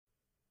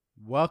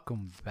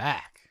Welcome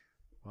back.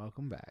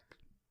 Welcome back.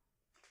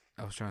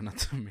 I was trying not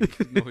to make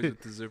noise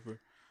with the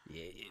zipper.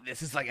 Yeah,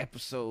 this is like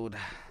episode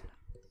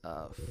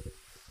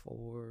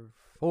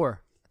four.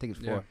 I think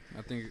it's 4 Yeah,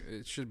 I think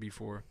it should be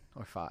 4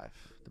 or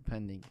 5,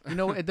 depending. You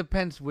know, it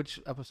depends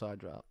which episode I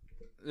drop.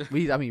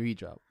 We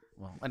drop.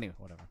 Well, anyway,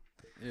 whatever.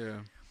 Yeah.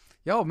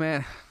 Yo,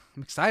 man,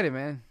 I'm excited,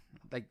 man.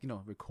 Like,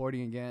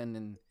 recording again,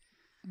 and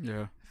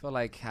Yeah. I feel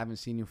like I haven't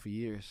seen you for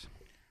years.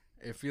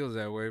 It feels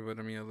that way, but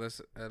I mean,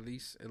 at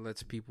least it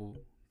lets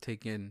people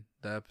take in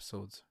the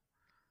episodes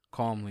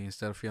calmly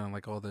instead of feeling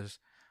like, oh, there's,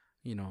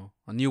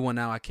 a new one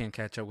now. I can't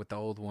catch up with the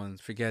old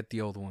ones. Forget the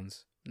old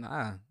ones.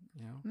 Nah,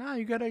 Nah,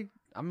 you gotta.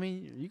 I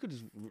mean, you could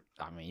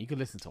you could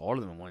listen to all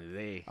of them in one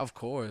day. Of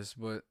course,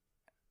 but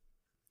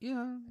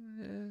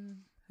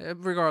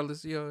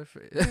regardless, if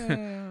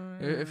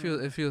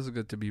it feels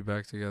good to be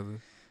back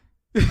together.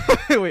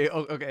 Wait,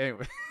 okay.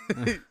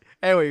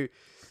 Anyway,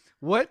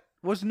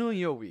 what's new in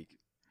your week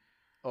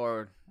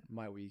or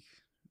my week?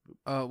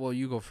 Well,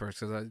 you go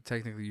first because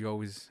technically you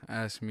always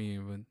ask me,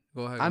 but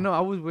go ahead. I know I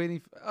was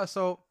waiting.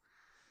 So,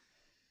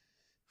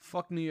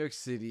 fuck New York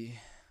City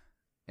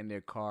and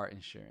their car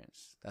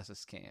insurance. That's a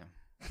scam.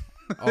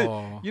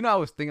 Oh, I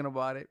was thinking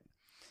about it,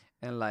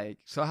 and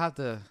so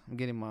I'm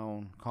getting my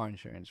own car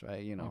insurance,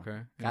 right? okay.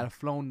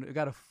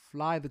 Gotta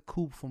fly the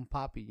coop from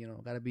Poppy.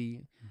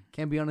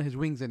 Can't be under his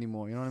wings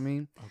anymore. You know what I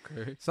mean?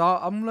 Okay. So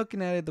I'm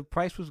looking at it. The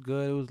price was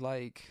good. It was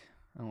like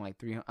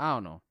 300. I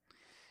don't know.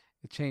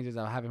 It changes.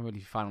 I haven't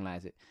really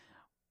finalized it,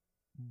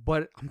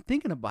 but I'm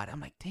thinking about it. I'm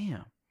like,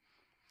 damn.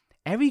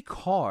 Every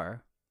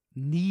car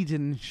needs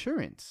an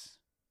insurance.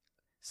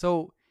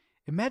 So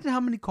imagine how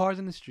many cars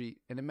in the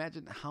street, and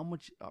imagine how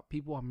much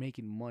people are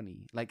making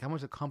money. Like how much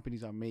the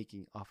companies are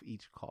making off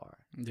each car.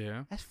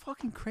 Yeah. That's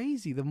fucking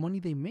crazy. The money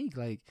they make.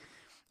 Like,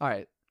 all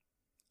right.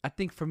 I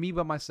think for me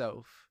by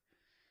myself,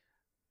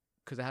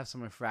 because I have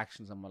some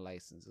infractions on my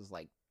license, it's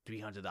like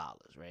 $300,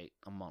 right,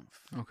 a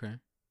month. Okay.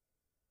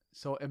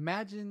 So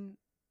imagine,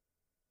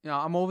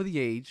 I'm over the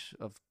age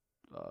of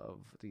I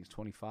think it's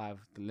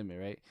 25, the limit,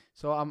 right?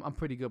 So I'm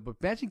pretty good. But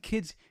imagine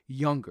kids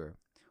younger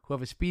who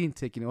have a speeding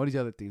ticket and all these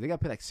other things. They got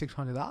to pay like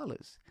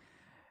 $600.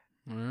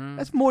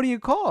 That's more than your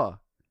car.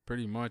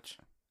 Pretty much.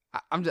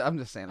 I'm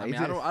just saying. Like,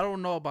 I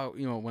don't know about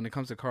when it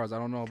comes to cars. I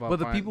don't know about. But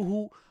the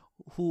people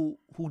who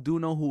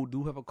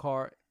do have a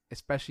car,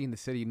 especially in the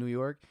city of New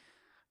York,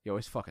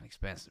 it's fucking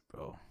expensive,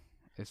 bro.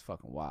 It's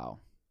fucking wild.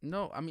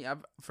 No, I mean,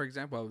 for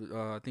example,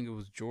 I think it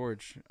was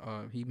George.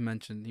 He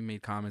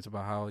made comments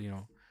about how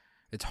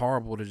it's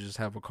horrible to just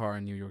have a car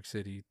in New York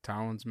City.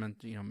 Towns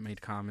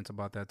made comments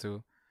about that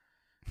too,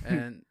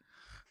 and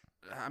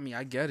I mean,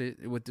 I get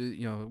it with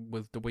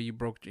the way you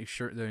broke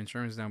the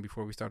insurance down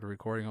before we started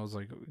recording. I was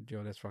like,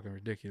 yo, that's fucking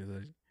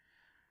ridiculous.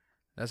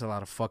 That's a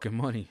lot of fucking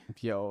money.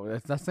 Yo,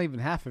 that's not even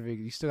half of it.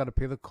 You still got to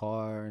pay the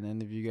car, and then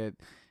if you get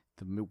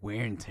the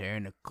wear and tear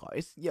in the car,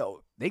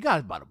 they got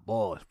it by the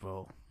balls,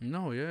 bro.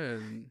 No, yeah.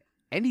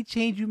 Any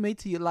change you made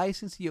to your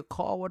license, to your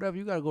car, whatever,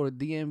 you got to go to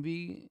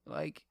DMV.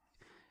 Like,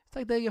 it's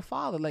like they're your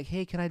father. Like,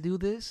 hey, can I do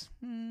this?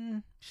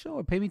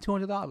 Sure, pay me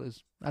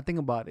 $200. I think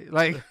about it.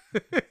 Like,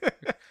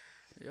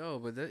 yo,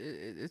 but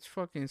it's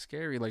fucking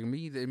scary. Like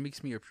it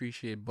makes me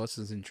appreciate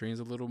buses and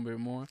trains a little bit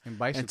more. And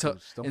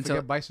bicycles. Don't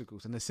forget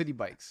bicycles and the city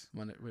bikes.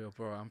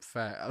 Bro, I'm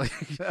fat.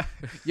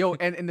 Yo,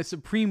 and the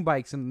Supreme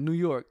bikes in New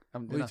York.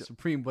 They're not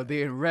Supreme, but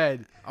they're in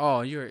red.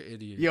 Oh, you're an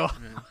idiot. Yo,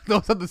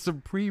 those are the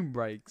Supreme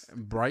bikes.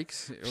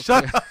 Bikes? Okay.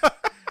 Shut up.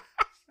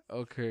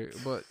 Okay,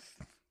 but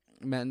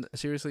man,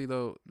 seriously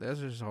though, that's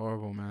just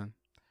horrible, man.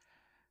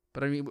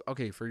 But I mean,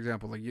 okay, for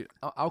example, like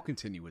I'll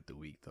continue with the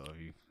week though.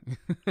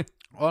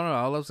 Oh no,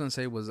 all I was gonna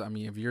say was, I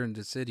mean, if you're in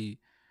the city,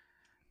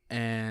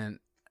 and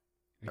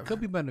it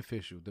could be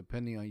beneficial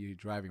depending on your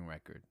driving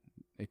record.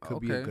 It could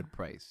be a good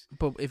price.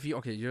 But if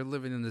you're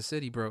living in the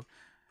city, bro,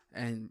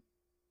 and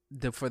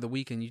for the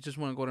weekend you just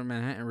want to go to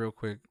Manhattan real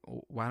quick,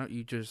 why don't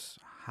you just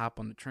hop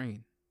on the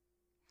train?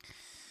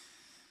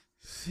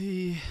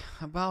 See,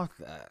 about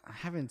that, I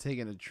haven't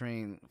taken a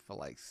train for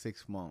like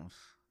 6 months.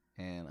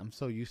 And I'm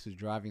so used to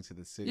driving to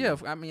the city. Yeah,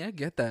 I mean, I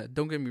get that.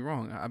 Don't get me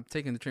wrong. I'm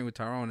taking the train with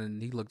Tyrone,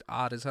 and he looked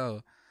odd as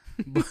hell.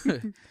 But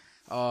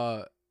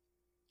I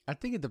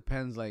think it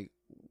depends, like,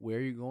 where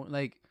you're going.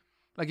 Like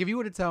if you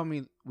were to tell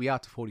me we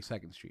out to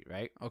 42nd Street,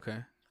 right? Okay.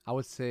 I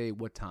would say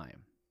what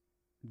time?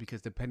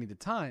 Because depending the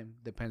time,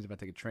 depends if I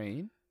take a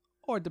train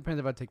or it depends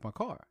if I take my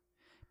car.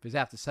 If it's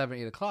after 7,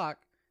 8 o'clock,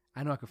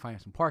 I know I can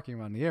find some parking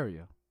around the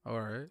area. All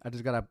right. I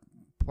just got to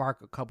park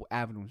a couple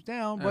avenues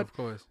down, Yeah, but of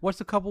course.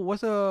 What's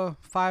a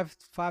 5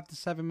 to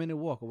 7 minute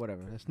walk or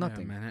whatever? That's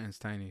nothing. Yeah, Manhattan's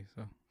tiny,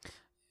 so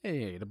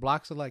Yeah, the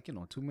blocks are like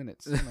 2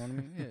 minutes. You know what I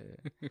mean?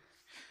 Yeah.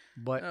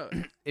 But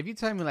if you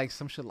tell me like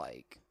some shit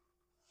like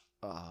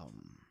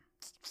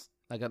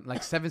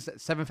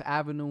 7th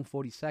Avenue,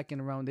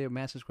 42nd around there,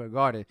 Madison Square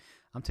Garden,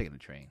 I'm taking a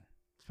train.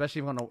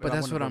 Especially if I'm gonna. But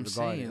that's what I'm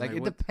saying. Like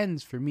it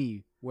depends for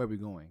me where we're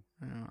going.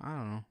 I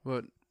don't know.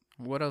 But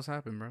what else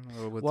happened, bro?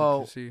 Or what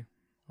did you see?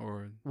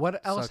 Or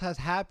what else has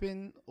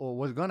happened or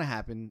what's gonna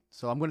happen?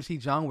 So I'm gonna see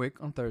John Wick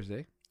on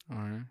Thursday.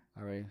 All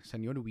right.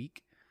 Senor the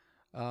week.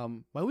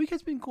 My week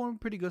has been going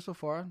pretty good so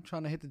far. I'm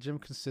trying to hit the gym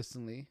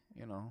consistently.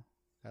 You know,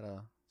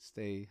 gotta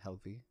stay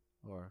healthy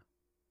or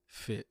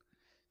fit.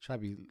 Try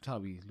to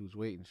lose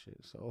weight and shit.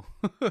 So,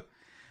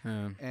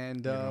 Yeah.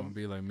 and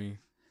be like me.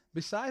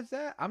 Besides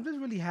that, I'm just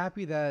really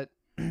happy that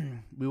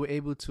we were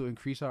able to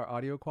increase our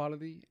audio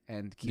quality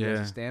and keep it as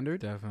a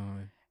standard.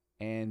 Definitely.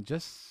 And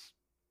just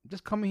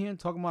coming here and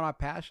talking about our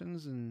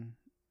passions, and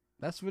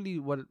that's really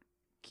what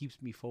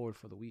keeps me forward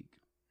for the week.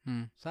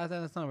 Besides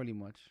that, that's not really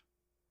much.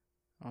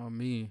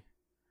 Me.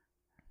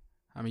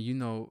 I mean, you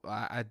know,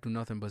 I do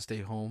nothing but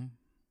stay home.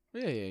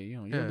 Yeah, you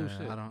don't do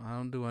shit. I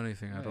don't do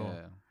anything at all.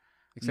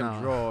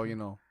 Except draw, you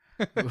know.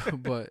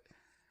 But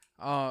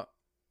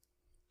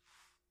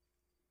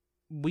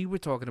we were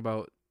talking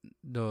about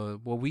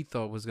what we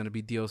thought was going to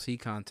be DLC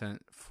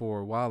content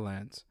for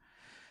Wildlands.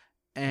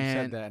 And you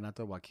said that, and I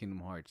thought about Kingdom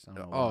Hearts. I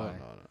don't know why.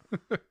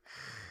 No.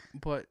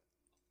 But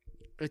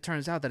it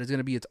turns out that it's going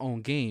to be its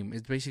own game.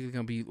 It's basically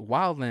going to be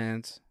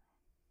Wildlands,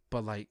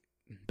 but like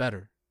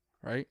better,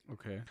 right?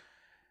 Okay.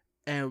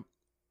 And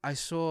I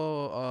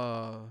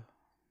saw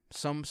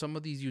some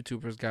of these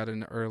YouTubers got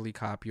an early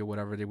copy or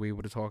whatever. They were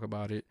able to talk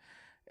about it,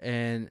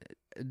 and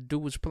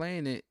dude was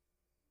playing it,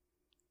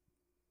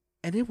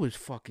 and it was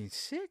fucking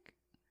sick.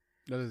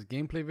 There's a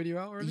gameplay video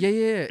out already?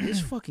 Yeah,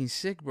 it's fucking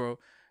sick, bro.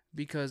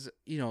 Because,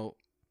 you know,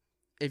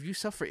 if you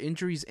suffer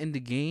injuries in the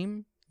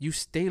game, you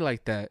stay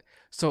like that.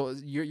 So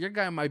your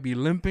guy might be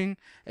limping,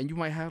 and you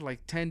might have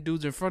like 10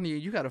 dudes in front of you.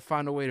 You got to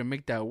find a way to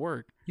make that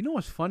work. You know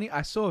what's funny?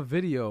 I saw a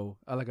video,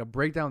 like a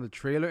breakdown of the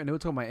trailer, and they were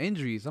talking about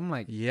injuries. I'm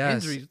like,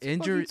 yes, injuries?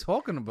 What are you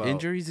talking about?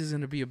 Injuries is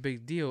going to be a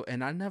big deal,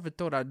 and I never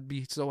thought I'd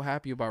be so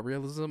happy about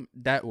realism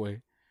that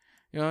way.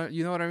 You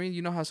know what I mean?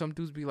 You know how some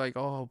dudes be like,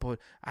 oh, but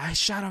I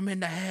shot him in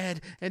the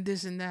head and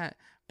this and that.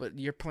 But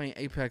you're playing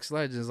Apex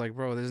Legends, like,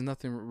 bro, there's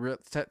nothing real.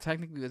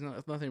 Technically, there's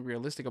nothing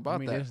realistic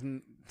about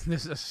that.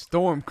 There's a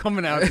storm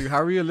coming at you.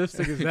 How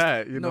realistic is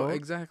that? You know,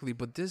 exactly.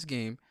 But this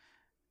game,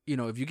 you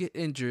know, if you get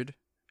injured,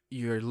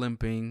 you're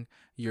limping.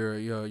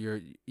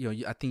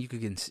 I think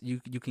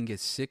you can get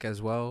sick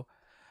as well.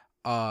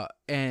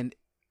 And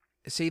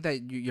say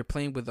that you're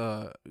playing with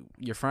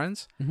your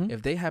friends. Mm-hmm.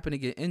 If they happen to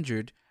get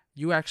injured,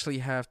 you actually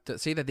have to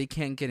say that they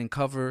can't get in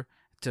cover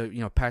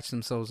to patch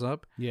themselves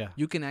up. Yeah,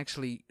 you can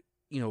actually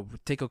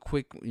take a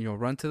quick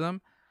run to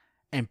them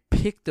and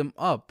pick them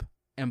up,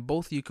 and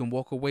both of you can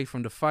walk away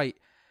from the fight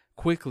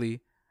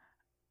quickly,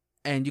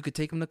 and you could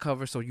take them to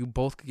cover so you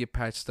both could get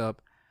patched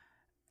up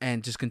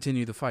and just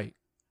continue the fight.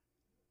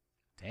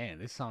 Damn,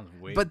 this sounds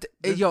weird. But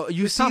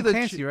you see the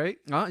fancy, right?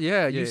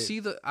 Yeah, you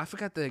see I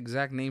forgot the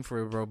exact name for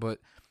it, bro, but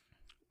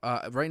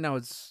right now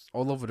it's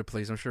all over the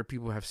place. I'm sure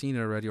people have seen it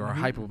already or are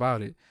hype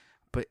about it.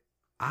 But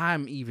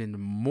I'm even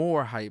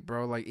more hype,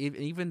 bro. Like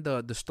even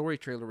the story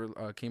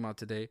trailer came out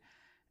today,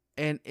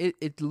 and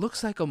it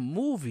looks like a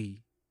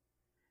movie.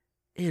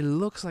 It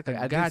looks like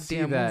a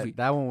goddamn movie.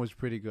 That one was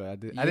pretty good. I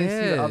didn't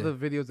see the other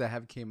videos that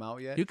have came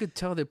out yet. You could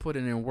tell they put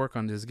in work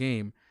on this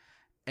game,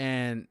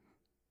 and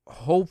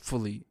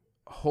hopefully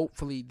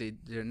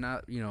they're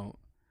not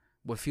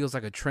what feels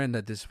like a trend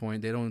at this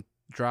point. They don't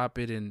drop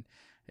it and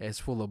it's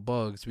full of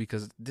bugs,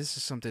 because this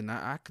is something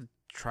I could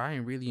try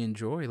and really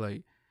enjoy.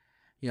 Like,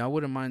 I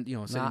wouldn't mind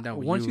sitting down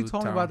with once you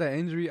talk about that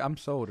injury, I'm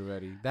sold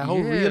already. That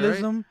whole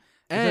realism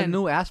is a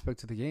new aspect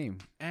to the game.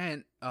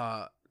 And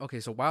okay,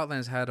 so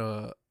Wildlands had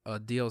a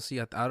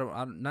DLC. I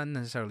don't not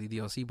necessarily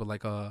DLC, but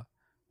like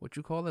what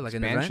you call it, like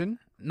expansion? An event?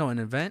 No, an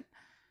event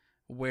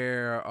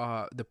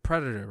where the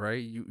Predator,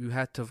 right? You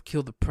had to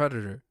kill the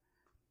Predator.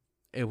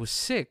 It was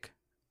sick.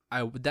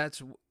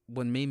 That's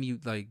what made me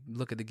like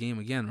look at the game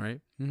again,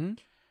 right? Mm-hmm.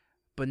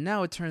 But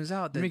now it turns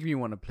out that making me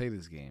want to play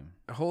this game.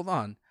 Hold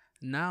on.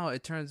 Now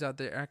it turns out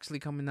they're actually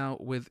coming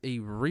out with a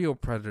real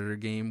Predator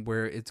game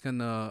where it's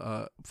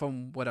gonna,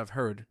 from what I've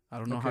heard, I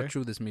don't know how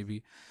true this may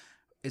be.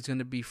 It's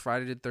gonna be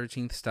Friday the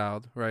 13th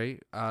styled,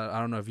 right? I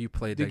don't know if you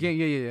played the game.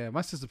 Yeah.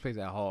 My sister plays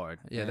that hard.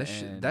 Yeah,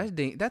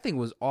 that thing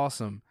was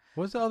awesome.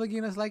 What's the other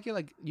game that's like it?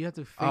 Like you have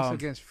to face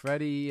against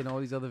Freddy and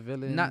all these other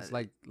villains. It's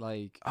like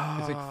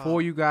it's like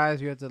 4 you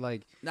guys. You have to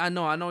like. I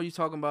know what you're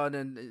talking about.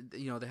 And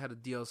they had a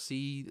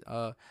DLC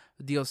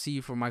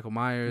for Michael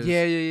Myers.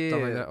 Yeah.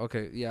 Stuff like that.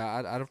 Okay,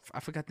 yeah. I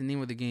forgot the name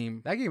of the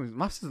game. That game,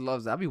 my sister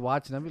loves it. I be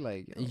watching. I be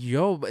like,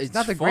 but it's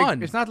not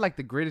fun. It's not like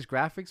the greatest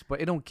graphics, but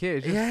it don't care.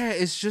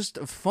 It's just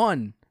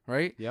fun,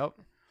 right? Yep.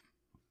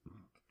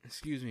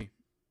 Excuse me.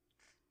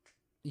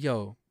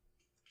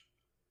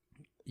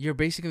 You're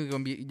basically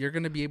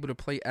gonna be able to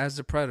play as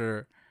the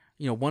Predator.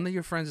 One of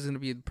your friends is gonna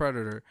be the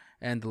Predator,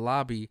 and the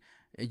lobby,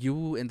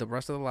 you and the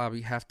rest of the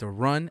lobby have to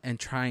run and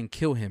try and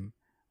kill him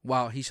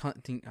while he's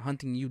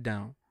hunting you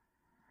down.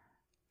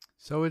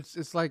 So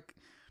it's like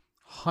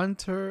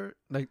hunter,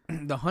 like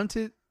the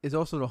hunted is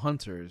also the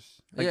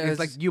hunters. Like, it's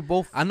like you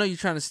both. I know you're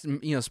trying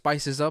to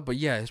spice this up, but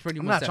yeah, it's pretty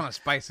I'm much. not trying to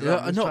spice it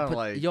up.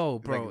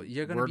 Bro,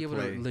 you're gonna be able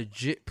to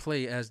legit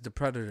play as the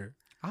Predator.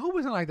 I hope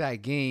it's not like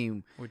that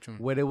game. Which one?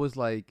 Where it was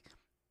like.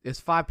 It's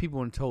 5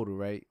 people in total,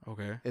 right?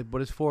 Okay.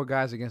 But it's 4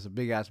 guys against a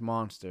big ass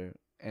monster,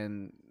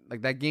 and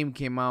like that game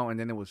came out and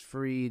then it was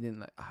free. Then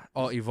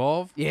like,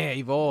 Evolve. yeah,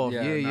 Evolve.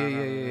 No,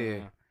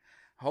 Yeah.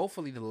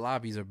 Hopefully the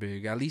lobbies are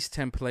big. At least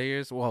 10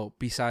 players. Well,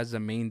 besides the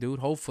main dude,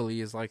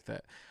 hopefully it's like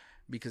that,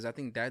 because I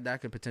think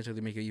that could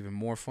potentially make it even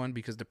more fun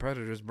because the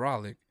Predator's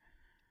Brolic.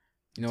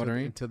 You know what I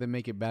mean? Until they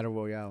make it battle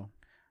royale.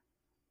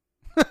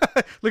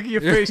 Look at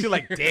your face. You're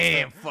like,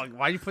 damn, fuck.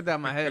 Why you put that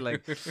in my head?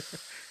 Like,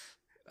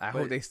 I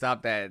hope they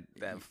stop that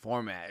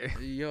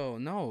format. Yo,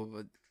 no,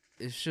 but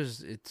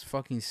it's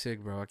fucking sick,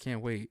 bro. I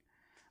can't wait.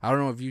 I don't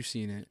know if you've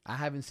seen it. I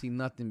haven't seen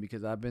nothing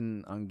because I've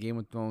been on Game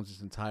of Thrones this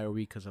entire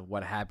week because of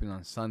what happened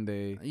on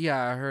Sunday. Yeah,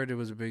 I heard it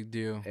was a big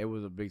deal. It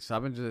was a big. So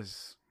I've been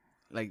just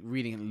like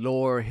reading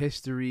lore,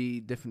 history,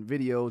 different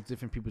videos,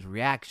 different people's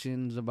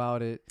reactions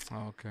about it.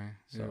 Oh, okay.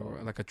 So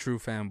Like a true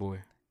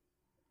fanboy.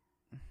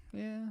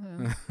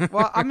 Yeah.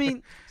 Well, I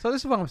mean, so this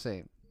is what I'm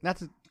saying. Not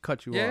to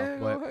cut you off,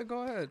 but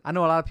go ahead. I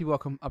know a lot of people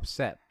are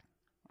upset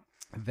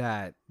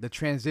that the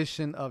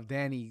transition of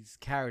Dany's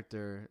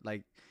character,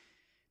 like,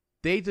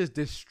 they just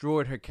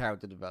destroyed her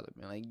character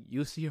development. Like,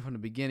 you'll see her from the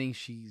beginning.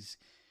 She's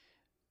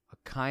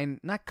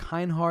not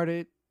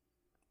kind-hearted,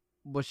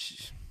 but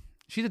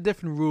she's a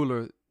different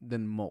ruler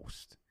than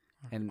most.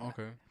 And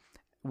okay,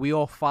 we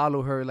all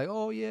follow her. Like,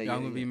 oh yeah,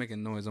 I'm gonna be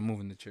making noise. I'm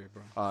moving the chair,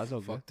 bro. Oh, that's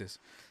okay. Fuck this.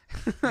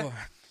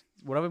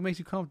 Whatever makes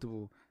you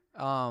comfortable.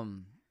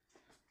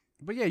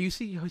 But yeah, you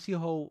see her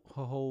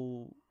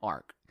whole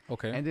arc.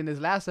 Okay. And then this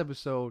last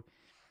episode,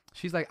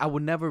 she's like, I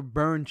would never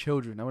burn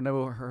children. I would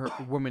never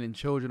hurt women and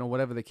children or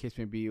whatever the case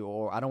may be.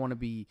 Or I don't want to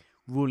be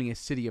ruling a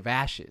city of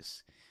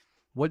ashes.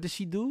 What did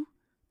she do?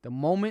 The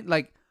moment,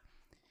 like,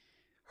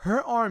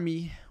 her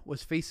army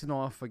was facing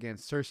off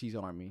against Cersei's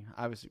army.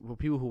 Obviously, well,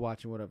 people who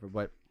watch it, whatever.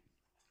 But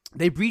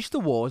they breached the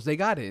walls. They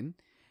got in.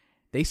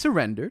 They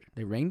surrendered.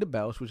 They rang the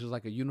bells, which is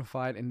like a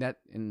unified in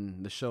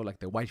the show, like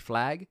the white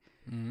flag.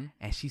 Mm-hmm.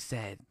 And she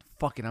said,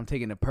 "Fuck it, I'm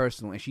taking it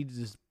personal." And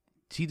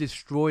she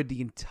destroyed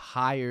the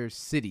entire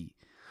city.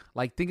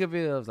 Like, think of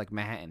it as like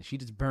Manhattan. She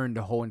just burned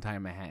the whole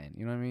entire Manhattan.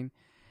 You know what I mean?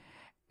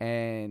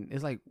 And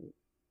it's like,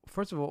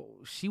 first of all,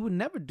 she would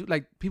never do,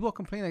 like, people are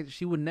complaining like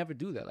she would never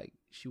do that. Like,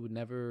 she would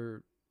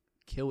never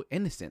kill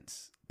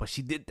innocents, but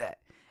she did that,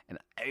 and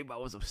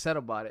everybody was upset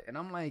about it. And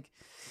I'm like,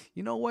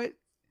 you know what?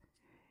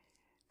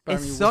 But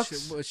It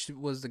sucks.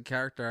 Was the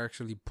character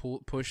actually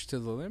pushed to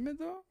the limit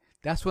though?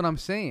 That's what I'm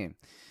saying.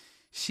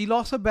 She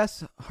lost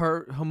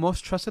her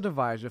most trusted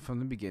advisor from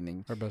the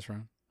beginning. Her best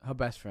friend. Her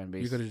best friend,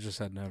 basically. You could have just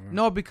said never.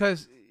 No,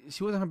 because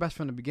she wasn't her best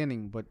friend in the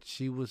beginning, but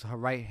she was her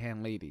right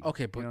hand lady.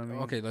 Okay, but you know what I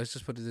mean? okay, let's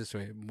just put it this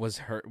way: was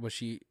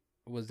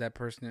that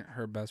person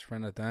her best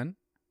friend at the end?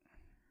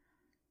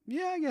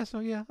 Yeah, I guess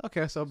so. Yeah.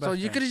 Okay, so best So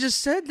you friend. could have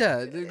just said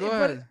that. Go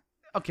ahead.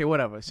 Okay,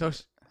 whatever. So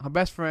her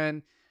best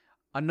friend,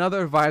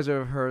 another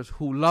advisor of hers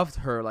who loved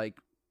her, like,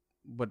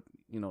 but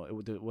you know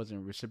it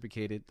wasn't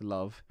reciprocated, the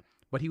love,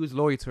 but he was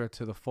loyal to her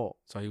to the fault.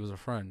 So he was a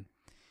friend.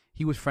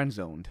 He was friend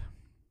zoned.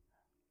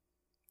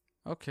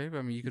 Okay, but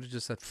I mean, you could have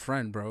just said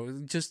friend, bro.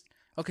 Just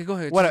okay. Go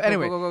ahead. Whatever. Just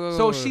Anyway, go,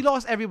 so she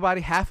lost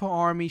everybody, half her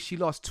army. She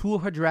lost 2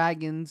 of her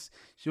dragons.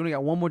 She only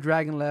got 1 more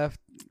dragon left.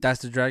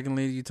 That's the dragon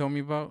lady you told me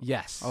about.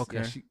 Yes. Okay.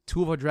 Yeah,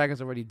 2 of her dragons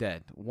already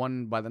dead.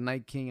 One by the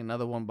Night King,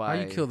 another one by.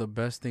 How you kill the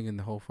best thing in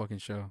the whole fucking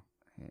show?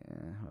 Yeah,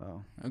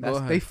 well, Go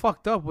ahead. they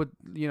fucked up with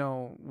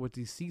with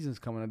these seasons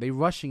coming up. They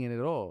rushing it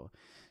at all.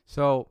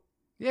 So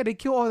yeah, they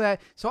kill all that.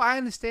 So I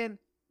understand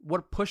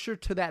what pushed her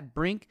to that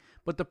brink,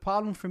 but the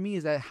problem for me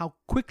is that how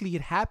quickly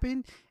it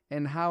happened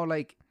and how,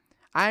 like,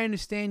 I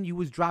understand you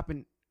was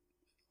dropping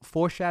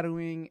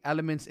foreshadowing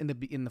elements in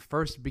the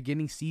first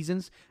beginning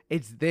seasons.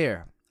 It's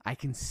there. I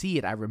can see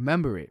it. I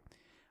remember it.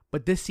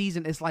 But this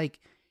season, it's like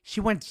she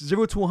went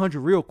 0 to 100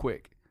 real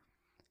quick.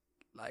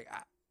 Like,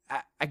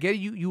 I get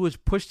you was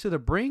pushed to the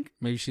brink.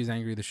 Maybe she's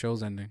angry the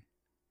show's ending.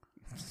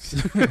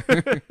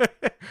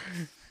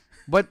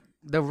 But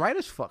the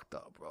writers fucked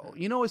up, bro.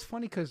 You know, it's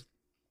funny because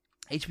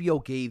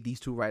HBO gave these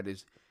 2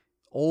 writers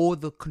all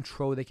the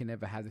control they can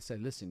ever have. They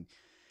said, listen,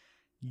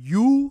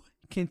 you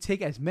can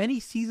take as many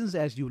seasons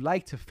as you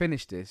like to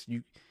finish this.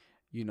 You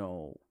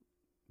know,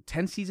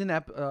 10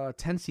 episode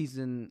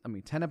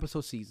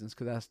seasons,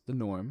 because that's the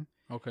norm.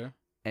 Okay.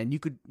 And you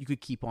could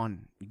keep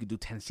on. You could do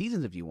 10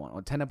 seasons if you want,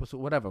 or 10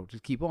 episodes, whatever.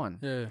 Just keep on.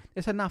 Yeah.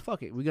 They said, nah,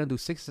 fuck it. We're gonna do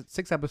six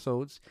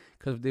episodes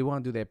because they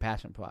want to do their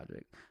passion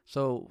project.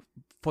 So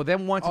for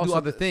them wanting to do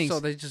other things, so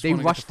they just they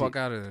want to get rushed the fuck it.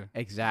 out of there.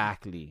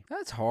 Exactly.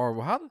 That's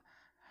horrible.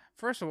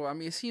 First of all, I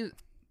mean, it seems.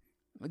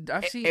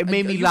 I've seen. It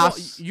made me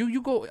laugh.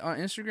 You go on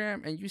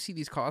Instagram and you see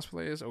these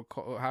cosplayers or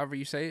however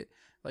you say it.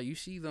 Like, you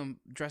see them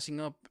dressing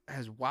up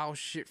as wild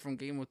shit from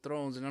Game of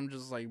Thrones, and I'm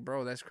just like,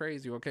 bro, that's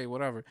crazy. Okay,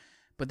 whatever.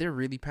 But they're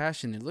really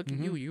passionate. Look at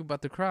you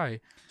about to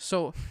cry.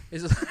 So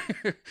it's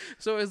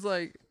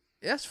like,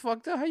 that's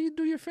fucked up. How you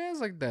do your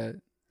fans like that,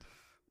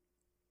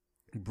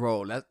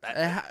 bro?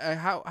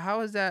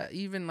 How is that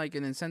even like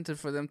an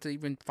incentive for them to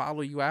even follow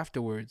you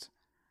afterwards?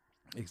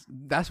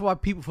 That's why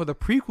people for the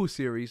prequel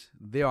series,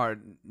 they are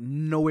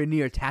nowhere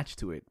near attached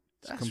to it.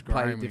 It's That's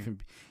completely grimy.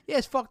 different. Yeah,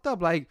 it's fucked up.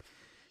 Like,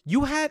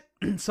 you had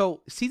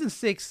so season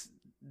 6.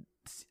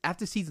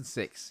 After season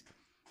 6,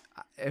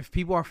 if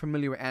people are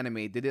familiar with anime,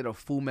 they did a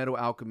Full Metal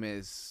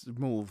Alchemist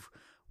move,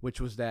 which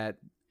was that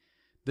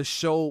the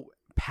show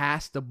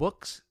passed the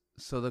books.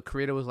 So the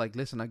creator was like,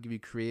 listen, I'll give you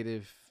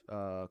creative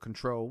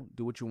control.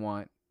 Do what you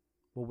want.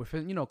 Well,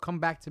 within, come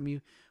back to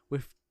me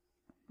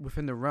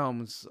within the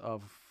realms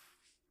of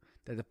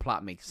that the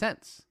plot makes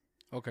sense.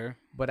 Okay.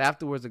 But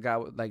afterwards, the guy,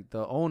 like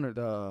the owner,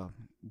 the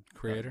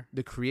creator,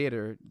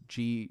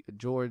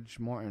 George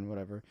Martin,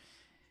 whatever,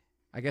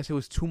 I guess it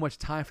was too much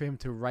time for him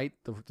to write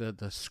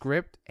the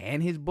script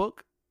and his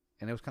book.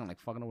 And it was kind of like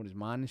fucking up with his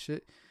mind and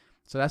shit.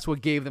 So that's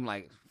what gave them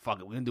like, fuck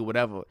it, we can do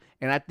whatever.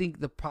 And I think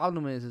the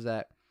problem is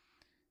that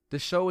the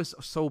show is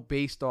so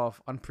based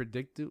off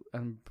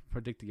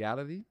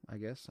unpredictability, I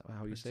guess,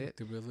 how you say it.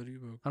 Predictability.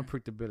 Okay.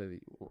 Unpredictability.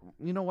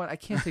 You know what? I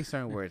can't say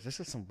certain words. This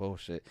is some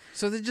bullshit.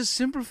 So they just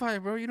simplify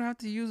it, bro. You don't have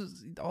to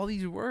use all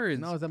these words.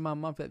 No, it's in my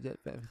mouth.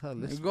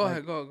 Go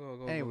ahead.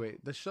 Go. Anyway,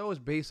 the show is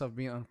based off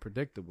being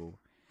unpredictable.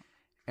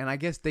 And I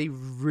guess they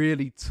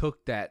really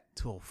took that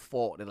to a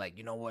fault. They're like,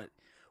 you know what?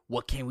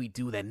 What can we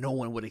do that no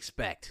one would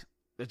expect?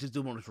 Let's just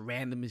do one of those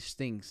randomest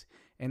things.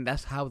 And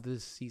that's how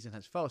this season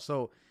has felt.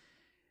 So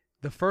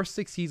the first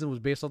 6 seasons was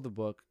based off the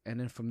book, and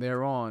then from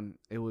there on,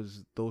 it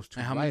was those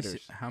two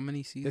writers. How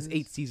many seasons? There's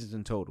 8 seasons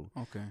in total.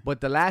 Okay.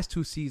 But the last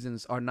 2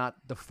 seasons are not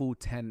the full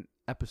 10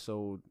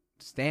 episode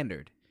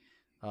standard.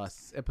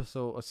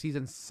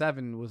 Season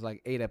 7 was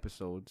like 8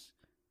 episodes,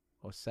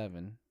 or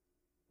 7,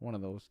 one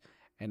of those,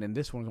 and then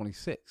this one's only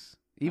 6.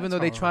 Even though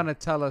they're trying to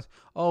tell us,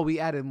 oh, we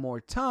added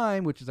more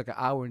time, which is like an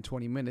hour and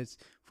 20 minutes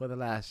for the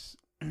last.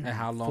 And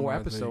how long 4 are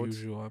episodes?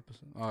 the usual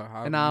episodes?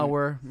 An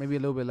hour, maybe a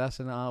little bit less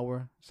than an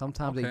hour.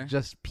 Sometimes Okay. they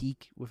just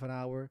peak with an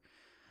hour.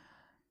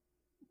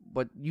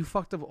 But you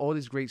fucked up all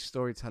this great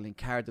storytelling,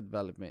 character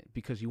development,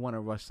 because you want to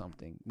rush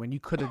something. When you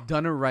could have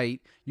done it right,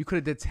 you could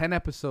have did 10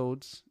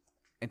 episodes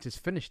and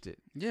just finished it.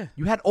 Yeah.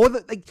 You had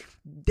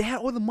they had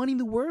all the money in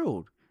the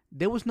world.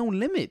 There was no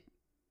limit.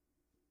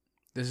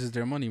 This is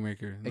their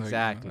moneymaker.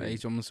 Exactly.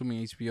 I'm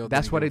assuming HBO.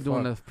 That's why they're didn't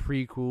give doing a the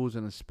prequels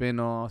and the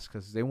spin-offs,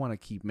 because they want to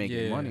keep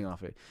making Yeah. money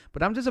off it.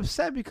 But I'm just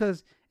upset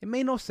because it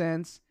made no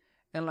sense.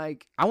 And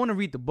like, I want to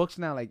read the books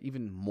now, like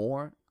even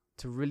more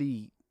to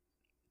really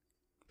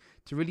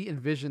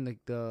envision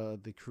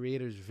the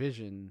creator's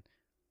vision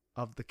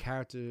of the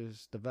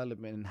character's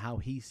development and how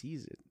he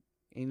sees it.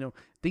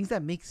 Things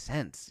that make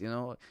sense. If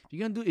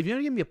you're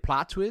gonna give me a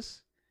plot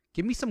twist,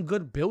 give me some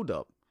good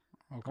build-up.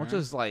 fuck. Don't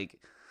just like.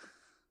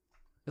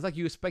 It's like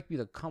you expect me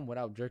to come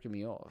without jerking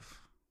me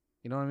off.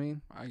 You know what I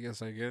mean? I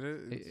guess I get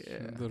it. It's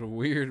Yeah. a little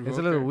weird. It's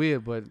a little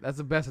weird, but that's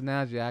the best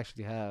analogy I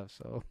actually have.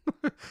 So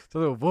it's a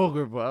little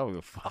vulgar, but I don't give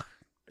a fuck.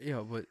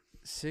 Yeah, but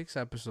 6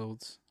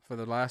 episodes for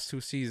the last 2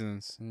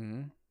 seasons.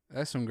 Mm-hmm.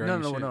 That's some great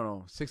shit.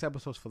 No. 6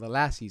 episodes for the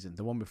last season.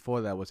 The one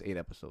before that was 8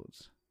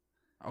 episodes.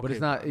 Okay, But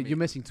it's not. You're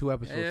missing 2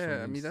 episodes.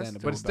 Yeah, from that's standard.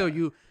 still But still,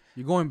 bad.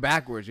 you're going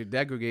backwards. You're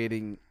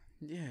degrading.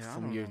 Yeah, I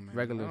from don't your know, man.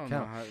 regular I don't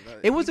account. know how-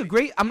 It was a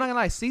great. I'm not gonna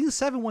lie. Season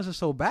 7 wasn't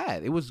so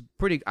bad. It was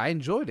pretty. I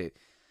enjoyed it.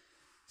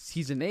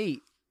 Season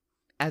 8,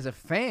 as a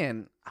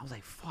fan, I was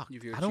like, "Fuck." You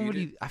feel I don't cheated?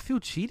 really. I feel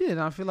cheated,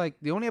 and I feel like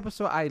the only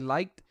episode I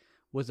liked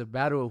was the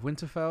Battle of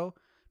Winterfell.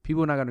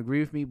 People are not gonna agree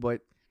with me, but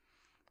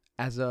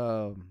as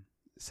a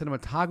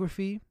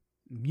cinematography,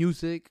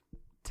 music,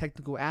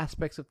 technical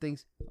aspects of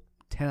things,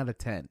 10 out of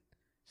 10.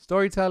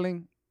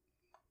 Storytelling,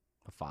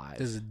 a 5.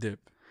 There's a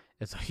dip.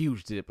 It's a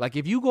huge dip. Like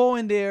if you go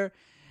in there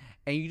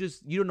and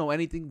you don't know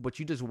anything, but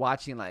you just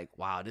watching like,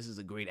 wow, this is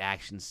a great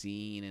action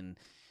scene, and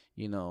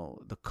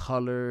the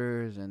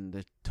colors and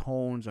the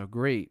tones are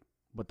great,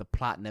 but the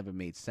plot never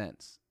made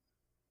sense.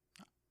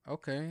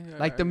 Okay.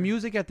 Like the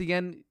music at the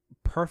end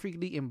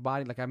perfectly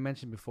embodied, like I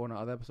mentioned before in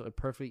another episode, it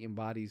perfectly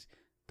embodies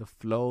the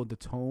flow, the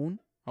tone,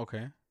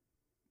 Okay.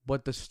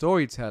 but the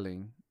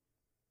storytelling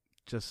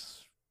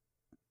just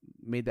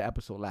made the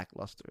episode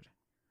lackluster.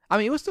 I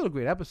mean, it was still a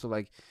great episode,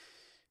 like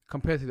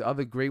compared to the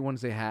other great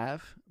ones they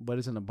have, but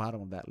it's in the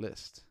bottom of that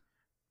list.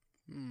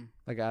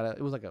 Like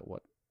it was like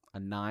a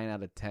 9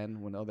 out of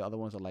 10 when all the other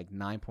ones are like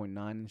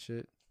 9.9 and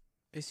shit.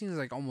 It seems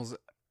like almost.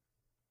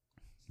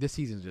 This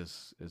season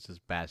is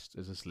just bad.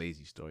 It's just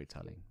lazy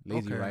storytelling,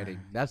 lazy Okay. writing.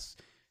 That's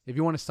if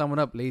you want to sum it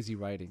up, lazy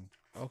writing.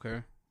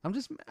 Okay.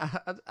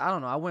 I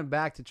don't know. I went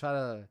back to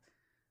try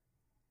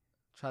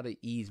to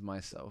ease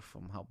myself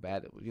from how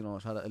bad it was.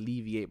 Try to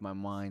alleviate my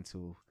mind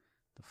to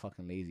the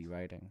fucking lazy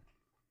writing.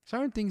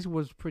 Certain things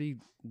was pretty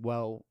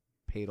well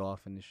paid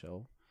off in the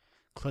show.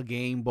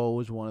 Clegane Bowl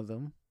is one of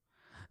them.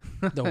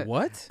 The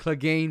what?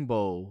 Clegane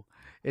Bowl.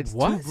 It's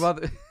What? 2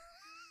 brothers.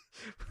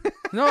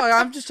 No,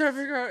 I'm just trying to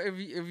figure out if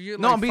you.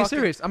 No, like, I'm being fucking-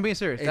 serious. I'm being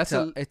serious.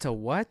 It's a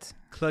what?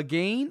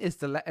 Clegane is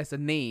it's a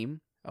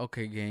name,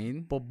 Okay,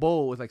 Gain. but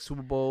bowl is like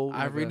Super Bowl.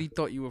 I like really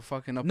thought you were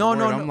fucking up. No, the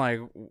no, word. no. I'm like,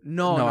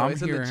 no, I'm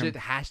it's a hearing legit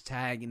him.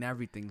 hashtag and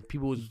everything.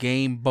 People was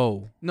Game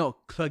Bow. no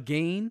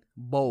Clegane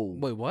Bowl.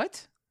 Wait,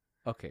 what?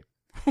 Okay.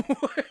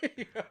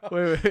 wait.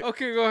 Wait.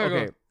 Okay, go ahead.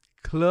 Okay. Go.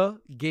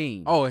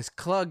 Clegane. Oh, it's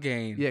Club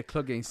Game. Yeah,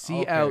 Clegane.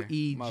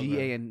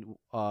 CLEGANGE,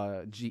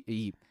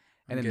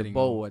 and then the getting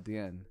bowl old. at the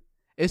end.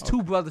 It's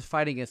 2 brothers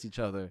fighting against each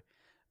other,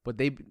 but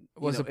they.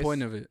 What's the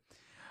point of it?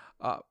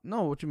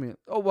 No, what you mean?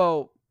 Oh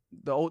well,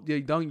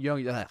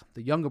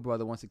 the younger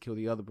brother wants to kill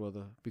the other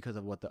brother because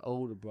of what the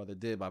older brother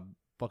did by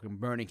fucking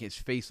burning his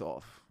face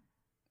off.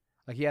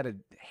 Like he had a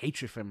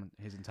hatred for him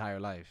his entire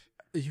life.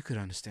 You could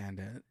understand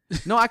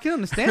that. No, I can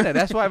understand that.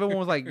 That's why everyone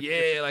was like,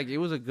 yeah, like it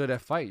was a good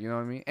fight. You know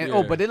what I mean? And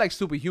Yeah. but they're like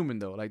superhuman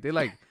though. Like they're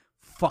like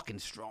fucking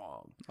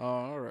strong. Oh,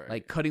 all right.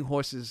 Like cutting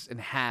horses in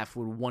half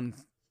with one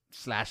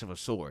slash of a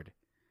sword.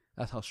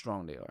 That's how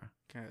strong they are.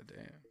 God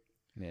damn.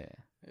 Yeah.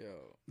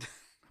 Yo.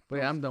 But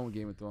yeah, I'm done with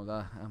Game of Thrones.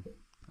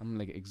 I'm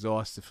like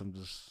exhausted from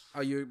just.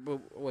 Oh,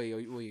 wait.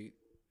 What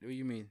do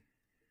you mean?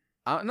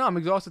 No, I'm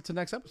exhausted to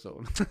next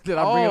episode. Did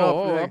I bring it up?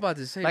 I'm Like, about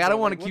to say. like I don't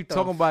want to what keep the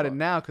talking about it fuck?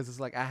 now because it's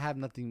like I have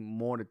nothing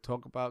more to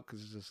talk about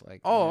because it's just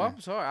like. Oh, yeah. I'm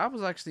sorry. I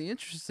was actually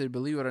interested,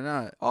 believe it or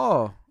not.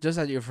 Oh. Just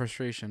at your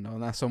frustration, though,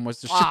 not so much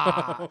the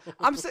show.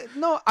 I'm saying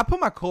no. I put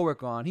my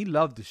coworker on. He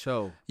loved the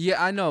show,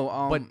 Yeah, I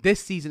know. but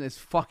this season is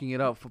fucking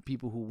it up for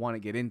people who want to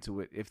get into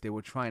it if they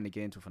were trying to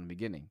get into it from the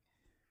beginning.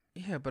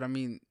 yeah, but I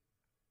mean,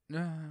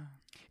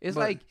 It's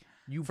But, like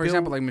you. for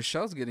example, like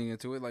Michelle's getting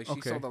into it. Like she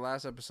Okay. saw the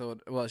last episode.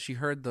 Well, she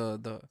heard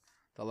the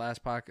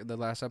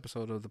last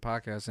episode of the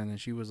podcast, and then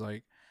she was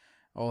like,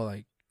 "Oh,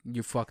 like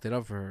you fucked it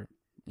up for her."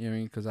 You know what I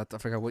mean? Because I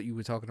forgot what you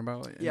were talking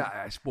about. yeah,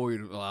 I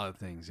spoiled a lot of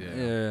things. Yeah.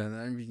 Yeah.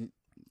 I mean,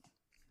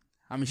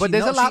 But she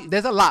there's a knows lot. she-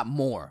 There's a lot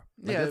more.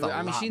 Like, Yeah, there's a I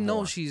mean, lot she more.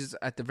 knows she's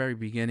at the very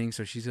beginning,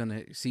 so she's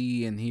gonna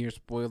see and hear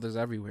spoilers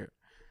everywhere.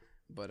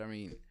 But I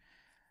mean,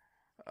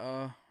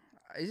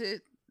 is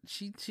it?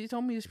 She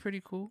told me it's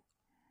pretty cool.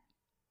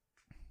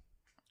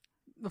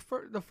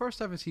 The first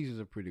 7 seasons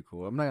are pretty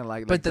cool. I'm not gonna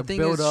like. But the the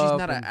thing is, she's build-up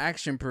not an and-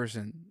 action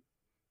person.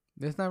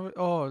 That's not.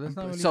 That's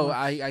not. Really So much.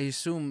 I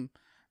assume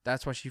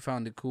that's why she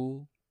found it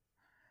cool,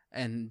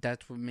 and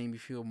that's what made me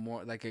feel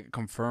more like it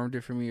confirmed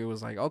it for me. It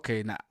was like,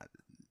 okay, nah,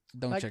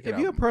 don't like check it if out.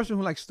 you're a person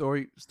who likes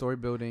story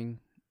building,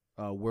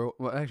 world.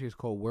 Well, actually, it's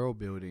called world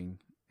building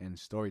and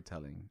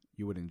storytelling.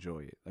 You would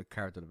enjoy it. Like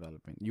character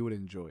development, you would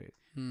enjoy it.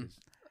 Hmm.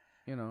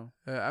 You know.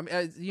 I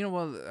mean, you know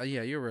what?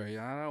 Yeah, you're right.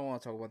 I don't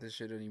want to talk about this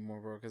shit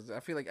anymore, bro. Because I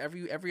feel like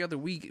every other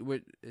week,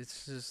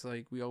 it's just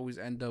like we always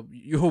end up.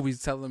 You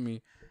always telling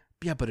me,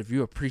 yeah, but if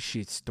you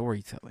appreciate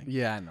storytelling,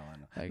 Yeah, I know.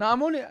 Like- No,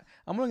 I'm only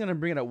gonna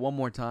bring it up one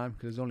more time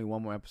because there's only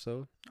one more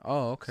episode.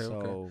 oh, okay, so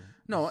okay.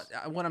 No,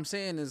 what I'm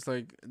saying is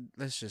like,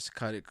 let's just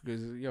cut it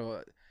because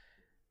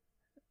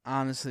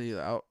honestly,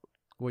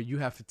 well, you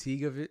have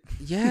fatigue of it.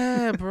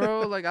 yeah,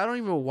 bro. Like I don't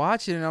even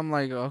watch it, and I'm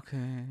like,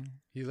 okay,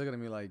 He's looking at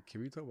me like, can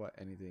we talk about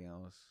anything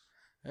else?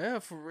 yeah,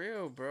 for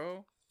real,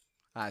 bro.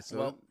 All right,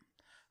 so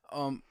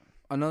Well,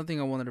 another thing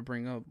I wanted to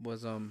bring up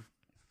was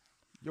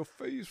your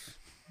face.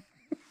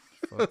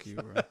 fuck you,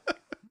 bro.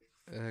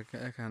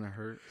 That kind of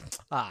hurt.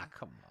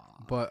 Come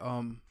on. But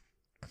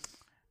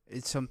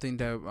it's something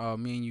that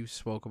me and you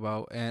spoke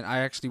about, and I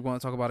actually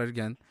want to talk about it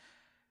again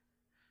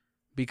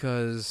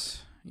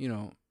because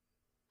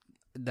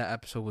that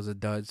episode was a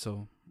dud.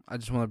 So I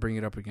just want to bring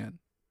it up again.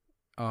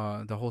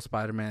 The whole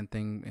Spider-Man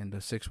thing and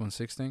the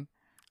 616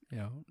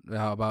 thing,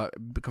 about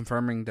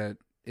confirming that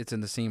it's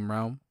in the same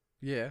realm.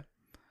 Yeah.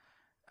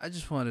 I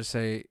just wanted to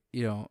say,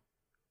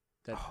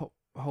 That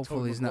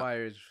hopefully it's not.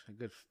 Maguire is a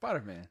good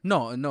Spider-Man.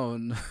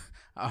 No.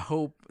 I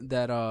hope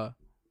that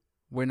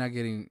we're not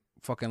getting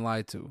fucking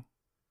lied to.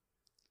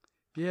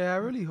 Yeah, I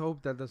really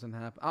hope that doesn't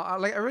happen. I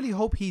really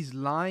hope he's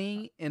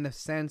lying in a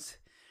sense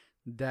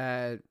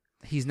that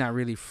He's not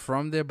really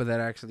from there, but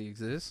that actually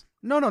exists.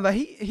 no, that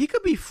he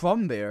could be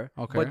from there,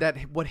 Okay. but that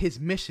what his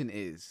mission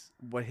is,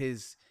 what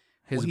his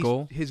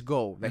Goal. his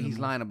goal, that And he's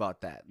lying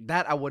about that.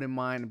 That I wouldn't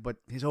mind, but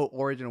his whole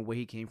origin of where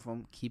he came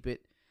from, keep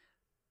it.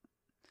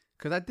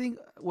 Because I think,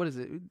 what is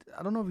it?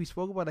 I don't know if he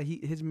spoke about it.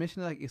 His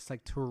mission, it's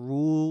like to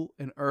rule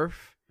an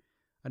Earth,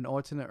 an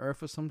alternate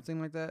Earth or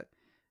something like that.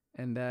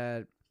 And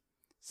that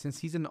since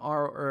he's in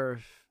our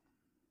Earth,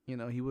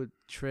 he would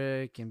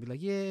trick and be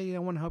like, yeah, I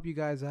want to help you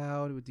guys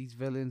out with these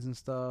villains and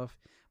stuff.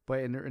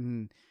 But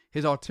in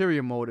his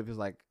ulterior motive is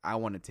like, I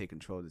want to take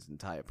control of this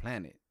entire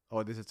planet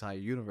or this entire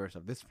universe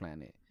of this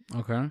planet.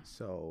 Okay.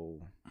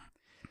 So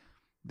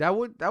that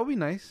would be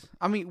nice.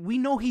 I mean, we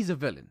know he's a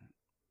villain.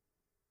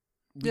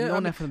 We know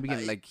that from the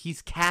beginning. Like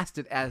he's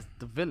casted as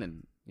the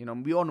villain.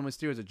 We all know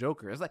Mysterio's a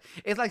Joker.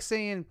 It's like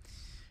saying,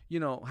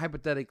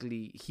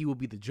 hypothetically, he will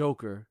be the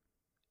Joker,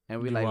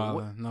 and we're like,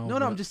 what? No.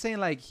 I'm just saying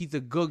like he's a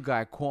good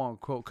guy, quote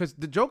unquote, because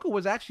the Joker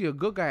was actually a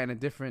good guy in a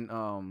different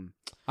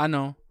I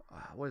know.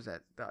 what is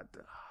that?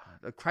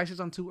 The Crisis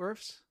on Two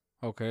Earths.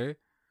 Okay.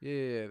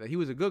 Yeah, he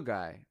was a good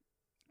guy.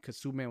 Because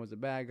Superman was a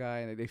bad guy,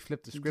 and they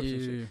flipped the scripts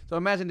and Yeah. shit. So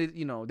imagine that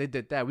they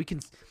did that. We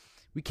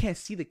can't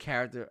see the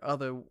character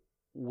other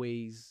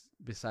ways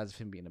besides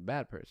him being a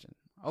bad person.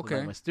 Okay. So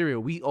like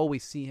Mysterio, we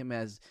always see him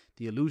as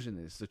the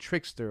illusionist, the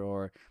trickster,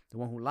 or the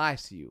one who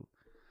lies to you.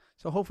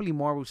 So hopefully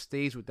Marvel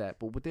stays with that,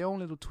 but with their own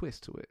little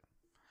twist to it.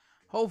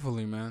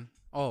 Hopefully, man.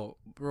 Oh,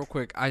 real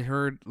quick, I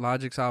heard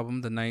Logic's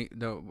album the night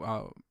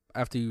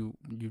after you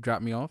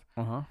dropped me off.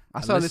 I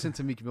started listening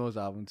to Meek Mill's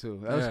album too.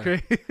 That was Yeah.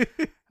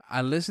 great.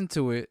 I listened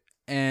to it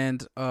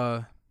and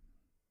I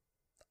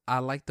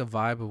liked the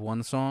vibe of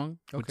one song,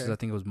 which is Okay. I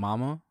think it was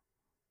Mama.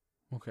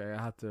 Okay,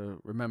 I have to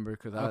remember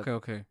because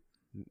Okay.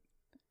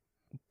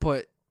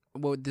 But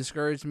what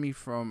discouraged me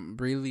from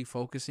really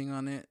focusing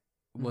on it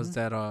was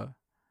that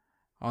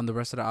on the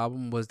rest of the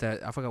album was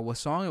that I forgot what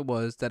song it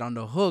was that on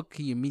the hook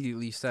he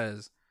immediately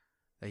says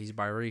that he's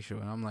biracial,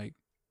 and I'm like,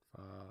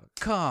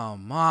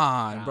 come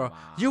on, bro,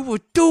 you were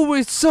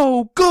doing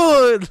so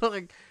good,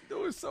 like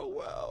doing so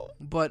well.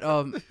 But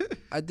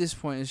at this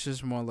point it's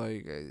just more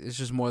like it's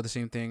just more of the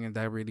same thing, and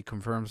that really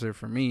confirms it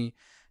for me,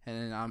 and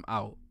then I'm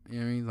out. You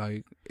know what I mean?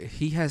 Like,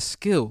 he has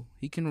skill,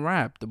 he can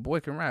rap, the boy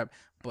can rap,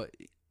 but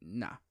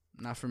nah,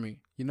 not for me.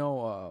 You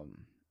know,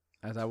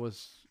 as I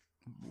was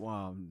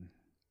on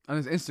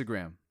his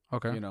Instagram,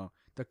 Okay. you know,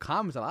 the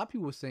comments, a lot of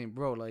people were saying,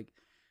 bro, like,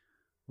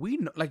 we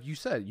know, like you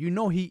said, we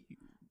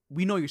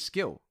know your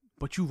skill,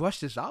 but you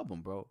rushed this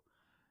album, bro.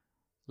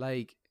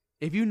 Like,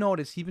 if you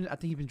notice, I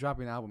think he's been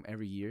dropping an album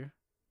every year.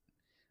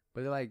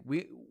 But they're like,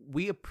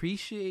 we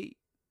appreciate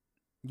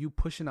you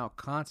pushing out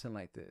content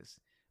like this.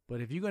 But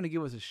if you're gonna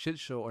give us a shit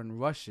show and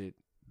rush it,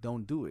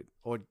 don't do it,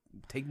 or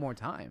take more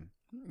time.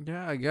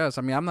 Yeah, I guess.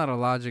 I mean, I'm not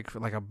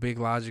a big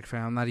Logic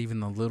fan. I'm not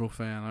even a little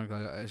fan. I'm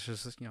like, it's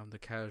just, the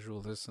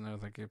casual listener.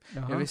 Like, if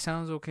it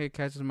sounds okay,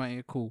 catches my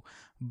ear, cool.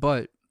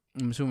 But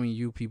I'm assuming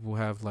you people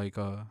have like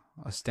a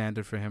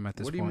standard for him at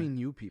this point. What do you mean,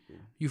 you people?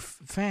 You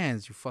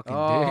fans, you fucking dick.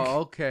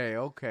 Oh,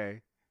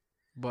 okay.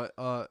 But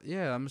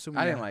yeah, I'm assuming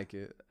I didn't like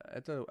it.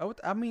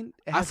 I mean,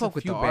 it has fuck a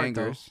with few the art,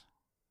 bangers.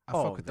 I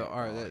fuck with the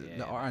art.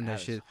 The art and that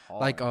shit.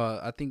 Like,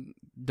 I think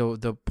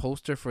the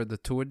poster for the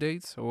tour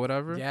dates or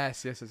whatever.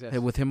 Yes.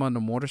 With him on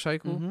the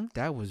motorcycle.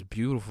 That was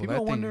beautiful. People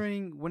are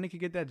wondering when they could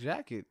get that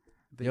jacket.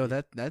 Yo,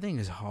 that thing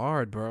is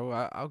hard, bro.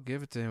 I'll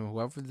give it to him.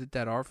 Whoever did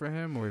that art for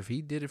him, or if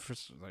he did it for,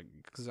 like,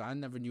 because I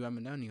never knew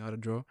Eminem knew how to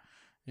draw.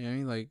 You know what I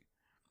mean? Like,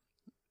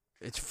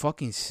 it's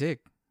fucking sick.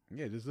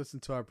 Yeah, just listen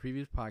to our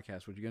previous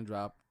podcast, which you're gonna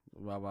drop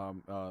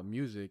about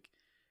music,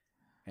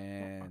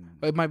 and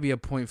it might be a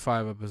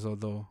 0.5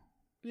 episode though.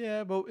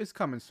 Yeah, but it's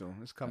coming soon.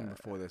 It's coming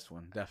before this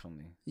one,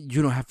 definitely.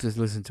 You don't have to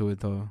listen to it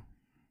though.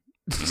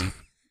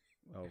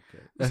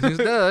 Okay,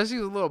 that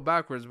seems a little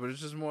backwards, but it's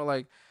just more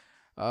like,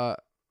 yeah,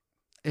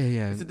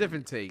 it's a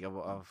different take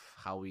of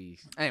how we.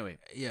 Anyway,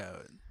 yeah,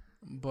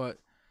 but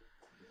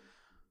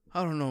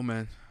I don't know,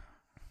 man.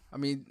 I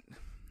mean,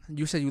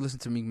 you said you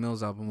listened to Meek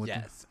Mill's album with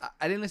him. Yes,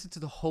 I didn't listen to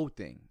the whole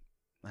thing.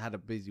 I had a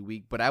busy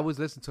week, but I was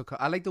listening to.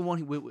 I like the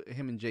one with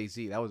him and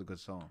Jay-Z. That was a good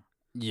song.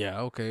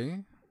 Yeah. Okay.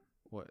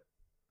 What?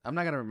 I'm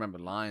not gonna remember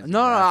lines.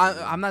 No,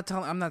 I'm not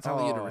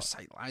telling you to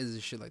recite lines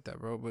and shit like that,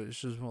 bro. But it's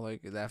just more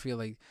like I feel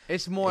like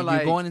it's more like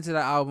you're going into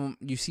that album.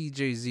 You see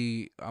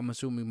Jay-Z. I'm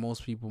assuming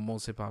most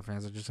hip hop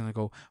fans are just gonna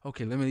go,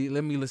 okay, let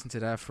me listen to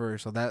that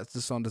first. So that's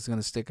the song that's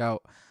gonna stick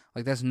out.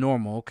 Like, that's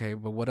normal, okay.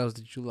 But what else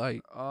did you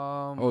like?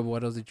 Or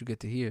what else did you get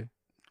to hear?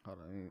 Hold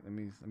on,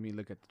 let me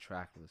look at the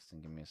track list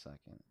and give me a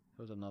second.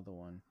 There was another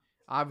one,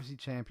 obviously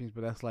Champions,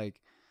 but that's like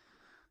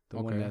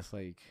the one that's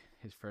like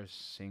his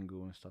first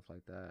single and stuff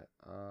like that.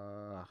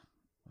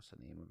 What's the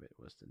name of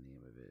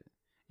it?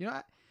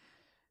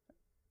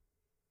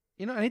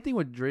 You know, anything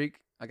with Drake,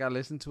 I gotta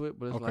listen to it,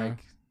 but it's like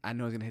I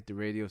know it's gonna hit the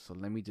radio, so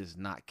let me just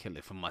not kill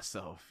it for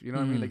myself. You know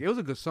what I mean? Like, it was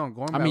a good song.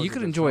 You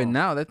could enjoy it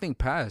now. That thing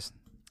passed.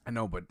 I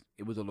know, but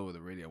it was all over the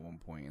radio at one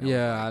point.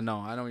 Yeah, I know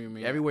what you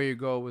mean. Everywhere you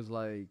go was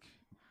like,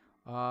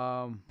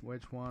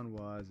 which one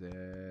was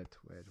it?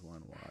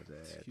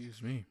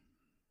 Excuse me.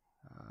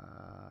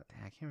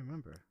 I can't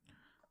remember.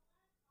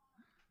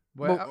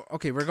 Well,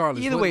 okay,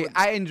 regardless. Either way,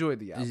 I enjoyed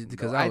the album.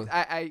 Because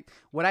I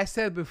what I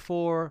said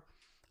before,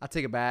 I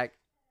take it back.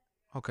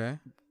 Okay.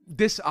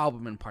 This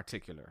album in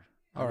particular,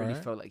 I really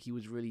right. felt like he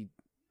was really,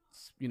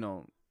 you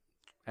know,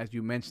 as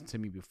you mentioned to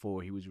me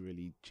before, he was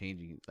really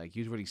changing. Like,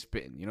 he was really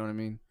spitting. You know what I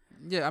mean?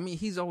 Yeah, I mean,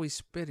 he's always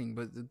spitting,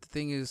 but the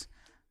thing is,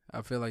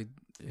 I feel like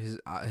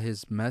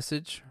his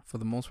message for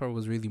the most part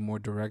was really more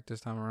direct this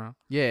time around.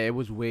 Yeah, it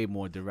was way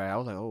more direct. I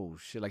was like, oh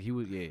shit, like he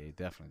was. Yeah,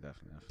 definitely.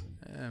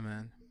 Yeah,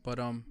 man. But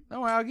don't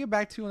worry, I'll get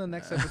back to you in the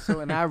next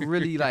episode, and I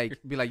really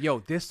be like, yo,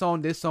 this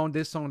song, and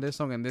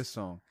this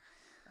song.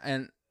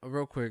 And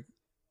real quick,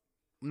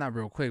 not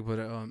real quick, but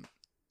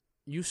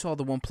you saw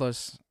the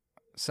OnePlus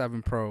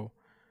 7 Pro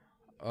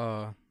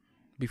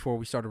before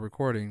we started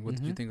recording. What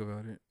did you think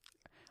about it?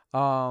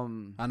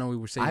 I know we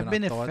were saying I've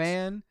been a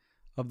fan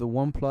of the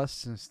OnePlus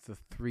since the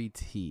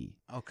 3T.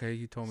 Okay,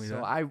 you told me that.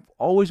 So I've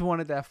always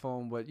wanted that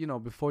phone, but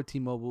before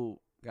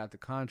T-Mobile got the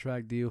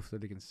contract deal so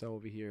they can sell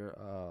over here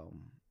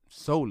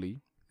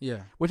solely.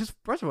 Yeah. Which is,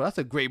 first of all, that's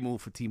a great move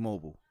for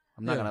T-Mobile.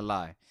 I'm not gonna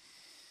lie.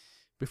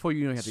 Before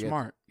you had to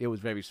smart. It was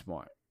very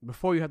smart.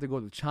 Before you had to go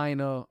to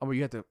China, or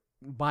you had to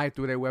buy it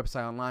through their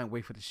website online,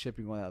 wait for the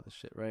shipping, all that other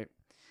shit, right?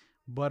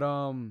 But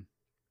I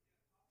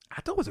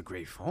thought it was a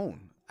great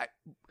phone.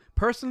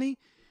 Personally,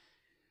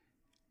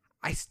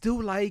 I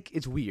still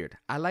it's weird.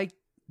 I like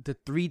the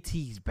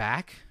 3T's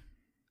back.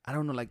 I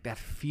don't know, like that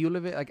feel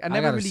of it. Like I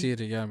never really see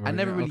it again. Bro. I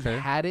never really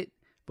had it,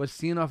 but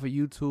seeing off of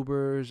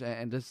YouTubers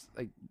and just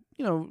like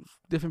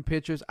different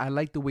pictures, I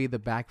like the way the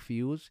back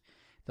feels.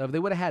 So if they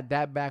would have had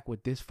that back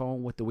with this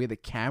phone, with the way the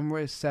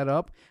camera is set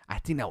up, I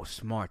think that was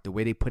smart. The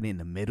way they put it in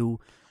the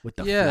middle with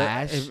the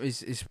flash.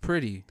 It's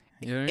pretty.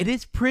 You know what I mean? It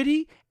is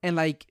pretty, and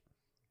like,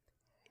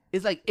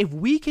 it's like if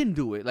we can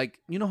do it,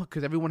 like, you know,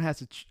 because everyone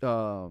has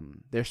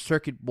their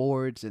circuit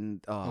boards and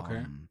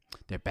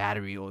their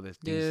battery or this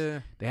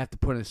things, they have to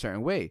put it in a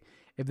certain way.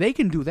 If they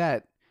can do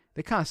that,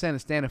 they kind of set a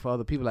standard for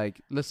other people.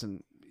 Like,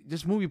 listen,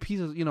 just move your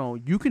pieces. You know,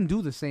 you can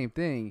do the same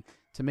thing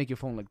to make your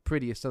phone look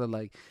pretty instead of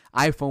like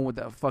iPhone with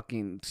that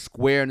fucking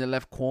square in the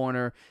left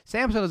corner.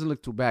 Samsung doesn't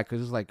look too bad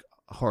because it's like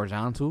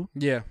horizontal.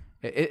 Yeah,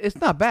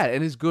 it's not bad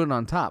and it's good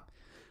on top.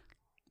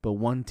 But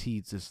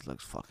 1T just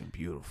looks fucking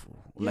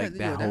beautiful. Yeah, like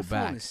that whole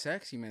back. Phone is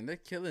sexy, man. They're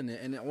killing it.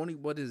 And only,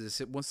 what is it?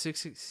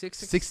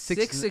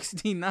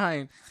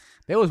 669.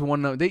 There was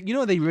one.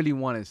 They really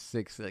wanted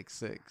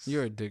 666.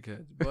 You're a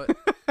dickhead, but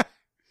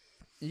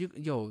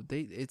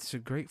it's a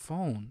great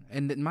phone.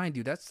 And mind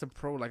you, that's the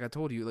Pro. Like I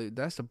told you, like,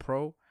 that's the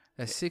Pro.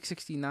 That's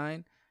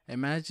 669.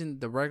 Imagine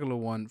the regular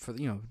one for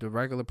the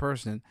regular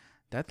person.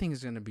 That thing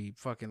is gonna be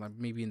fucking like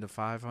maybe in the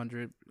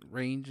 500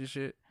 range and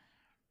shit.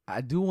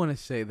 I do want to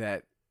say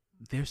that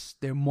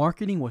their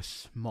marketing was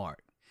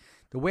smart.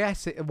 The way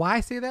why I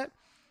say that,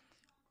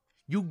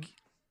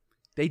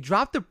 they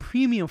dropped the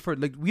premium for,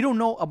 like, we don't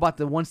know about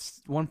the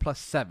OnePlus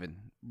 7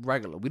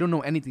 regular. We don't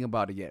know anything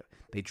about it yet.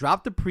 They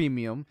dropped the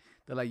premium.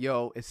 They're like,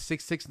 yo, it's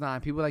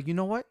 669. People are like, you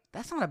know what?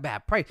 That's not a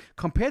bad price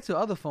compared to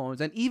other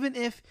phones. And even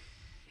if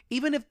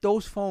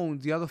those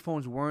phones, the other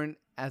phones weren't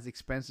as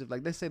expensive,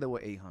 like let's say they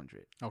were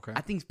 800. Okay.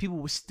 I think people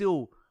would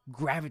still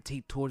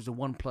gravitate towards the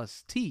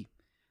OnePlus T.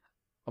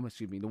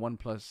 The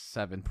OnePlus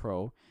 7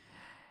 Pro.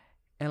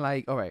 And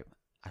like, all right,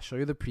 I show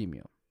you the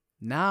premium.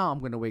 Now I'm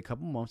gonna wait a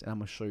couple months and I'm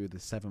gonna show you the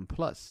 7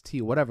 Plus T,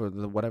 whatever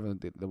they want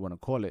to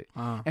call it.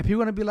 And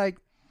people are gonna be like,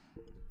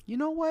 you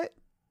know what?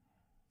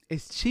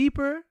 It's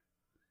cheaper,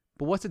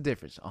 but what's the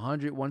difference?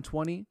 100,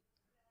 120?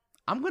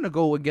 I'm gonna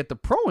go and get the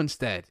Pro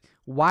instead.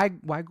 Why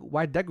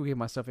decorate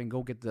myself and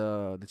go get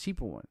the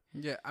cheaper one?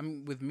 Yeah, I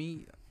mean, with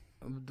me,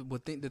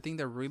 the thing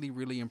that really,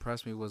 really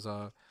impressed me was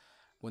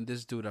when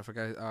this dude, I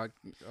forgot, I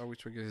always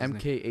forget his name.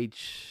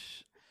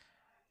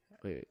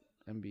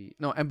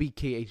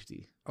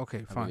 MBKHD.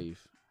 Okay, fine. I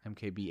believe.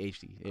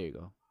 MKBHD. There you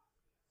go.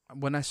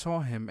 When I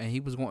saw him and he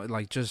was going,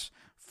 like, just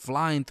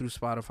flying through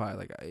Spotify,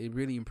 like, it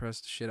really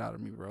impressed the shit out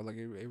of me, bro. Like,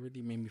 it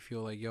really made me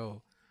feel like,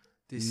 yo,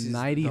 this is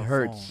 90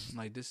 hertz. Phone.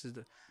 Like, this is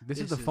the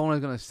phone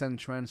that's gonna send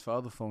trends for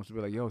other phones to be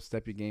like, yo,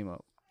 step your game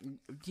up.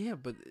 Yeah,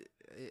 but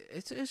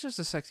it's just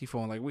a sexy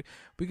phone. Like, we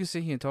can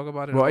sit here and talk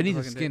about it. Well, it needs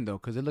a skin though,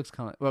 because it looks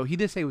kind of. Well, he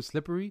did say it was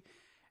slippery.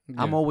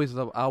 Yeah. I always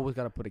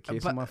gotta put a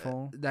case on my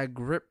phone. That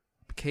grip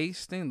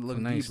case thing look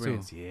nice too.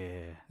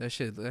 Yeah, that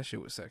shit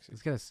was sexy.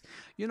 It's just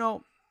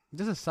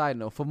a side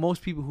note, for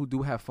most people who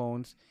do have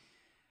phones,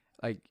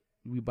 like,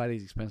 we buy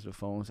these expensive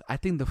phones, I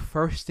think the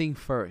first thing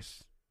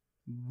first,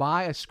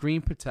 buy a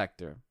screen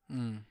protector.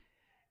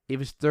 If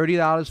it's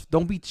 $30,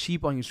 don't be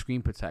cheap on your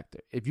screen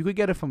protector. If you could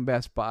get it from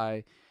Best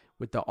Buy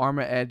with the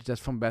Armor Edge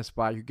that's from Best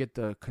Buy, you get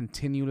the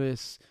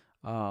continuous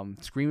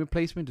screen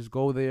replacement. Just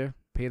go there,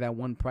 pay that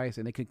one price,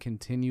 and they can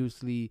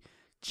continuously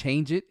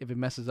change it if it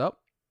messes up.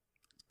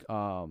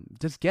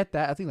 Just get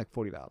that. I think like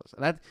 $40.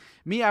 And I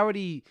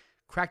already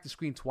cracked the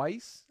screen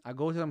twice. I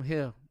go to them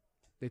here,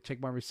 they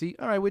check my receipt.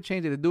 All right, we'll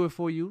change it. They do it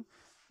for you.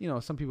 You know,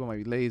 some people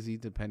might be lazy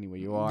depending where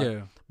you are.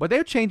 Yeah. But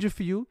they'll change it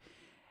for you.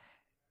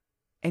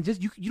 And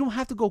just you don't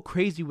have to go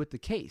crazy with the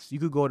case. You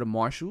could go to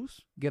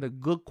Marshall's, get a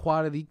good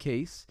quality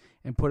case,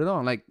 and put it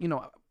on. Like,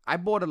 I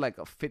bought a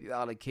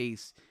 $50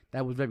 case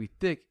that was very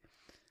thick.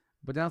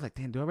 But then I was like,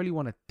 damn, do I really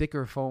want a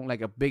thicker phone,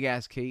 like a big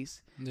ass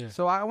case? Yeah.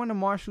 So I went to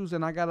Marshall's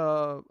and I got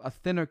a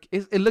thinner.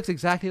 It looks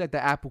exactly like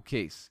the Apple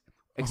case,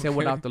 except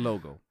without the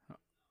logo.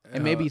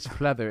 And maybe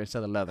it's leather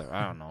instead of leather.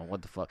 I don't know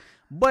what the fuck.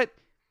 But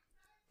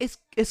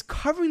it's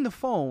covering the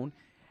phone,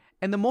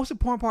 and the most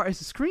important part is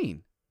the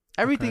screen.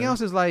 Everything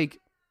else is like,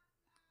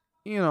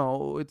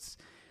 it's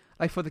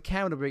like for the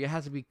camera to break, it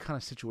has to be kind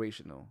of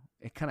situational.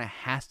 It kind of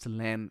has to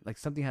land, like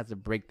something has to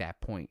break that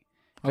point.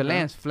 If it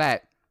lands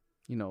flat,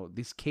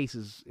 this case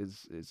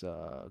is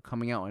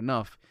coming out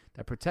enough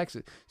that protects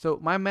it. So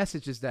my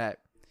message is that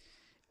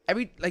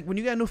when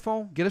you get a new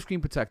phone, get a screen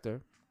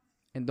protector,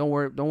 and don't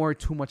worry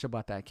too much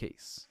about that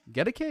case.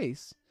 Get a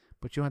case,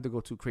 but you don't have to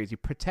go too crazy.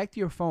 Protect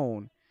your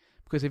phone,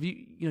 because if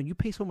you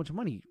pay so much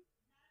money,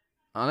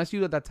 unless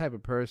you're that type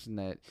of person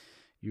that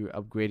you're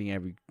upgrading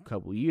every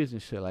couple of years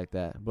and shit like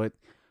that. But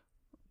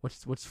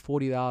what's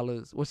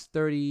 $40? What's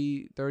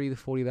 $30 to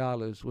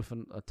 $40 with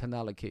a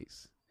 $10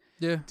 case?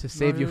 Yeah, to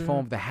save your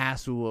phone the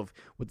hassle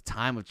with the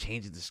time of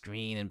changing the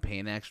screen and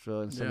paying extra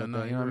and stuff like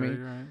that. You know what I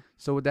mean? Right.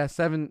 So with that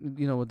 7,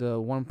 with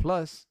the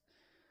OnePlus,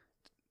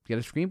 get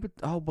a screen. But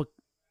I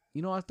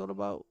thought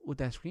about with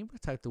that screen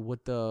protector,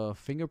 would the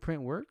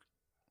fingerprint work?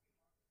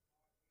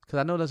 Because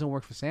I know it doesn't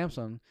work for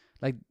Samsung.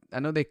 Like, I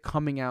know they're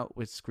coming out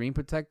with screen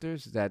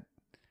protectors that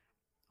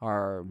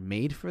are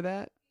made for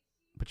that,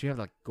 but you have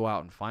to go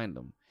out and find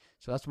them.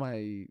 So that's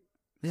my.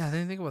 Yeah, I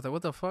didn't think about that.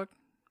 What the fuck?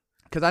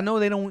 Because I know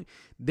they don't.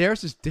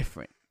 Theirs is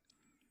different.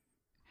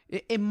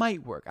 It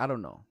might work. I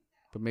don't know,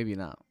 but maybe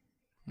not.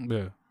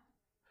 Yeah.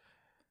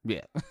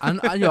 Yeah. I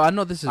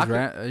know this is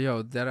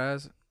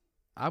deadass.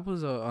 I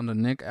was on the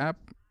Nick app.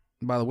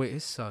 By the way,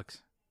 it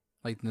sucks.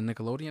 Like the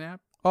Nickelodeon app.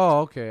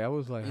 Oh, okay. I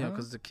was like, Yeah,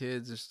 because the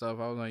kids and stuff.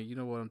 I was like, you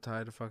know what? I'm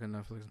tired of fucking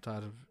Netflix. I'm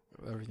tired of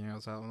everything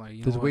else. I'm like,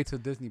 you just know wait what? till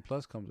Disney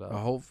Plus comes out.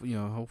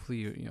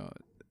 Hopefully,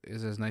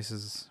 it's as nice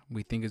as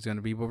we think it's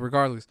gonna be. But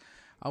regardless,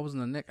 I was in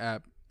the Nick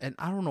app, and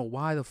I don't know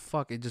why the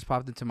fuck it just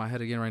popped into my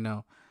head again right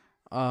now.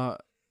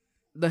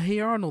 The Hey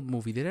Arnold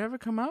movie, did it ever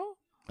come out?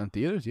 In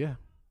theaters, yeah.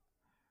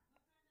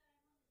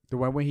 The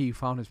one when he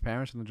found his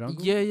parents in the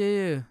jungle? Yeah.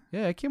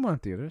 Yeah, it came out in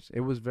theaters. It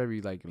was very,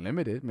 like,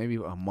 limited. Maybe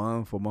a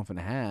month or month and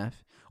a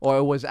half. Or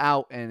it was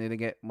out and it didn't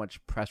get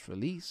much press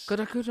release.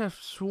 Because I could have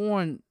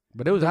sworn.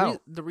 But it was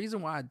out. The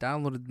reason why I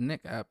downloaded the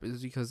Nick app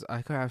is because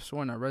I could have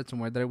sworn I read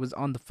somewhere that it was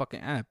on the fucking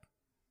app.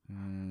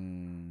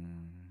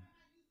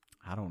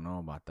 I don't know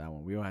about that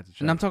one. We don't have to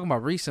check. And I'm talking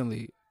about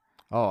recently.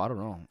 Oh, I don't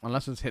know.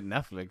 Unless it's hit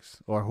Netflix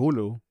or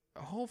Hulu.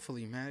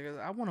 Hopefully, man. 'Cause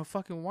I want to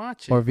fucking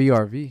watch it. Or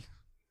VRV.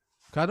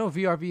 Cause I know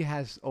VRV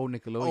has old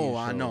Nickelodeon Oh,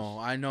 shows.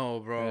 I know,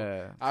 bro.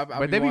 Yeah.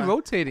 But they be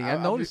rotating. I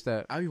noticed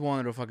that. I be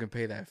wanting to fucking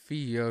pay that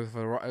fee,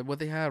 for what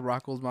they had,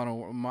 Rocko's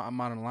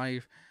Modern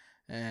Life,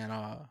 and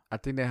I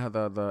think they have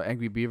the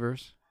Angry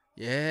Beavers.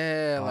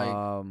 yeah, like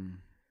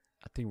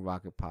I think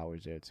Rocket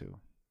Power's there too.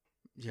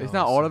 yo, It's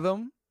not all of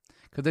them,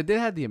 cause they did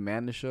have the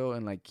Amanda Show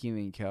and like Kenan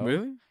and Kel.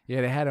 Really?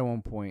 Yeah, they had at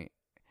one point.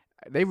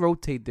 They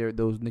rotate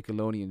those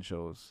Nickelodeon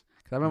shows.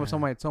 Cause I remember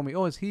somebody told me,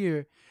 "Oh, it's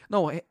here."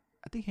 No,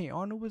 I think Hey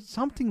Arnold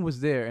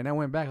was there, and I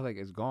went back like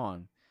it's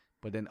gone,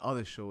 but then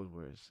other shows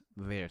were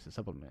there to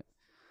supplement.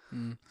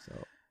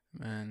 So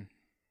man,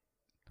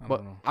 I but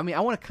don't know. I mean,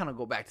 I want to kind of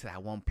go back to that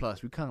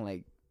OnePlus. We kind of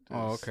like.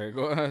 Oh, okay,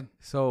 go ahead.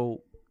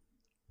 So,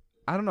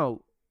 I don't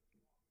know.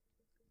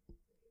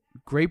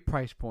 Great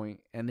price point,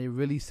 and they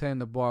really setting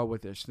the bar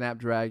with their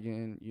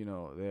Snapdragon.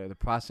 The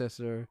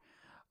processor,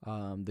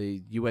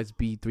 the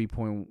USB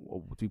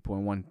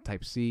 3.1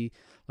 Type C.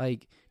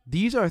 Like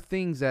these are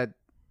things that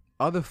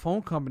other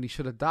phone companies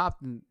should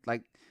adopt. And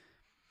like,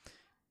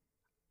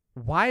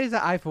 why does the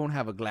iPhone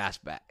have a glass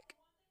back?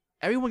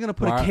 Everyone's gonna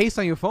put a case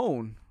on your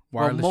phone.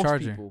 Wireless most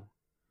charging. People.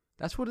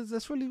 That's what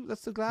that's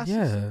the glasses.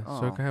 Yeah, Oh.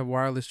 so it can have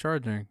wireless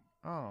charging.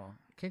 Oh,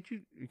 can't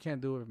you? You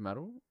can't do it with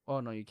metal. Oh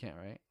no, you can't,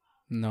 right?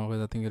 No,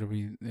 because I think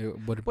it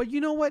would. But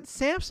you know what?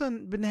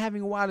 Samsung been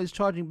having wireless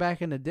charging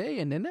back in the day,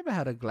 and they never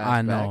had a glass.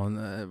 I back.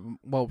 know.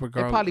 Well,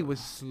 regardless, It probably was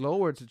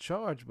slower to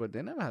charge, but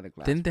they never had a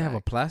glass. Didn't they have a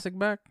back. plastic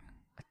back?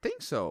 I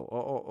think so,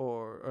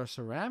 or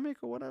ceramic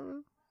or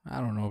whatever. I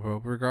don't know, bro.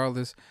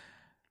 Regardless,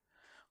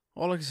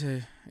 all I can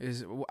say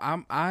is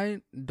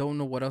I don't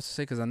know what else to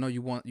say because I know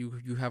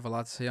you have a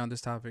lot to say on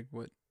this topic,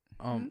 but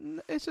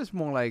It's just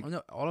more like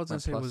all I was gonna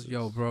say was, pluses.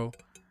 yo, bro,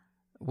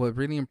 what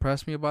really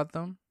impressed me about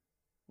them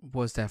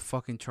was that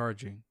fucking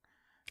charging.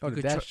 oh, You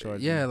the could dash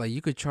charging. Yeah, like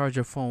you could charge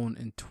your phone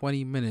in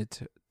 20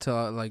 minutes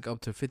to like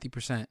up to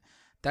 50%.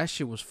 That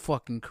shit was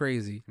fucking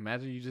crazy.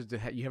 Imagine you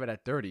you have it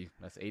at 30.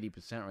 That's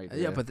 80% right there.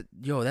 Yeah, but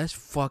that's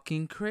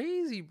fucking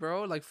crazy,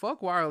 bro. Like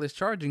fuck wireless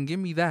charging. Give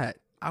me that.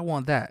 I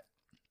want that.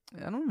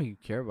 I don't really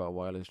care about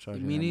wireless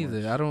charging. Me that neither.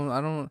 much. I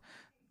don't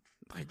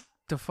like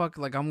the fuck.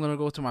 Like I'm gonna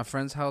go to my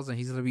friend's house and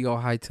he's gonna be all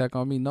high tech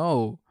on me.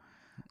 No,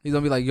 he's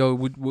gonna be like, yo,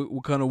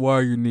 what kind of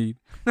wire you need?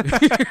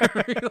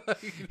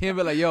 He'll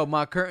be like, yo,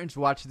 my curtains.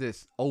 Watch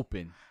this.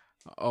 Open.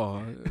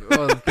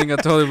 The thing I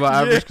told you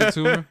about average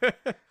consumer.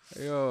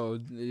 Yo,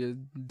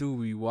 dude,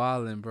 be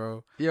wildin',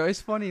 bro. Yo,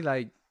 it's funny.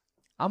 Like,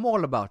 I'm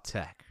all about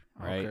tech,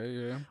 right? Okay,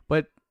 yeah.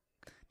 But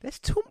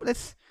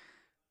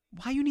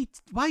why you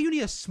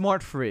need a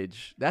smart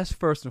fridge? That's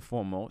first and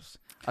foremost.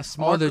 A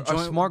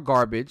smart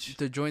garbage.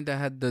 The joint that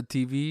had the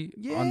TV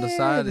Yeah, on the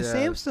side. the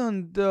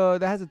Samsung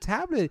that has a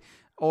tablet,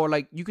 or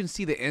like you can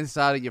see the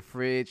inside of your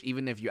fridge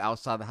even if you're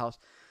outside the house.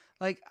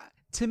 Like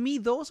to me,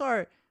 those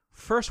are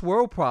first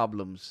world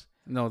problems.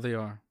 No, they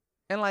are.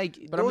 And like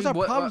But I those mean, are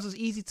what- problems that's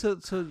easy to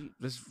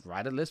just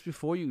write a list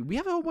before you. We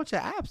have a whole bunch of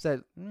apps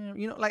that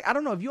like I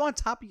don't know if you're on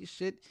top of your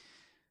shit.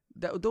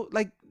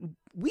 Like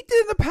we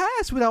did in the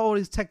past without all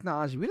this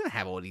technology. We didn't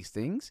have all these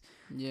things.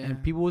 Yeah.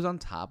 And people was on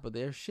top of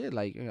their shit.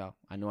 Like,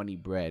 I know I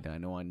need bread. I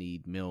know I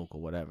need milk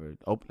or whatever.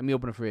 Let me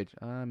open the fridge.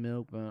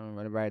 Milk.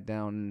 Write it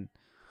down.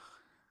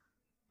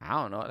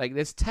 I don't know. Like,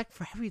 there's tech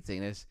for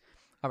everything.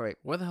 All right.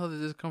 Where the hell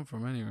did this come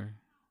from anyway?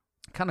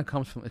 It kind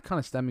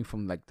of stemming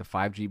from like the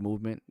 5G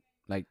movement.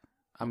 Like,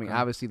 I mean, Okay.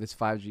 obviously this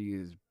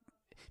 5G is,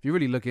 if you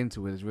really look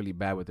into it, it's really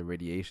bad with the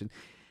radiation.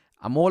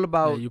 I'm all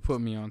about. Yeah, you put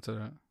me onto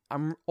that.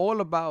 I'm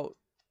all about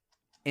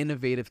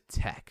innovative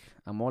tech.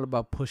 I'm all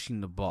about pushing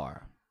the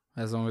bar.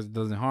 As long as it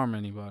doesn't harm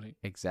anybody.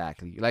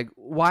 Exactly. Like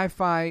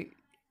Wi-Fi,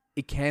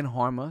 it can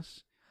harm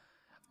us,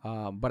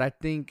 but I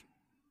think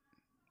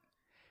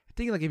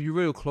like if you're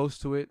real close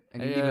to it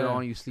and you leave it Yeah.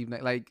 on, you sleep.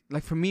 Like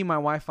for me, my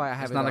Wi-Fi, I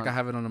have It's it not on. like I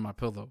have it under my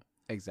pillow.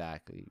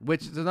 Exactly.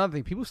 Which is another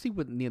thing. People sleep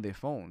with near their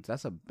phones.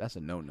 That's a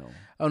no-no.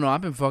 Oh no,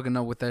 I've been fucking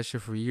up with that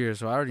shit for years,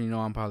 so I already know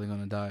I'm probably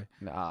gonna die.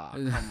 Nah,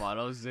 come on,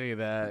 don't say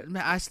that.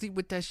 Man, I sleep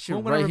with that shit Who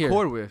am I right gonna here.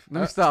 record with?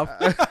 Let me stop.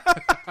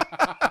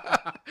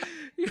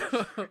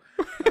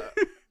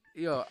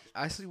 Yo,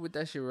 I sleep with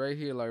that shit right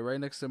here, like right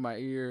next to my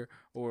ear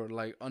or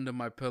like under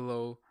my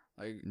pillow.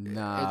 Like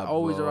Nah, it's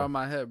always bro. around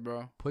my head,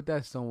 bro. Put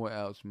that somewhere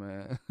else,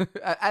 man.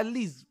 At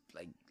least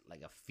like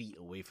a feet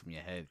away from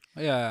your head,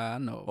 Yeah, I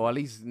know. or at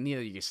least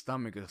near your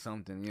stomach or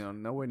something. You know,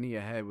 nowhere near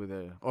your head with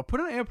a. Or put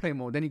it on airplane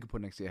mode. Then you can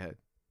put it next to your head.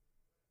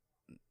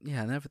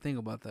 Yeah, I never think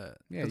about that.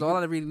 Yeah, Because all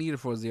I really need it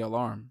for is the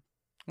alarm.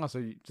 Also,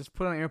 you just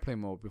put it on airplane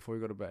mode before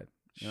you go to bed.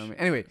 You know what I mean?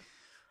 Anyway,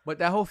 but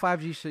that whole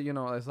 5G shit, you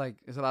know, it's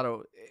a lot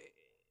of.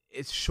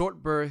 It's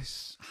short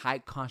bursts, high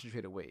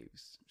concentrated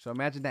waves. So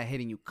imagine that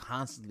hitting you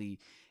constantly.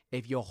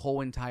 If your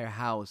whole entire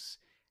house,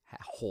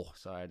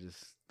 sorry, I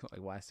just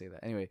like why I say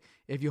that. Anyway,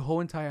 if your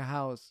whole entire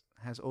house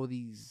has all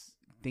these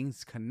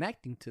things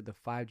connecting to the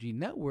 5G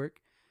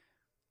network,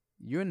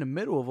 you're in the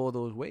middle of all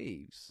those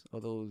waves,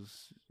 all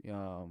those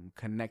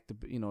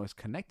it's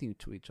connecting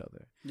to each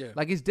other. Yeah.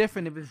 Like it's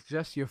different if it's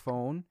just your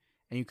phone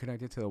and you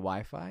connect it to the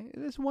Wi-Fi.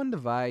 It's one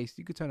device.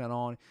 You could turn it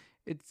on.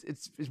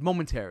 It's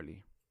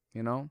momentarily,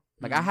 you know.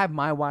 Like I have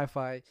my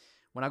Wi-Fi.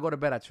 When I go to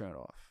bed, I turn it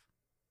off.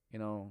 You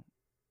know.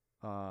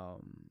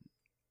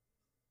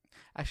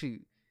 Actually,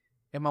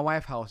 in my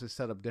wife's house, it's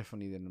set up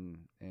differently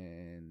than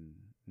in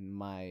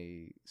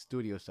my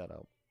studio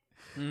setup.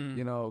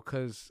 You know,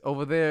 because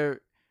over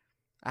there,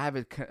 I have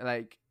it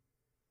like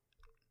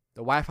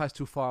the Wi-Fi's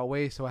too far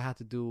away, so I have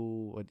to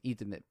do an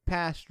Ethernet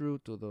pass through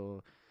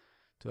to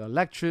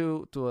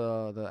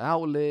the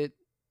outlet,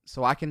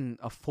 so I can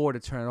afford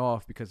to turn it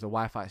off because the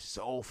Wi-Fi is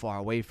so far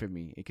away from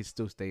me. It can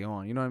still stay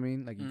on. You know what I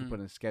mean? Like you can put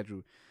in a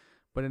schedule,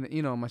 but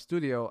in my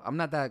studio, I'm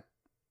not that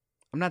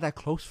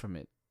close from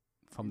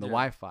the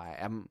Wi-Fi.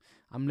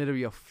 I'm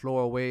literally a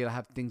floor away. I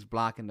have things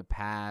blocking the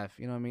path.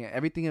 You know what I mean?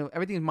 Everything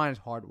in mine is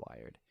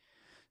hardwired.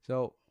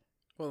 So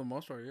for the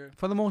most part, yeah.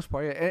 For the most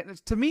part, yeah.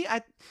 And to me,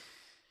 I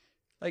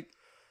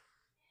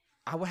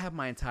would have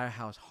my entire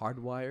house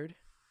hardwired.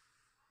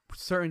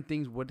 Certain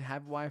things would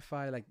have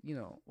Wi-Fi, like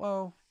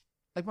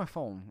like my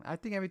phone. I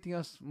think everything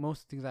else,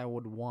 most things I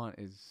would want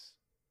is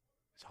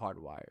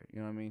hardwired. You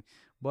know what I mean?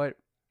 But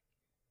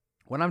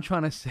what I'm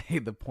trying to say,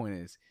 the point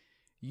is,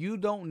 you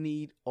don't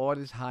need all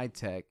this high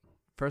tech.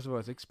 First of all,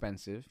 it's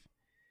expensive.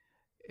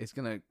 It's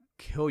gonna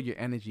kill your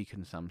energy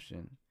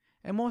consumption,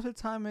 and most of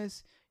the time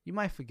you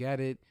might forget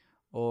it,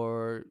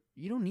 or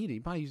you don't need it.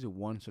 You might use it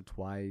once or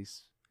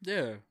twice.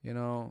 Yeah. You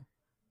know.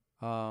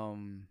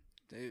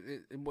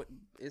 It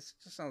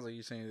just sounds like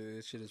you're saying that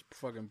this shit is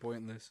fucking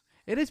pointless.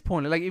 It is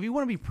pointless. Like if you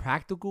want to be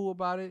practical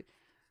about it,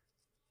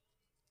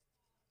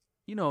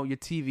 your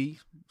TV,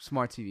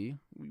 smart TV,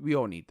 we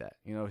all need that.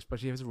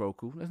 Especially if it's a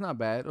Roku. That's not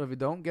bad. Or if you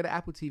don't, get an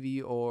Apple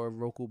TV or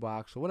Roku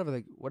box or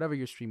whatever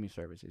your streaming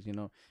service is.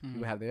 You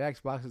have their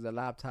Xboxes, their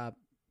laptop,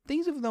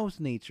 things of those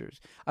natures.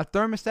 A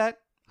thermostat,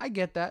 I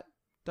get that.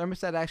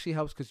 Thermostat actually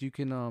helps because you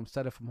can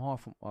set it from home,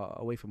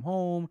 away from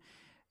home.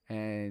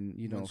 And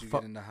once you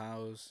get in the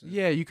house,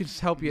 yeah, you can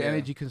just help your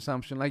energy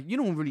consumption. Like you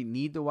don't really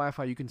need the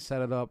Wi-Fi; you can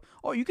set it up,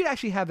 or you could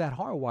actually have that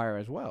hardwire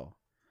as well.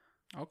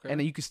 Okay, and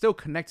then you can still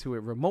connect to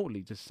it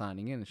remotely, just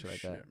signing in and shit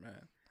like that.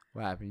 Man,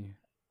 what happened?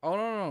 Oh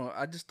no!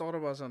 I just thought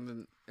about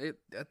something. I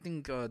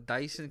think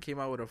Dyson came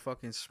out with a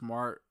fucking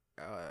smart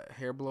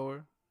hair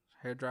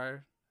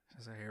dryer.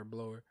 It's a hair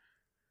blower.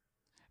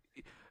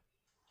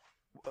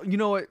 You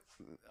know what?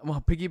 I'm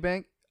a piggy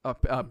bank.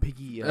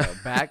 Piggy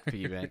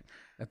bank.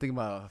 I think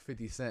about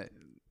 50 Cent.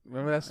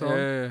 Remember that song?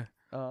 Yeah.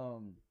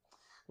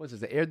 What's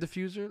this? The air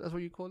diffuser? That's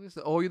what you call this?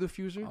 The oil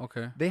diffuser?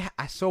 Okay.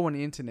 I saw on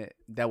the internet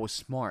that was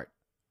smart.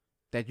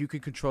 That you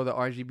could control the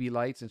RGB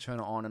lights and turn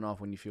it on and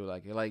off when you feel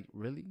like it. Like,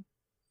 really?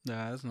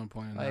 Nah, there's no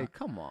point in that. Like,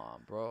 come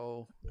on,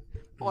 bro.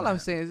 All I'm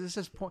saying is it's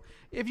just point.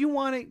 If you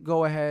want it,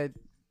 go ahead.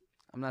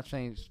 I'm not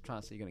trying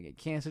to say you're gonna get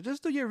cancer.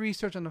 Just do your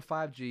research on the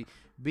 5G.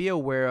 Be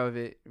aware of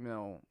it.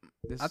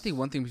 I think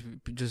one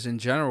thing, just in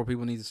general,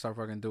 people need to start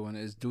fucking doing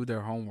is do their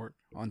homework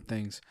on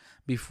things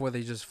before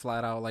they just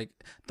flat out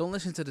don't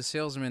listen to the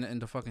salesman in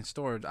the fucking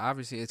store.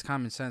 Obviously, it's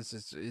common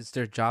sense. It's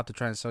their job to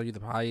try and sell you the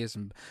highest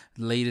and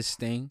latest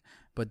thing.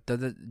 But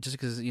just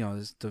because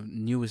it's the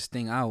newest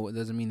thing out, it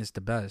doesn't mean it's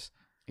the best.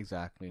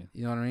 Exactly.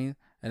 You know what I mean?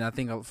 And I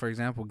think, for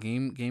example,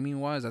 gaming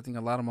wise, I think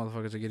a lot of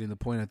motherfuckers are getting the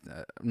point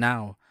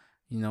now.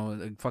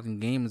 The fucking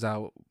game is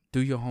out.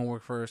 Do your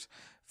homework first.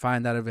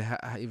 Find out if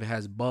it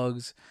has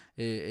bugs.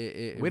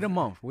 Wait a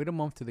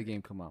month till the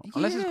game come out. Yeah.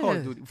 Unless it's Call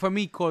of Duty. For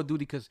me, Call of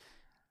Duty, because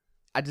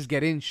I just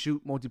get in,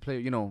 shoot,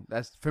 multiplayer.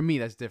 That's for me.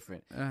 That's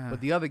different.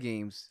 But the other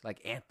games like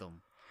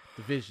Anthem,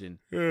 Division,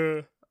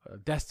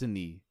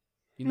 Destiny,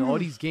 all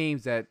these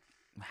games that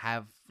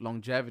have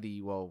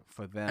longevity. Well,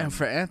 for them and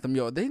for Anthem,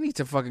 they need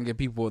to fucking get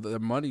people their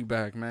money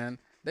back, man.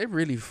 They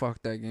really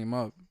fucked that game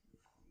up.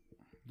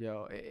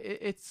 Yo,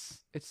 it's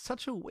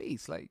such a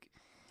waste. Like,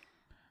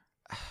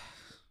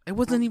 it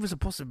wasn't even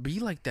supposed to be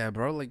like that,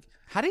 bro. Like,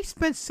 how they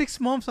spent 6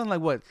 months on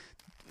what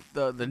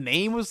the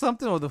name or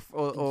something, or the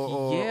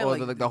whole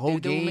they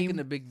game. were making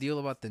a big deal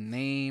about the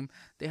name.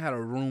 They had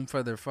a room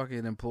for their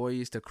fucking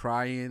employees to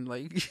cry in.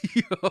 Like,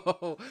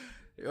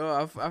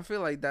 I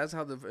feel like that's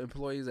how the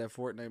employees at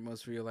Fortnite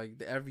must feel.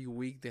 Like every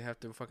week they have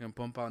to fucking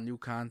pump out new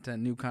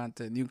content.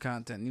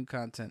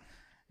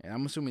 And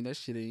I'm assuming that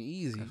shit ain't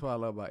easy. That's what I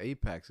love about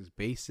Apex. It's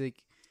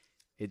basic.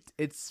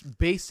 It's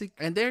basic,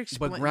 And they're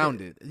but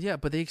grounded.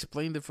 But they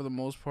explained it for the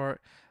most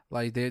part.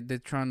 Like they're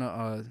trying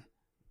to.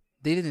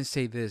 They didn't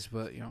say this,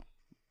 but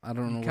I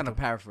don't know. Kind of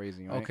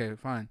paraphrasing. Right? Okay,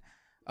 fine.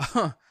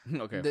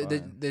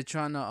 Okay, they're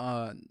trying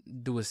to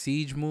do a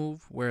siege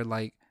move where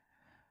like,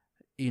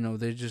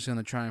 they're just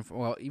gonna try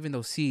and even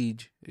though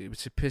siege,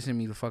 it's pissing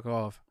me the fuck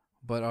off,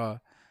 but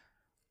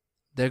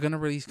they're gonna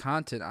release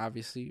content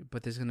obviously,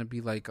 but there's gonna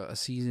be like a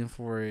season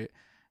for it,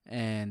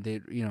 and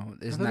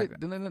it's not.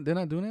 They're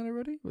not doing that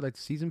already with like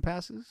the season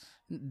passes.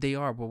 They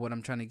are, but what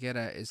I'm trying to get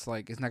at is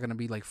like it's not gonna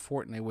be like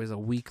Fortnite, where it's a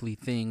weekly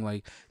thing.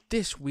 Like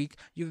this week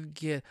you could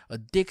get a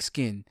dick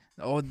skin,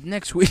 or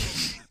next week,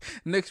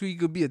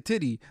 could be a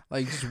titty.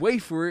 Like just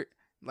wait for it.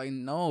 Like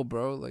no,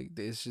 bro. Like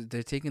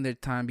they're taking their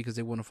time because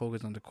they want to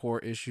focus on the core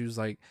issues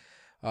like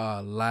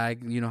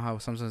lag. You know how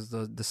sometimes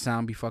the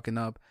sound be fucking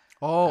up.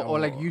 Oh, or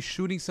like you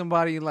shooting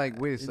somebody like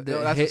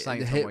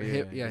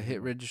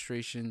hit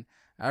registration,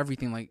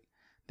 everything. Like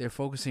they're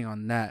focusing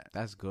on that.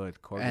 That's good.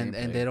 And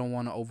they don't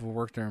want to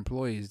overwork their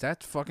employees.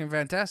 That's fucking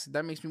fantastic.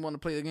 That makes me want to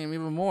play the game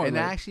even more. And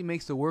that actually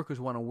makes the workers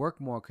want to work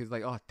more because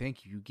like, oh,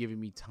 thank you, you're giving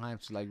me time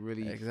to like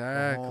really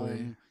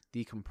home,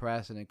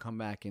 decompress, and then come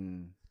back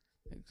and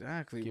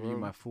give you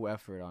my full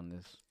effort on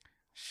this.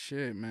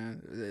 Shit,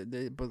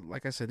 man. But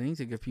like I said, they need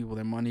to give people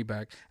their money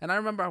back. And I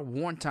remember I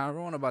warned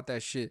Tyrone about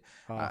that shit.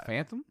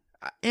 Phantom?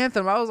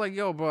 Anthem, I was like,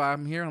 yo, bro,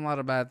 I'm hearing a lot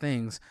of bad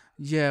things.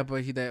 Yeah,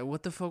 but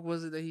what the fuck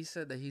was it that he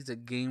said? That he's a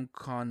game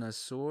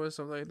connoisseur or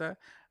something like that?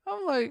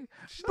 I'm like,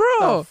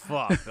 bro.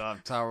 Fuck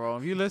up,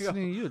 Tyrone. If you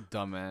listening, you a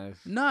dumbass.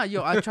 Nah,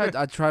 yo, I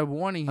tried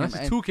warning him.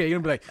 That's 2K. You're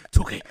going to be like,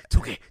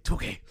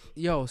 2K.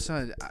 Yo,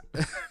 son.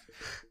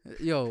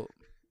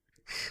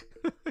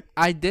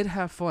 I did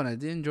have fun. I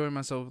did enjoy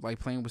myself, like,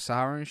 playing with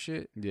Sour and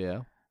shit. Yeah.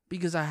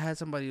 Because I had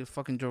somebody to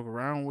fucking joke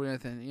around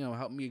with and,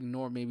 help me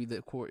ignore maybe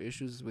the core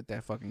issues with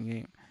that fucking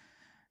game.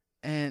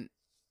 And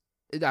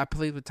I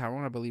played with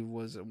Tyrone, I believe it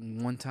was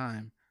one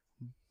time.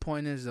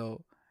 Point is,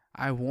 though,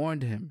 I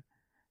warned him,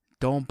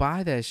 don't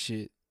buy that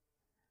shit.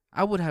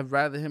 I would have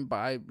rather him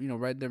buy,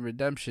 Red Dead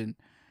Redemption,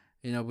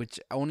 which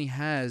only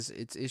has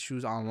its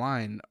issues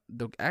online.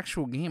 The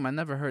actual game, I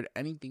never heard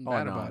anything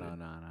bad about it.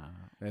 No.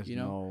 There's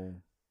no...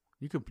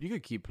 You could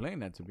keep playing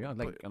that, to be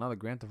honest. Like another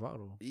Grand Theft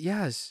Auto.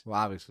 Yes. Well,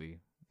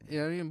 obviously. You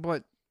know what I mean?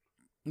 But,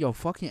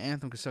 fucking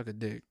Anthem could suck a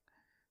dick.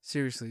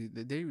 Seriously,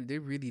 they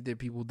really did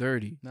people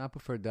dirty. No, I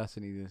prefer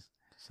Destiny to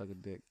suck a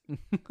dick.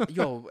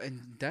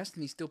 And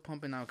Destiny's still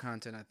pumping out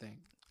content, I think.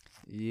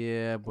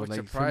 Yeah, but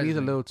like for me, it's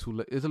a little too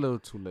late. It's a little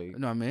too late.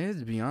 No, I mean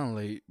it's beyond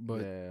late.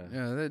 But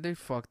they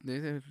fucked.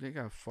 They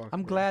got fucked.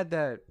 I'm glad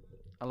that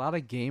a lot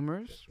of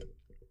gamers,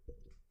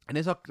 and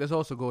this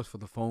also goes for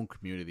the phone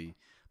community,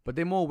 but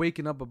they're more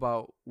waking up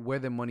about where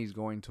their money's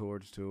going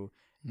towards too.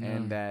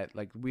 And that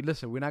like we're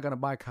not gonna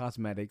buy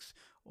cosmetics,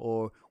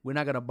 or we're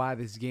not gonna buy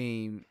this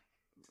game,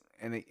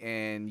 we're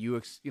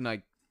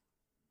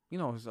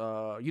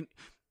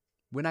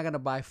not gonna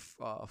buy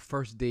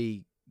first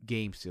day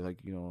games to like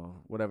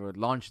whatever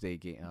launch day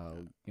game.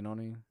 You know what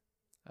I mean?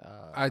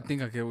 I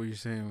think I get what you're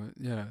saying.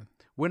 Yeah,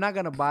 we're not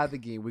gonna buy the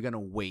game. We're gonna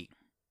wait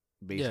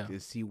basically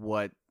to see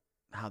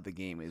how the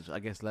game is. I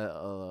guess let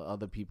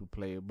other people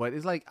play it. But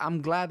it's like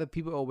I'm glad that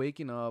people are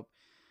waking up.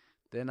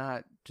 They're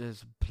not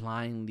just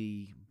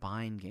blindly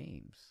buying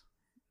games.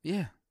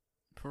 Yeah,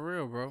 for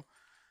real, bro.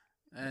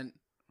 And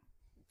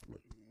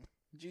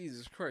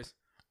Jesus Christ.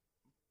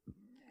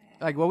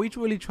 Like, what we're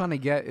really trying to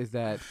get is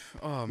that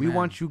we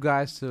want you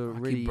guys to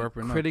really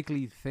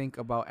critically think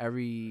about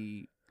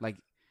everything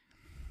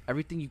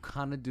you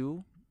kind of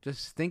do.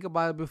 Just think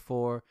about it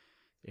before.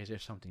 Is there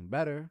something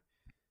better?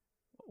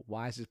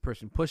 Why is this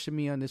person pushing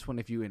me on this one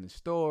if you're in the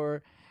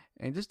store?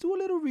 And just do a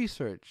little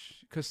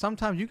research, because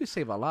sometimes you can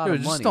save a lot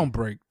of money. Just don't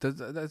break.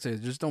 That's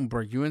it. Just don't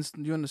break. You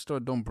in the store,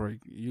 don't break.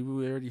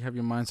 You already have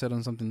your mindset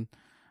on something.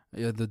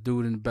 Yeah, the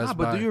dude in the Best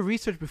Buy. But do your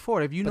research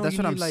before. If you know, that's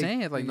what I'm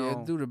saying. Like,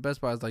 the dude in Best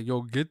Buy is like,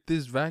 yo, get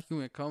this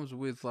vacuum. It comes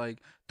with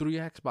like 3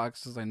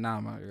 Xboxes. It's like, nah,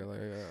 man.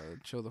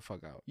 Like, chill the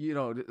fuck out. I'm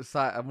gonna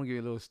give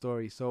you a little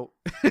story. So,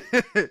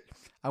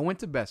 I went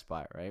to Best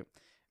Buy, right?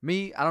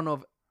 Me, I don't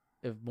know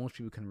if most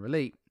people can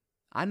relate.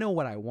 I know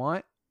what I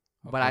want.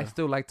 But I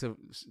still like to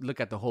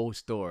look at the whole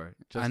store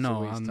just to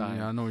waste time.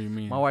 Yeah, I know what you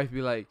mean. My wife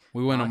be like,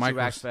 we went to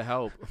Micro ask for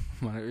help.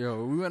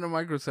 We went to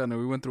Micro Center.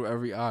 We went through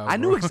every aisle. I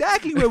knew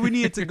exactly where we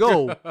needed to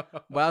go.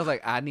 But I was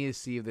like, I need to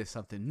see if there's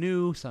something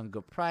new, some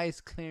good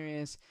price,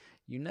 clearance.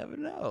 You never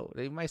know.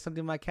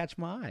 Something might catch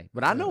my eye.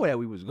 But I know where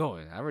we was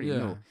going. I already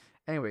knew.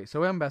 Anyway, so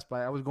we're in Best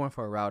Buy. I was going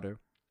for a router.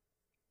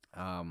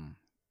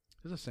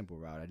 It was a simple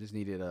router. I just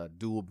needed a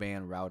dual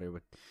band router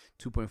with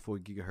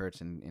 2.4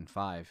 gigahertz and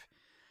 5.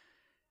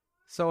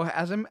 So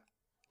as I'm,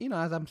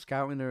 as I'm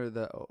scouting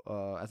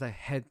as I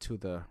head to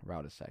the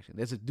router section,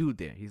 there's a dude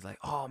there. He's like,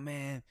 "Oh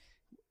man,"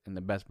 and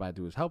the Best Buy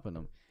dude is helping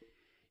him.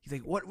 He's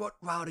like, "What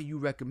router you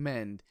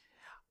recommend?"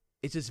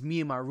 It's just me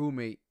and my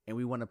roommate, and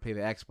we want to play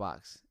the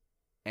Xbox.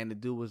 And the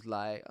dude was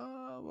like,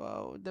 "Oh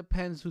well, it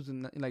depends who's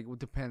in, like it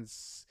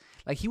depends."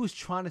 Like he was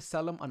trying to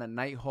sell him on a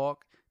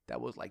Nighthawk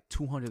that was like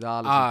 $200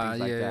 and things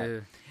like that. Yeah.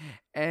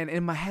 And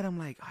in my head, I'm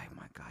like, "Oh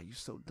my god, you're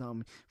so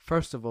dumb."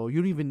 First of all,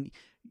 you don't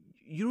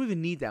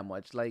even need that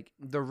much. Like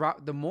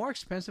the more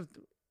expensive,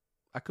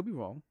 I could be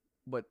wrong,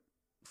 but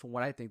from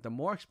what I think, the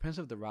more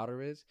expensive the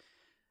router is,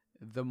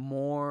 the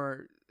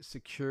more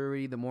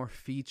security, the more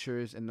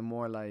features, and the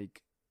more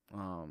like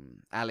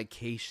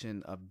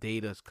allocation of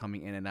data is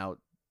coming in and out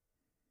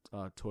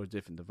towards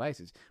different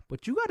devices.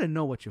 But you got to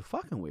know what you're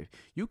fucking with.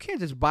 You can't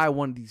just buy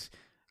one of these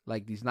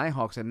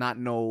Nighthawks and not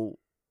know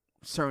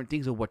certain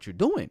things of what you're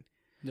doing.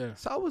 Yeah.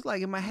 So I was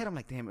like, in my head, I'm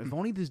like, damn, if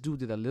only this dude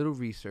did a little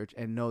research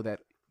and know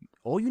that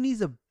all you need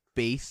is a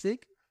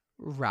basic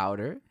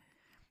router.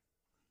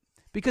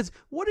 Because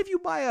what if you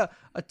buy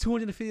a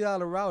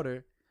 $250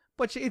 router,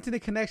 but your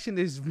internet connection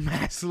is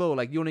mad slow?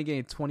 Like, you're only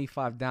getting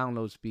 25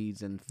 download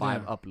speeds and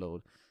 5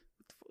 upload.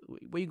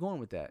 Where you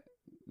going with that?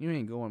 You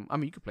ain't going. I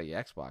mean, you could play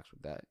your Xbox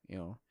with that,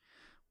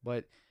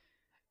 But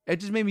it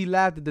just made me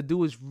laugh that the dude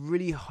was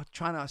really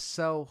trying to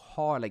sell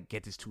hard, like,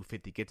 get this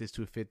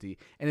 250.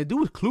 And the dude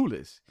was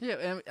clueless.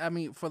 Yeah, I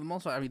mean, for the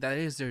most part, I mean, that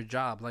is their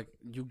job. Like,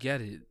 you get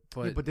it.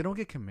 But, Yeah, but they don't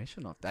get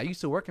commission off that. I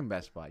used to work in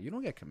Best Buy. You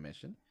don't get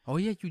commission. Oh,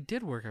 yeah, you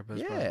did work at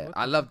Best Buy. Yeah,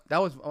 I loved that.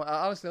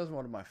 Honestly, that was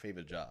one of my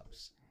favorite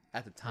jobs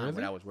at the time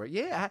when I was working.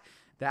 Yeah,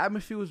 the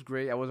atmosphere was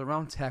great. I was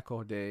around tech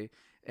all day,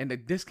 and the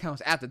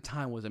discounts at the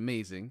time was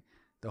amazing.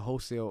 The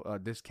wholesale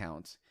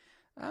discounts.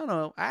 I don't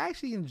know. I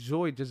actually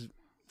enjoyed just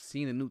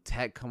seeing the new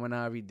tech coming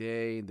out every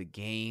day, the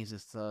games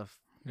and stuff.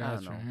 I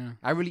don't know. Yeah.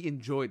 I really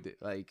enjoyed it.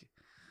 Like,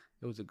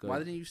 it was a good. Why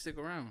didn't you stick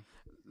around?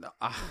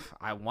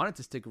 I wanted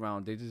to stick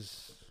around.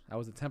 I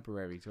was a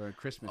temporary during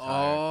Christmas.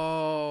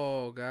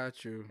 Oh,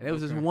 got you. And it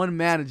was this one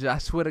manager. I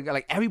swear to God,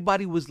 like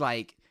everybody was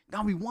like,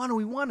 "No, we want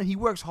him. He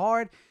works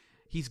hard.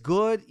 He's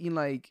good. He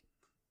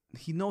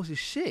knows his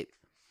shit."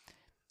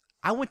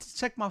 I went to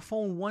check my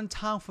phone one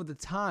time for the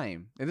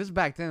time, and this is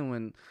back then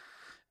when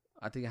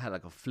I think I had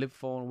like a flip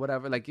phone, or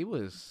whatever. Like it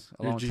was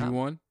a long time.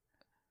 G1?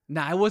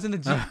 Nah, it wasn't a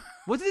G.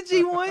 Was it a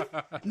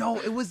G1? No,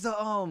 it was the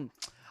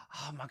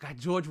Oh my God,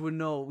 George would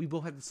know. We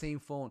both had the same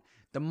phone.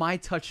 The My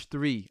Touch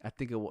 3, I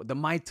think it was. The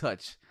My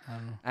Touch. I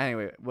don't know.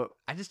 Anyway, well,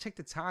 I just checked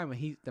the time,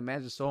 and the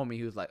manager saw me.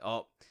 He was like,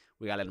 "Oh,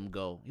 we gotta let him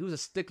go." He was a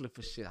stickler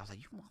for shit. I was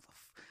like, "You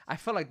motherfucker!" I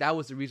felt like that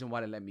was the reason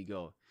why they let me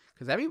go.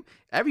 Because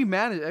every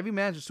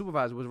manager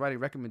supervisor was writing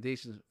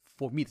recommendations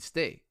for me to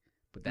stay,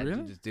 but that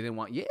dude just didn't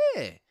want. Yeah,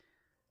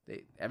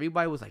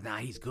 everybody was like, "Nah,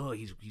 he's good.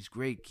 He's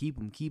great. Keep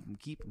him.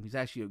 He's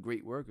actually a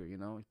great worker. He's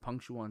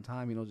punctual on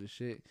time. He knows his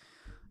shit."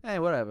 Hey,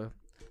 whatever.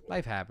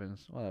 Life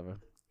happens. Whatever.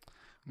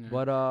 Yeah.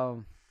 But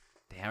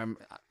damn,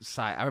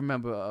 I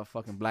remember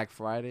fucking Black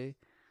Friday.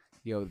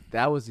 Yo,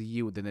 that was the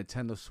year with the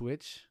Nintendo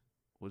Switch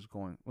was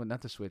going. Well,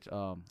 not the Switch.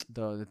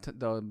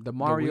 The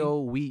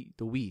Mario Wii,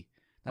 the Wii,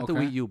 not the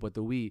Wii U, but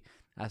the Wii.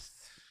 That's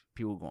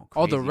people going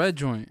crazy. Oh, the red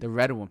joint, the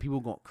red one. People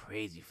going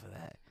crazy for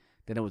that.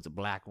 Then it was the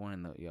black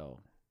one. It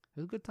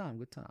was a good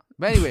time.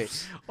 But anyway,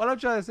 what I'm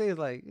trying to say is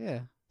like,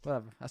 yeah,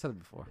 whatever. I said it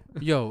before.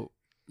 Yo,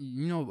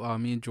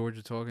 me and George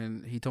were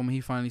talking. He told me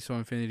he finally saw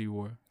Infinity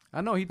War.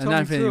 I know he told me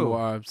not Infinity too.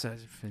 War,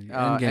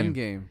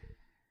 Endgame.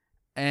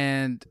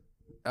 And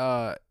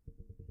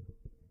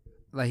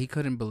like he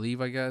couldn't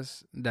believe, I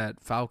guess,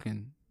 that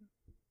Falcon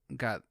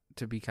got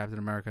to be Captain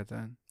America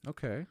then.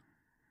 Okay.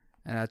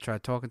 And I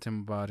tried talking to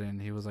him about it,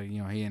 and he was like, he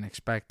didn't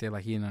expect it,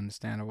 like he didn't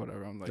understand or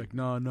whatever. I'm like,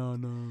 no.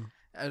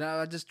 And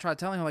I just tried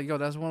telling him, like, yo,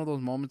 that's one of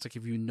those moments, like,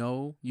 if you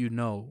know, you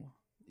know.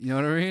 You know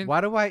what I mean? Why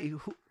do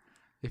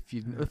if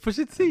you push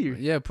it to you?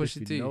 Yeah, push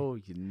it to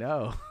you. You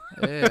know.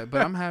 Yeah,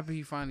 but I'm happy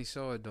he finally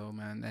saw it though,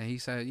 man. And he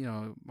said,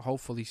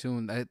 hopefully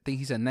soon. I think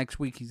he said next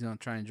week he's gonna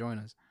try and join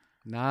us.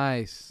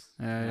 Nice.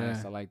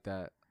 Yeah. I like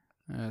that.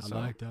 Yeah, I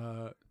like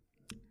that.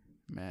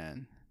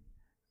 Man.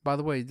 By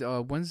the way,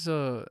 when's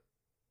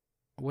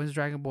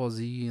Dragon Ball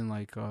Z and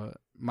like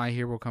My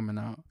Hero coming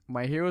out?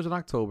 My Hero's in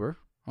October.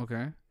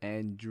 Okay.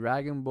 And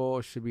Dragon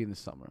Ball should be in the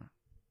summer.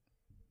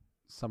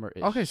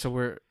 Summer-ish. Okay, so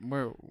we're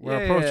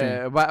approaching.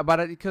 Yeah,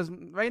 but because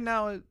right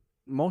now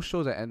most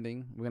shows are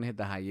ending. We're gonna hit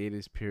the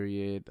hiatus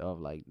period of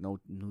like no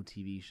new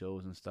TV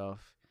shows and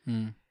stuff.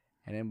 And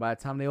then by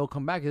the time they all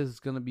come back,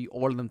 it's gonna be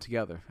all of them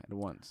together at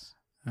once.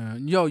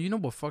 Yo, you know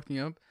what fucked me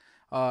up?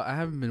 I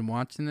haven't been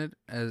watching it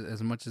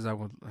as much as I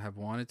would have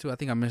wanted to. I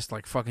think I missed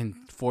like fucking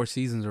 4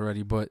 seasons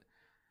already, but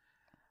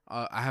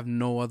I have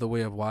no other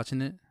way of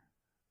watching it.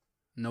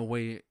 No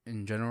way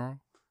in general.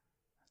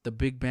 The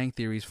Big Bang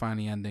Theory is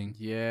finally ending.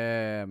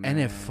 Yeah, man. And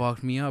it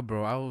fucked me up,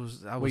 bro. I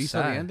was Wait, you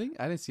sad. saw the ending?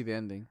 I didn't see the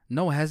ending.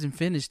 No, it hasn't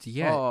finished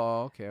yet.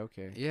 Oh,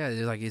 okay. Yeah,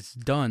 it's like it's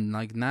done.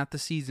 Like not the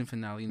season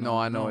finale. No,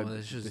 I know.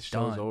 It's just the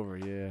show's done. over,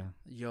 yeah.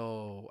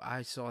 Yo,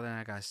 I saw that and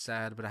I got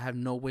sad, but I have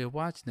no way of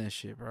watching that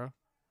shit, bro.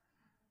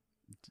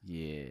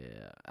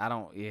 Yeah. I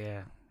don't,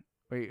 yeah.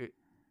 Wait.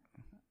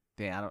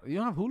 Damn, you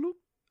don't have Hulu?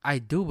 I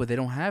do, but they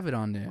don't have it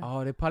on there.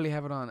 Oh, they probably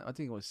have it on. I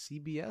think it was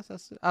CBS.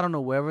 That's it. I don't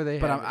know wherever they.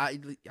 But have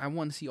I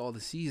want to see all the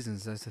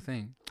seasons. That's the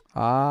thing.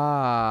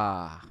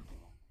 Ah.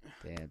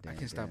 Damn. I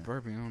can't stop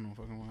burping. I don't know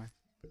fucking why.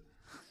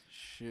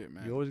 Shit,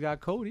 man. You always got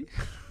Cody.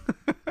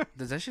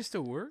 Does that shit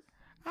still work?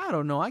 I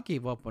don't know. I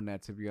gave up on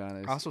that, to be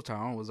honest. Also,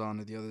 Tyrone was on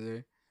it the other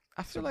day.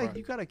 I feel like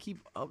you gotta keep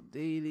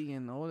updating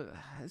and all that.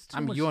 It's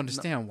too much. You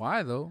understand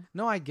why though?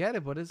 No, I get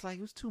it, but it's like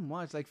it was too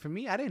much. Like for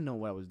me, I didn't know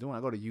what I was doing.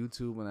 I go to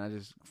YouTube and I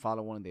just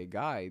follow one of their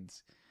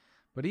guides.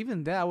 But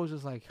even that, I was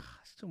just like,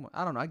 it's too much.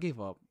 I don't know. I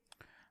gave up.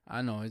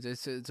 I know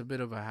it's a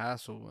bit of a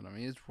hassle, but I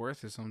mean it's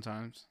worth it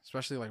sometimes.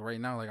 Especially like right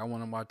now, like I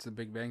want to watch The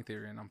Big Bang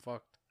Theory and I'm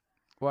fucked.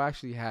 Well, I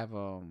actually have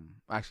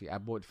I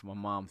bought it for my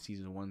mom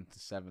season 1 to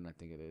 7, I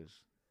think it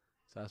is.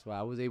 So that's why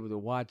I was able to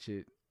watch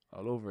it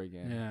all over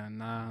again. Yeah,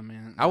 nah,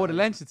 man. I would have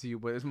lent it to you,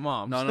 but it's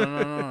mom's. No.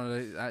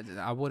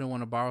 I wouldn't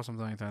want to borrow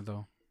something like that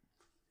though.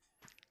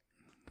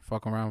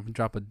 Fuck around and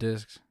drop a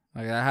disc.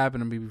 Like that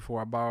happened to me before.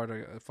 I borrowed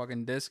a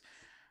fucking disc.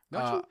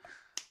 I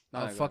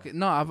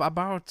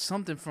borrowed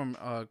something from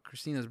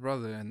Christina's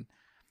brother, and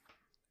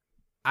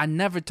I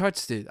never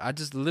touched it. I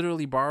just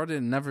literally borrowed it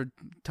and never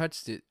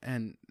touched it,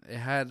 and it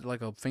had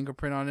like a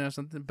fingerprint on it or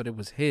something, but it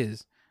was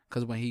his.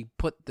 Because when he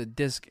put the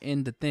disc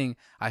in the thing,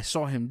 I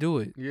saw him do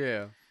it.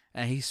 Yeah.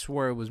 And he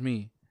swore it was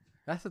me.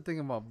 That's the thing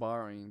about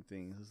borrowing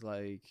things. It's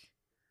like,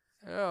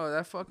 yo,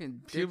 that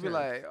fucking. She'll be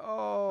like,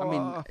 oh. I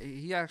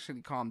mean, he actually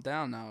calmed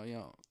down now,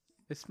 yo.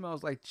 It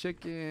smells like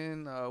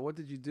chicken. What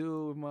did you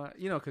do with my?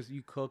 Because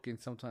you cook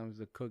and sometimes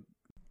the cook.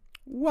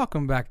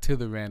 Welcome back to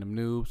the Random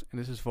Noobs,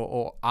 and this is for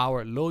all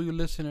our loyal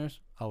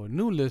listeners, our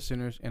new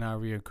listeners, and our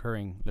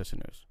reoccurring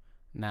listeners.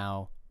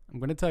 Now, I'm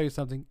going to tell you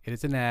something. It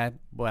is an ad,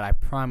 but I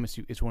promise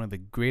you it's one of the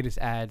greatest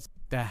ads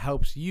that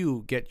helps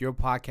you get your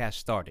podcast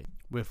started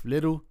with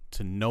little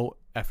to no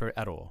effort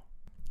at all.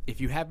 If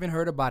you haven't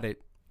heard about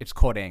it, it's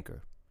called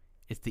Anchor.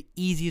 It's the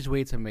easiest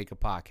way to make a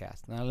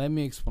podcast. Now, let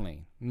me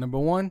explain. Number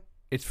one,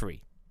 it's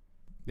free.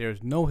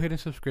 There's no hidden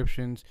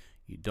subscriptions.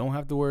 You don't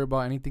have to worry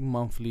about anything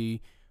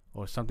monthly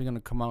or something going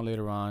to come out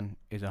later on.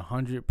 It's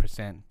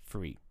 100%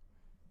 free.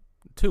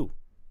 Two,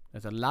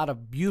 there's a lot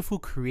of beautiful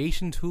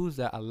creation tools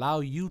that allow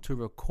you to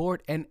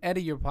record and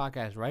edit your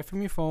podcast right from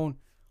your phone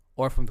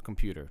or from the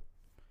computer.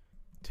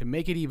 To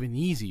make it even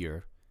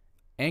easier,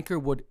 Anchor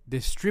would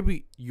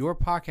distribute your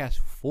podcast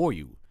for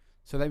you.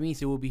 So that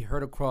means it will be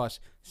heard across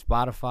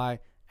Spotify,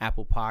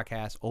 Apple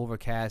Podcasts,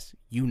 Overcast,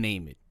 you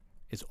name it.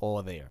 It's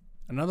all there.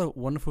 Another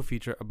wonderful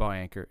feature about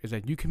Anchor is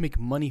that you can make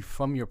money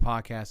from your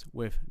podcast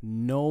with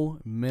no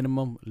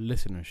minimum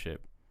listenership.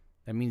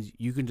 That means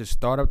you can just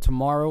start up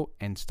tomorrow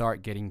and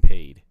start getting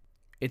paid.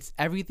 It's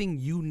everything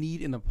you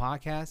need in the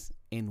podcast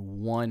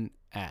in one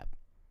app.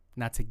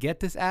 Now, to get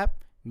this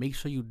app, make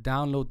sure you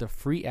download the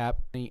free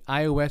app on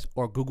iOS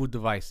or Google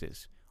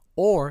devices.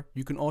 Or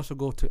you can also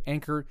go to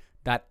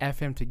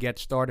anchor.fm to get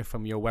started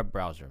from your web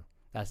browser.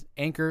 That's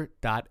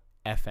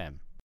anchor.fm.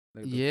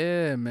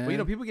 Yeah, man.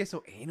 But people get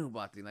so anal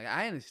about things. Like,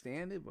 I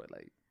understand it, but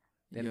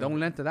then don't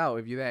lent it out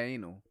if you're that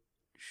anal.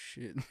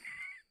 Shit.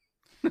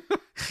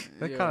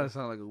 That kind of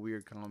sounds like a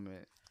weird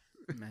comment.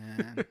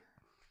 Man.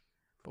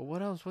 But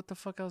what else? What the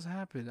fuck else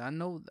happened? I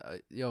know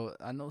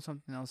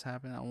something else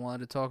happened. I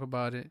wanted to talk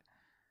about it.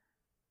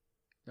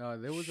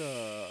 There was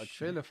a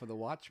trailer for The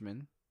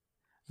Watchmen.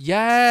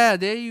 Yeah,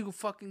 there you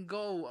fucking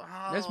go.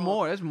 Oh, There's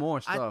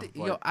more stuff.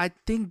 I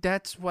think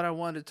that's what I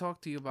wanted to talk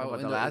to you about.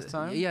 The last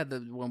time? Yeah, the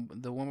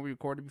one we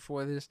recorded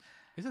before this.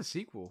 It's a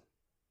sequel.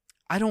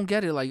 I don't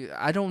get it. Like,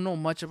 I don't know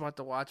much about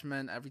The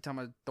Watchmen. Every time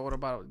I thought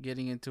about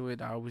getting into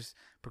it, I always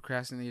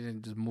procrastinated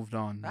and just moved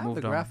on. I have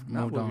the graphic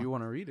novel if you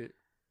want to read it.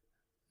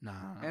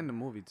 Nah. And the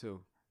movie,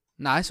 too.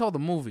 Nah, I saw the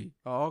movie.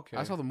 Oh, okay.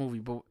 I saw the movie,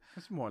 but...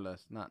 It's more or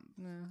less not...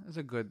 it's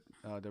a good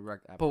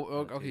direct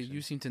adaptation. But, okay,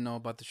 you seem to know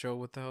about the show.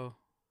 What the hell?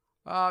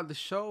 The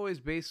show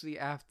is basically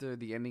after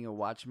the ending of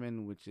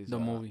Watchmen, which is... The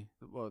movie.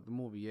 Well, the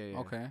movie, yeah.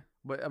 Okay.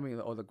 But, I mean,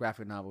 or the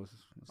graphic novel is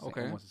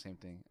okay. Almost the same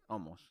thing.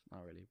 Almost.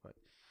 Not really, but...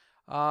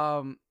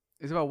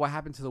 It's about what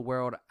happened to the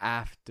world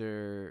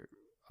after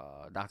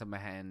Dr.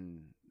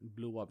 Manhattan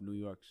blew up New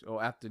York,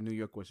 or after New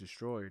York was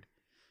destroyed.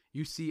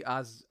 You see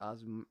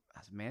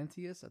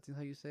Ozymandias, I think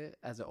how you say it,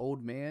 as an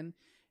old man.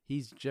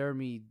 He's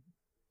Jeremy.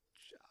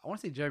 I want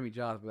to say Jeremy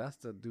Jahns, but that's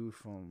the dude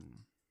from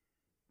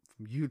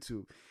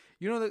YouTube.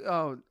 You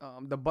know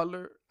the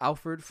butler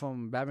Alfred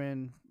from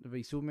Batman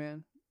v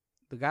Superman.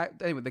 The guy,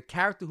 anyway, the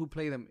character who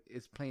played him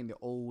is playing the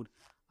old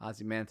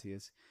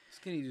Ozymandias.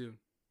 Skinny dude.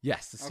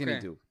 Yes, the skinny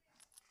dude.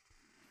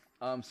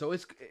 So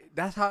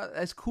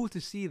it's cool to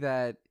see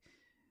that.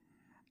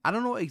 I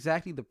don't know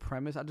exactly the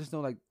premise. I just know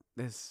like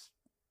there's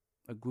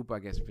a group, I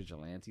guess,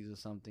 vigilantes or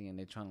something, and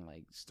they're trying to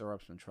like stir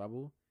up some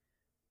trouble.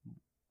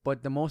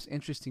 But the most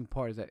interesting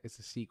part is that it's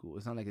a sequel.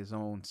 It's not like his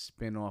own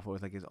spin-off or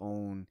it's like his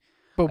own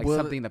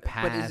something in the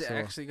past. But is it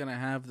actually gonna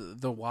have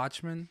the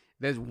Watchmen?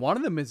 There's one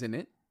of them is in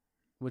it,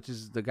 which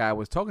is the guy I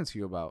was talking to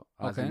you about,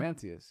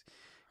 Ozymandias,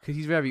 because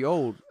he's very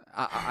old.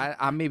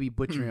 I may be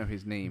butchering up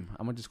his name.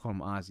 I'm gonna just call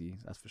him Ozzy.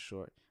 That's for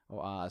short.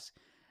 Or Oz.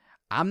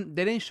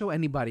 They didn't show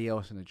anybody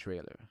else in the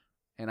trailer,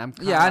 and I'm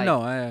Yeah, I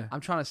know.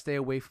 I'm trying to stay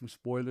away from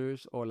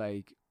spoilers or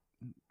like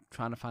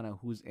trying to find out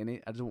who's in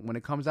it. I just when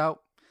it comes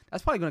out,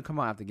 that's probably gonna come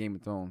out after Game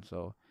of Thrones.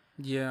 So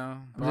yeah,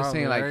 I'm just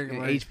saying like in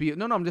like HBO.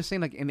 No, I'm just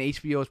saying like in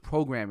HBO's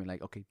programming.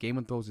 Like okay, Game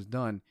of Thrones is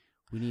done.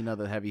 We need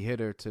another heavy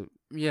hitter to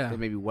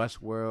maybe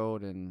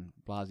Westworld and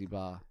blah blah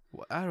blah.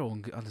 Well, I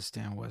don't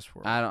understand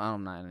Westworld.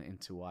 I'm not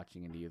into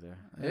watching it either.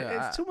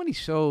 Yeah, it's too many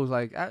shows.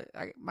 Like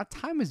my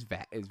time is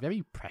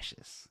very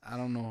precious. I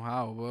don't know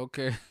how, but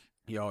okay.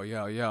 Yo.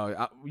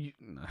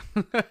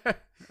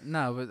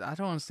 Nah, but I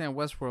don't understand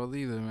Westworld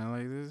either, man.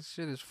 Like this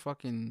shit is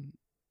fucking.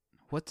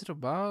 What's it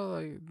about?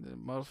 Like the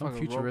motherfucker. Some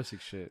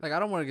futuristic shit. Like I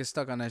don't want to get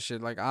stuck on that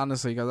shit. Like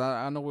honestly, because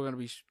I know we're gonna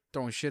be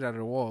throwing shit out of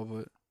the wall,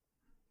 but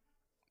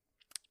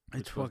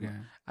it's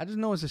fucking. I just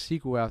know it's a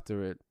sequel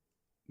after it.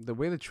 The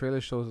way the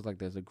trailer shows is like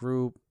there's a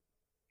group,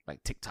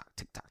 like TikTok,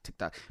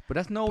 but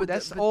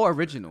that's all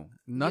original.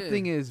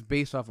 Nothing is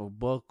based off of a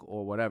book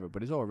or whatever,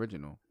 but it's all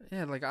original.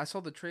 Yeah, like I saw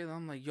the trailer,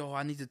 I'm like, yo,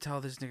 I need to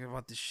tell this nigga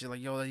about this shit. Like,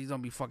 yo, he's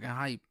gonna be fucking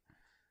hype.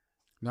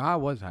 No, I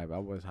was hype,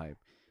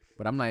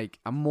 but I'm like,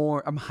 I'm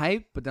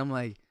hyped, but then I'm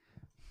like,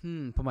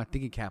 put my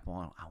thinking cap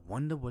on. I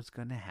wonder what's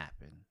gonna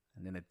happen,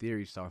 and then the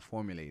theories start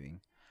formulating.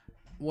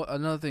 What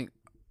another thing?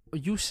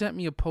 You sent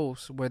me a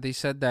post where they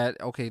said that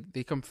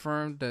they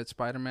confirmed that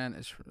Spider-Man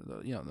is,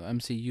 the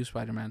MCU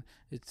Spider-Man.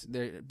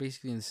 They're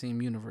basically in the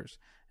same universe,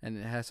 and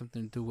it has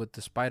something to do with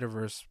the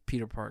Spider-Verse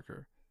Peter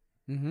Parker.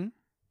 Mm-hmm.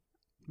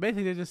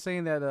 Basically, they're just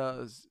saying that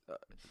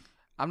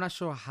I'm not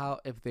sure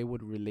if they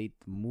would relate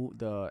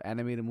the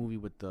animated movie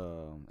with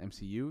the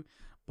MCU,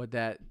 but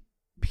that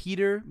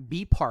Peter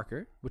B.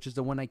 Parker, which is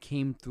the one that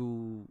came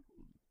through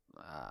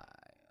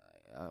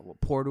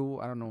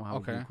Portal. I don't know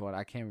how you call it.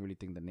 I can't really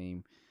think the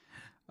name.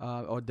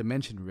 Or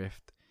Dimension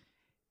Rift.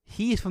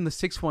 He is from the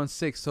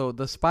 616. So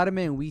the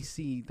Spider-Man we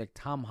see, like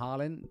Tom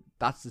Holland,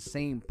 that's the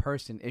same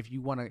person. If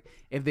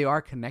they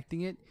are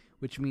connecting it,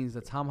 which means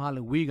the Tom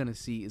Holland we're gonna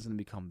see is gonna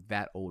become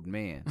that old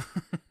man.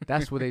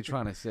 That's what they're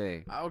trying to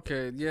say.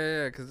 Okay,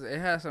 yeah, because it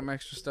has some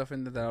extra stuff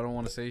in there that I don't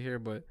want to say here,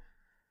 but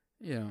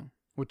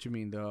What you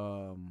mean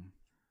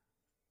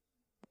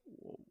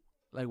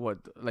like what?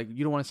 Like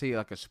you don't want to say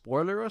like a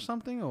spoiler or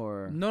something,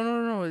 or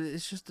no.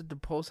 It's just that the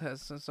post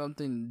has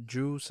something,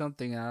 drew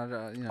something out.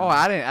 Oh,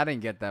 I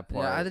didn't get that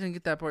part. Yeah, I didn't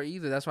get that part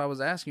either. That's why I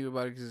was asking you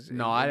about it. Cause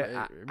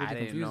I really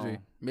didn't know. Me.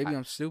 Maybe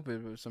I'm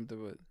stupid or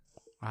something, but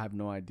I have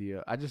no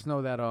idea. I just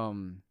know that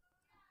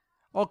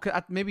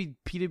maybe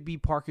Peter B.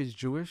 Parker is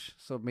Jewish,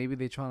 so maybe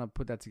they're trying to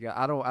put that together.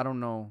 I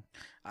don't know.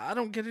 I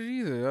don't get it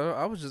either.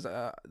 I was just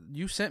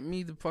you sent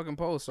me the fucking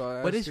post, so I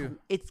asked you.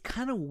 It's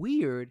kind of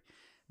weird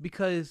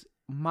because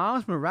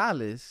Miles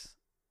Morales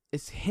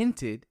is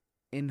hinted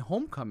in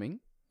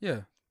Homecoming.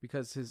 Yeah,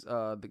 because his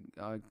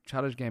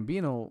Childish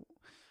Gambino,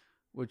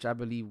 which I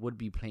believe would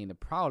be playing the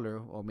Prowler,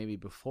 or maybe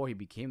before he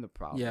became the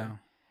Prowler. Yeah,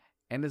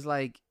 and it's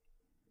like,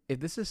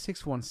 if this is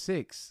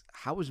 616,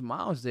 how is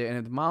Miles there?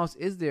 And if Miles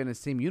is there in the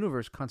same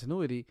universe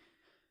continuity,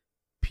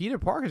 Peter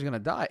Parker's gonna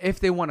die if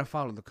they want to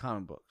follow the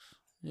comic books.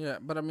 Yeah,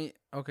 but I mean,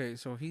 okay,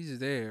 so he's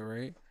there,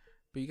 right?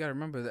 But you gotta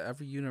remember that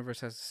every universe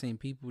has the same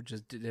people,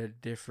 just they're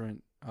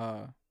different.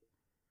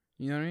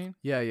 You know what I mean?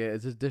 Yeah.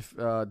 It's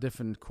a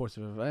different course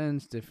of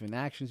events, different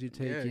actions you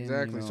take. Yeah,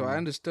 exactly. So I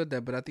understood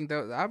that, but I think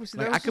that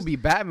obviously I could be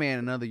Batman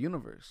in another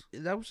universe.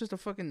 That was just a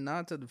fucking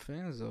nod to the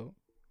fans, though.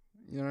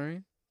 You know what I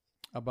mean?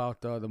 About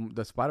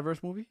the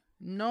Spider-Verse movie?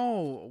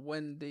 No,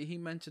 when he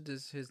mentioned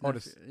his nephew.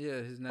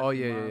 His nephew. Oh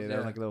yeah. That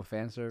was like a little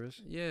fan service.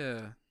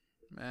 Yeah,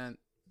 man.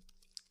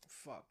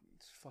 Fuck,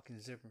 it's fucking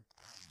zipper.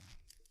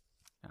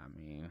 I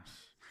mean,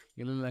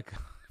 you look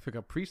like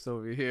a priest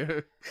over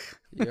here.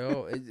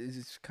 Yo,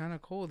 it's kind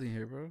of cold in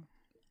here, bro.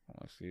 Oh,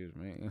 excuse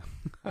me.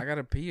 I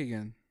gotta pee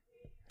again.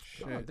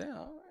 Shit. Oh, damn.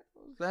 All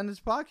right. Let's end this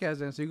podcast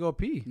then, so you go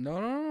pee. No.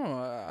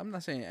 I'm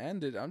not saying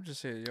end it. I'm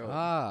just saying, yo.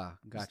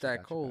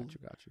 Got cold.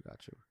 Got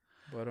you.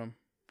 But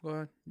go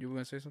ahead. You were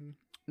gonna say something?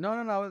 No.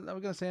 I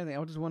was gonna say anything. I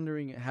was just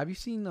wondering. Have you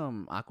seen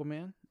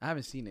Aquaman? I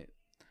haven't seen it.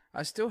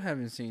 I still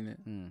haven't seen it.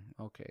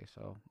 Okay,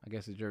 so I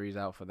guess the jury's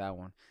out for that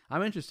one.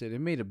 I'm interested. It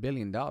made $1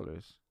 billion.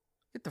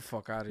 Get the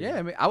fuck out of here. Yeah,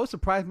 I mean, I was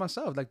surprised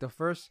myself. Like the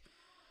first,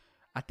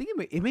 I think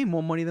it made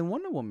more money than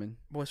Wonder Woman.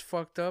 What's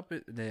fucked up?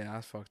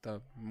 That's fucked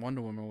up.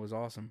 Wonder Woman was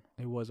awesome.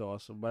 It was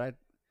awesome, but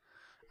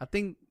I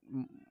think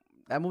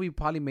that movie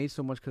probably made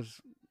so much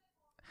because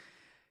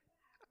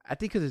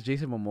it's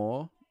Jason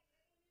Momoa.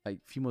 Like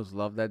females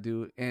love that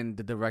dude, and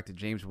the director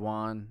James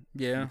Wan.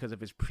 Yeah, because of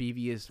his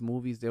previous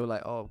movies, they were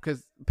like, oh,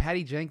 because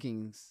Patty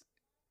Jenkins.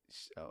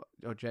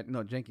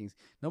 Jenkins.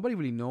 Nobody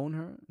really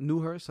knew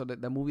her, so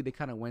that movie they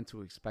kind of went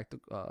to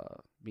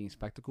being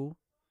spectacle.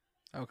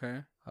 Okay.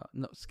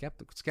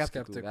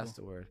 Skeptical. That's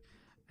the word.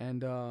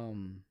 And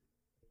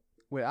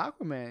with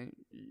Aquaman,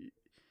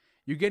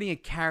 you're getting a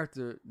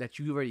character that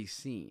you've already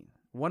seen.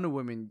 Wonder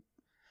Woman,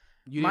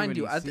 mind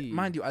you, I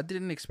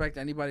didn't expect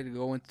anybody to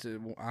go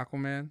into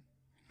Aquaman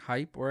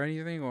hype or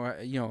anything, or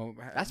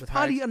that's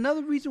probably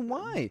another reason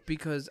why.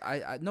 Because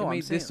I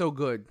made this so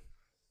good.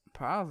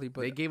 Probably,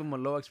 but they gave him a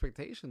low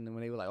expectation, and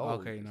when they were like, "Oh,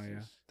 okay, no,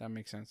 yeah, that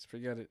makes sense.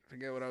 Forget it.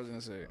 Forget what I was gonna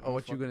say. Oh,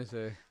 what you gonna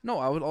say? No,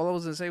 all I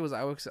was gonna say was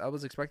I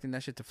was expecting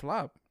that shit to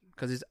flop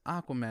because it's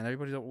Aquaman.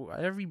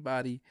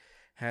 Everybody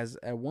has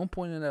at one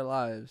point in their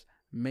lives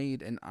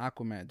made an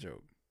Aquaman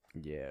joke.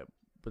 Yeah,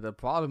 but the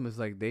problem is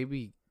like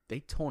they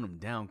tone him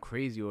down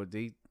crazy, or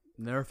they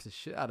nerf the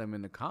shit out of him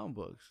in the comic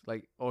books,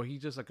 like, or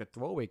he's just like a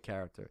throwaway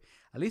character.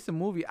 At least the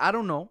movie, I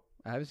don't know.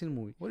 I haven't seen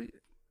the movie.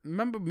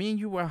 Remember, me and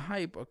you were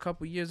hype a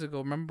couple years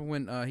ago. Remember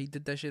when he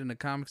did that shit in the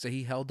comics that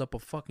he held up a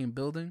fucking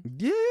building?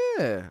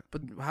 Yeah,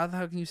 but how the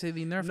hell can you say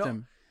they nerfed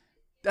him?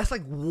 That's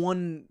like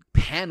one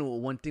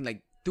panel, one thing.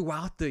 Like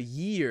throughout the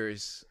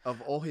years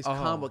of all his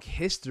comic book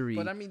history.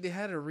 But I mean, they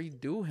had to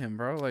redo him,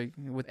 bro. Like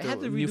with they had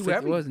to redo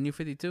everything. What was the New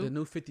 52? The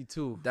New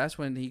 52. That's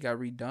when he got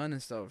redone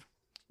and stuff.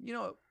 You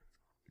know,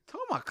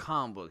 talking about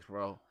comic books,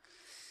 bro.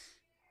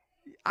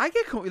 I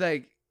get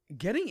like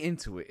getting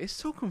into it. It's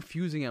so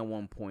confusing at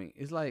one point.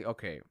 It's like,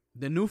 okay,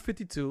 the New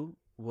 52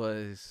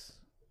 was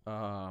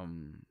a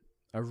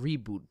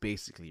reboot,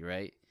 basically,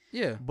 right?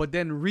 Yeah. But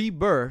then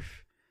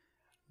Rebirth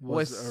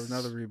was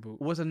another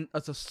reboot.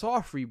 It's a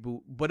soft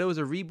reboot, but it was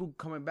a reboot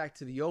coming back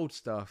to the old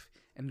stuff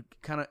and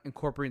kind of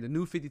incorporating the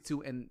New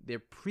 52 and their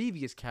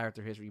previous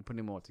character history and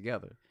putting them all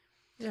together.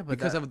 Yeah, but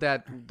because of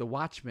that, the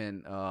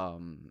Watchmen,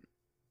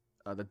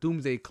 the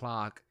Doomsday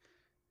Clock,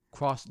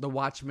 the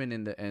Watchmen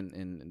and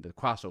the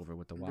crossover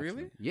with the Watchmen.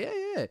 Really?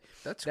 Yeah.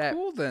 That's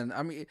cool then.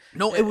 I mean,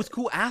 no, it was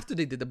cool after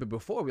they did that, but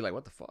before we were like,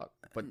 what the fuck?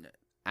 But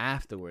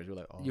afterwards, we're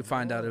like, oh. You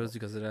find out it was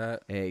because of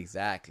that.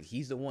 Exactly.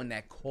 He's the one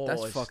that caused.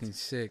 That's fucking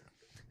sick.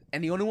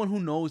 And the only one who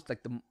knows,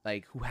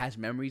 who has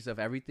memories of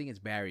everything is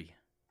Barry.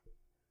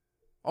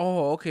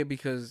 Oh, okay,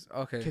 because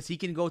he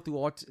can go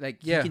through he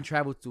can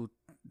travel through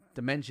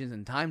dimensions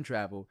and time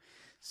travel,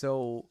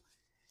 so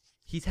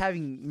he's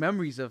having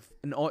memories of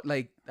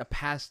a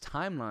past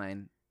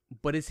timeline,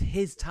 but it's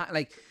his time.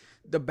 Like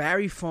the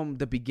Barry from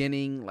the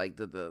beginning, like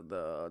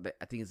the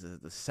I think it's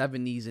the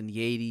 70s and the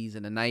 80s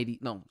and the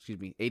 90s. No, excuse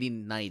me, 80s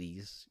and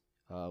 90s,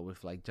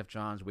 with like Jeff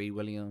Johns,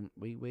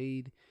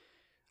 Wade.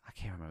 I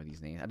can't remember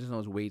these names. I just know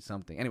it's Wade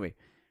something. Anyway,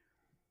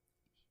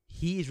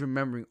 he's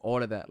remembering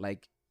all of that.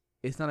 Like,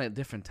 it's not a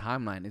different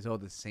timeline. It's all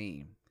the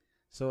same.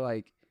 So,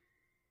 like,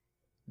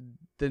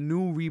 the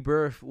new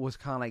Rebirth was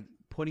kind of like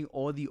putting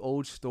all the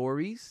old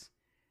stories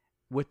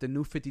with the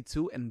New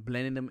 52 and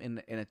blending them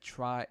in a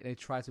try. They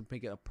try to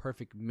make it a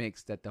perfect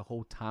mix that the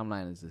whole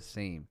timeline is the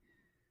same.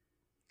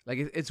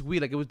 Like, it's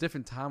weird. Like, it was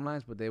different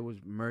timelines, but they was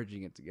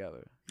merging it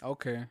together.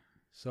 Okay.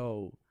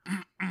 So...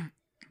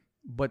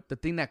 But the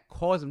thing that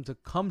caused them to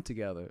come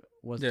together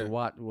was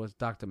was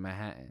Dr.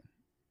 Manhattan.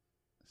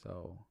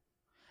 So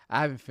I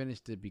haven't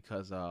finished it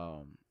because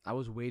I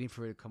was waiting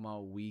for it to come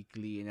out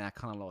weekly, and I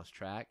kind of lost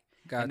track.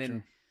 Gotcha.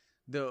 And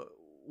then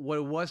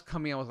what was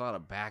coming out was a lot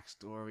of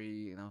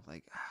backstory, and I was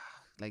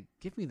like,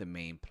 give me the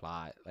main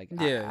plot. Like,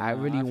 I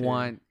really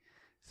want.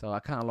 So I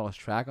kind of lost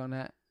track on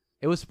that.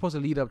 It was supposed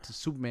to lead up to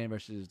Superman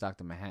versus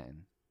Dr.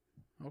 Manhattan.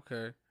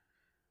 Okay,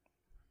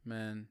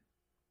 man.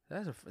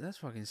 That's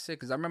fucking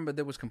sick. Cause I remember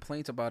there was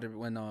complaints about it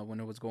when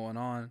it was going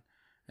on,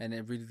 and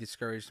it really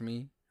discouraged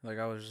me. Like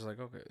I was just like,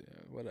 okay,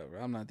 whatever.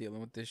 I'm not dealing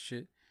with this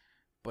shit.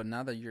 But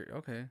now that you're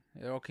okay,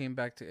 it all came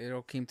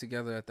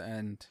together at the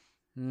end.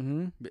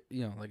 Mm-hmm.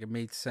 You know, like it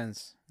made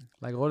sense.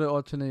 Like all the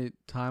alternate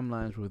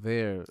timelines were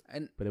there,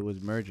 but it was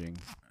merging.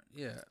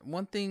 Yeah.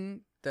 One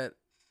thing that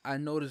I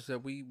noticed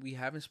that we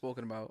haven't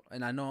spoken about,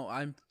 and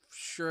I'm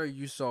sure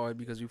you saw it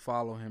because you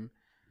follow him.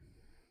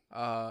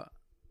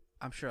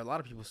 I'm sure a lot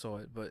of people saw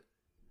it, but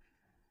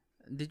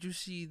did you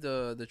see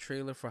the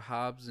trailer for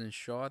Hobbs and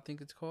Shaw? I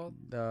think it's called.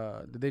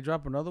 Did they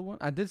drop another one?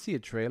 I did see a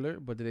trailer,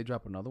 but did they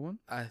drop another one?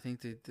 I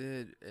think they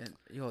did. And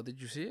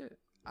did you see it?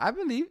 I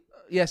believe.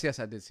 Yes,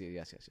 I did see it.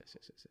 Yes.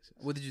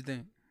 What did you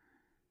think?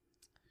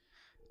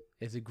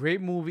 It's a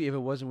great movie. If it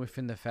wasn't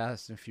within the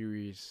Fast and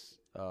Furious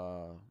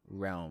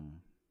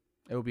realm,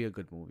 it would be a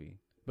good movie.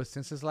 But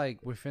since it's like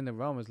within the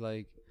realm, it's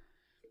like,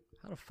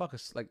 how the fuck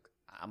is like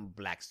I'm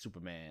Black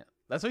Superman?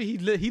 That's what he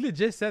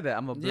legit said that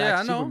I'm a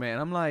Black Superman.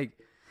 I'm like,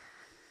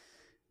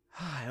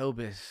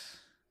 Elvis,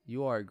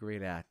 you are a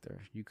great actor.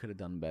 You could have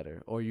done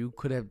better, or you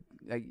could have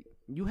like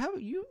you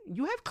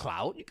have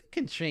clout. You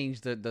can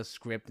change the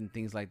script and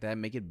things like that,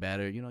 make it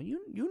better. You know,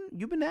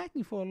 you've been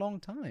acting for a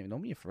long time.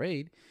 Don't be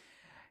afraid.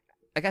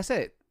 Like I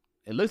said,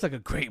 it looks like a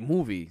great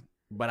movie,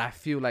 but I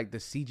feel like the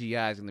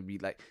CGI is gonna be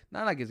like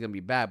not like it's gonna be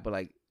bad, but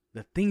like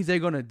the things they're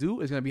gonna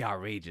do is gonna be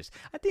outrageous.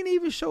 I think they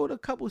even showed a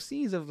couple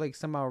scenes of like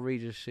some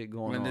outrageous shit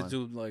going on. When this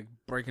dude like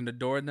breaking the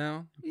door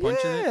down,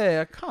 punching it.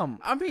 Yeah, come.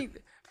 I mean,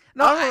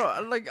 no, I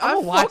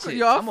fuck with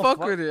it. I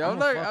fuck with it. I'm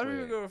like, I don't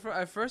even go.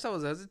 At first, I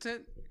was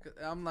hesitant.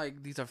 I'm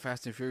like, these are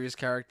Fast and Furious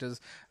characters.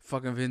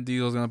 Fucking Vin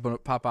Diesel's gonna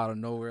pop out of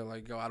nowhere.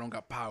 Like, yo, I don't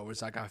got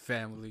powers. I got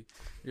family.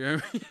 You know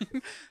what I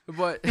mean?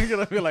 But you're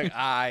gonna feel like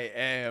I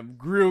am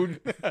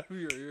Groot.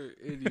 You're an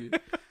idiot.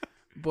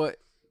 But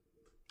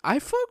I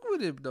fuck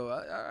with it though.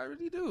 I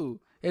really do.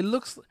 It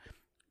looks.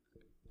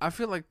 I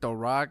feel like The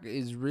Rock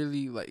is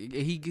really like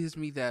he gives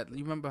me that.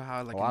 You remember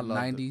how like in the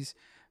 90s,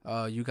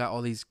 You got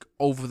all these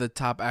over the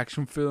top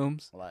action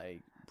films.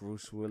 Like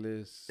Bruce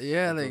Willis.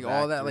 Yeah, like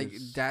all that, like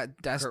actors,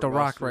 that's Kurt The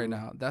Rock Russell. right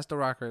now. That's The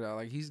Rock right now.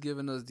 Like he's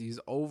giving us these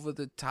over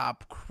the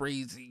top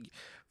crazy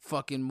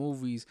fucking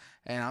movies,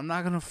 and I'm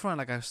not gonna front.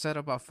 Like I said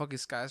about fucking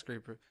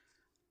Skyscraper,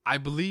 I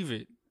believe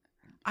it.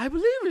 I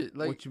believe it.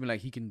 Like What you mean? Like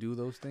he can do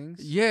those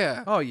things?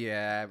 yeah, Oh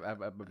yeah,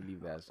 I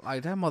believe that.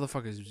 like that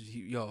motherfucker is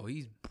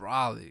he's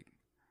brolic.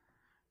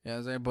 You know what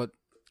I'm saying? But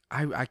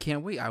I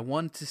can't wait. I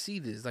wanted to see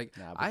this. Like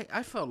Nah, but-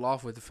 I fell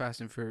off with the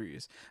Fast and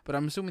Furious, but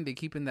I'm assuming they're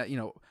keeping that.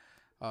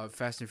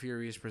 Fast and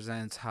Furious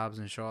presents Hobbs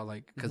and Shaw,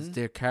 like because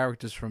they're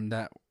characters from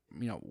that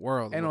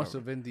world. or And whatever. also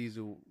Vin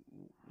Diesel,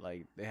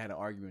 like they had an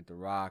argument with The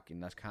Rock,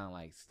 and that's kind of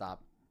like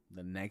stopped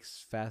the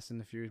next Fast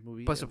and the Furious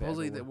movie. But if they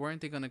supposedly, ever will.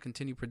 weren't they going to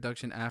continue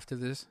production after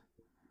this?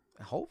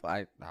 I hope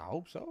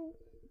so.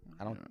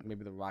 I don't.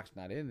 Maybe The Rock's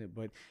not in it,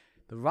 but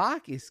The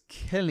Rock is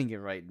killing it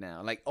right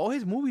now. Like all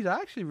his movies, I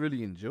actually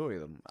really enjoy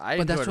them.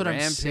 But that's enjoyed what I'm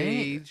saying.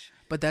 Rampage.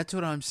 But that's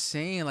what I'm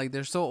saying. Like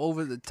they're so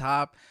over the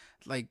top.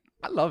 Like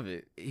I love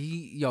it.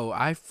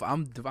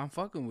 I'm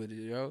fucking with it,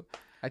 yo.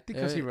 I think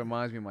because he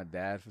reminds me of my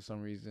dad for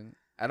some reason.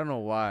 I don't know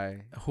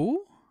why.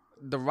 Who?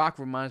 The Rock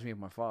reminds me of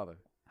my father.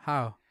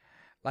 How?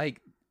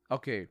 Like,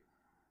 okay,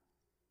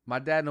 my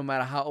dad, no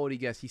matter how old he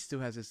gets, he still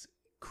has this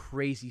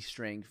crazy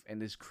strength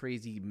and this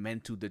crazy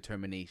mental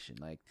determination.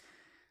 Like,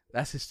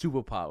 that's his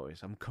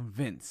superpowers. I'm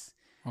convinced.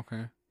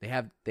 Okay.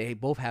 They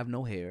both have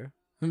no hair,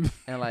 and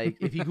like,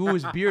 if he grew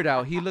his beard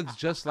out, he looks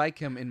just like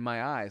him in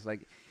my eyes.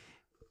 Like,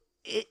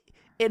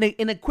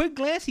 in a quick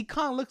glance, he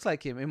kind of looks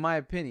like him, in my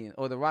opinion.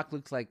 Or The Rock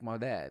looks like my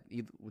dad,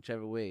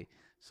 whichever way.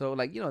 So,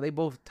 like, they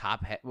both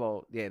top.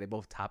 They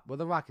both top. Well,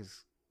 The Rock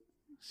is,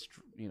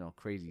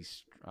 crazy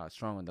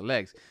strong on the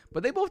legs,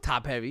 but they both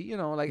top heavy.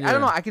 Like, I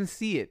don't know. I can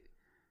see it.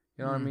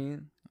 You know what I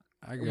mean?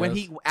 I guess.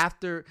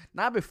 When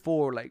not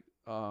before, like,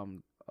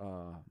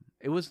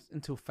 it was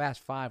until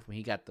Fast 5 when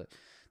he got the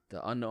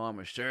Under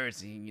Armour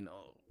shirts and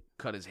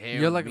cut his hair.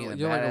 You're like being a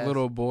badass.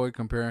 little boy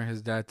comparing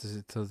his dad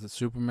to the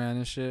Superman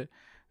and shit.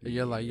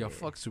 You're like, yo, Yeah.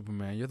 fuck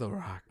Superman. You're The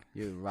Rock.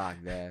 You're The Rock,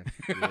 Dad.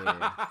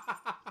 Yeah.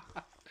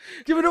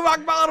 Give me the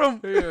rock bottom.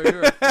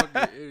 You're a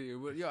fucking idiot.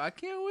 But, yo, I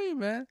can't wait,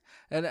 man.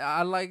 And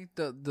I like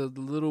the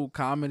little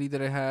comedy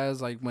that it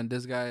has, like when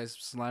this guy is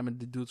slamming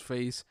the dude's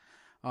face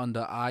on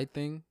the eye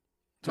thing.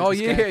 So Oh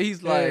this yeah, guy-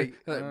 he's like,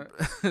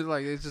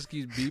 like it just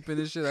keeps beeping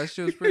and shit. That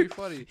shit was pretty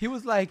funny. he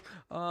was like,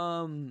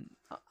 I'm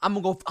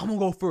gonna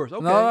go first.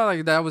 Okay. No,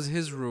 like that was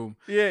his room.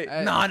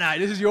 Yeah. Nah,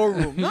 this is your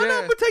room. No,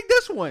 Yeah. but take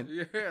this one.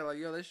 Yeah, like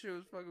yo, that shit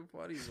was fucking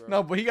funny, bro.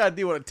 No, but he got to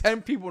deal with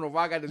 10 people in a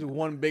rock. Got this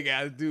one big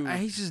ass dude.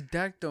 And he just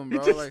decked them,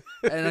 bro. just- Like,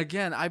 and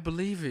again, I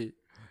believe it.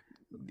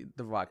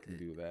 The Rock can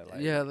do that.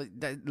 Like, Yeah, like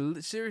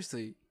that.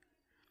 Seriously,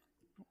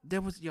 there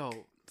was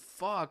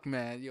fuck,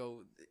 man,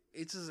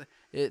 It's just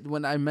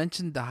when I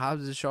mentioned the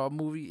Hobbs and Shaw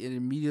movie, it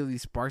immediately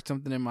sparked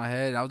something in my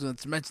head. I was going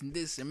to mention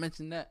this and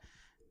mention that.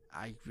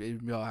 I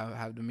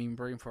have the mean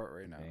brain for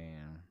it right now.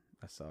 Damn,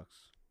 that sucks.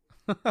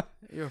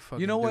 You're a fucking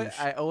You know what? douche.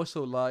 I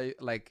also like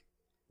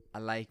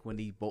when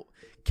they both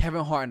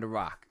Kevin Hart and The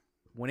Rock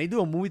when they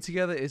do a movie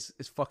together. It's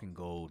fucking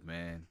gold,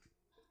 man.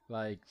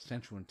 Like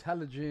Central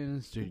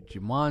Intelligence,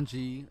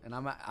 Jumanji, and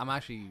I'm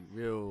actually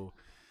real.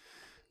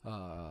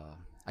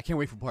 I can't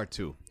wait for part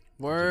 2.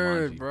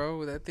 Word, Jumanji.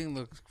 bro. That thing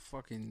looks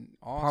fucking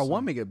awesome. Part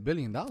 1 make $1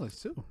 billion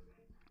too.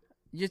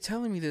 You're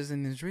telling me this,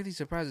 and it's really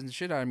surprising the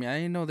shit out of me. I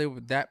didn't know they were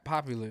that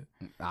popular.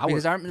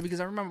 Because Because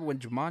I remember when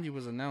Jumanji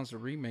was announced, a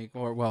remake,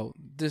 or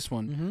this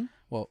one. Mm-hmm.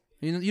 Well,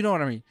 you know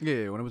what I mean.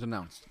 Yeah, when it was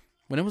announced.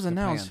 When it was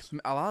announced,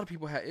 plans. a lot of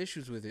people had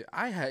issues with it.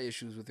 I had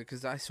issues with it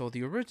because I saw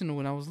the original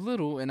when I was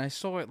little, and I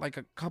saw it like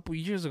a couple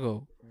years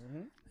ago. Mm-hmm.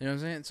 You know what I'm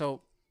saying?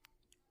 So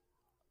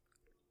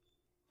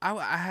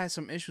I had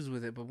some issues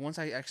with it, but once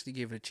I actually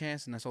gave it a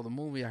chance and I saw the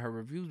movie, I heard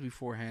reviews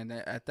beforehand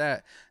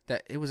that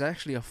it was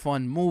actually a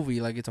fun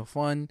movie. Like it's a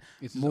fun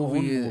It's his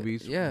movie. own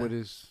movies Yeah. with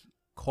his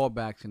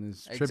callbacks and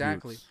his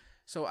Exactly. tributes.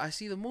 So I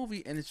see the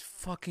movie and it's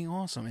fucking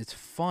awesome. It's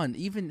fun.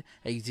 Even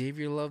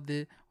Xavier loved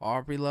it.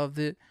 Aubrey loved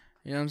it.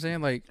 You know what I'm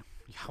saying? Like,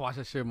 I watched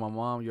that shit with my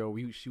mom.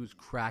 She was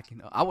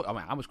cracking up. I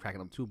was cracking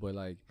up too, but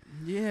like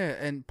yeah.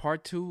 And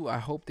part 2, I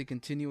hope they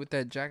continue with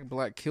that. Jack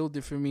Black killed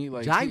it for me.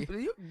 Like,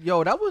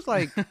 that was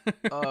like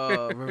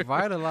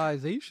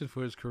revitalization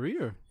for his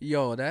career.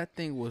 yo, that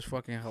thing was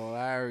fucking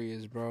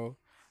hilarious, bro.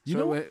 You So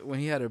know when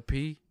he had a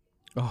pee.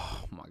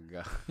 Oh my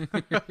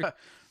god.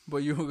 But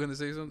you were gonna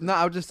say something? No,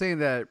 I was just saying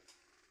that,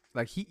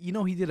 like he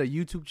did a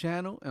YouTube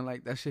channel and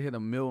like that shit hit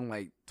 1 million in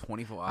like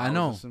 24 hours. I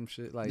know. Or some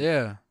shit like.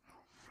 Yeah.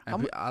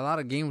 I'm- A lot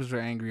of gamers were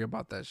angry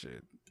about that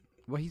shit.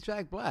 Well, he's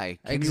Jack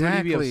Black. Can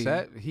Exactly. you really be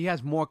upset? He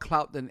has more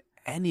clout than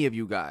any of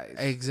you guys.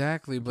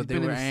 Exactly, but they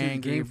been in were the same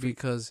angry game for-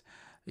 because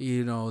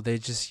they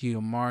just see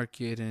a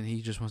market and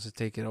he just wants to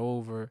take it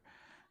over,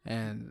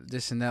 and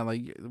this and that.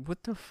 Like,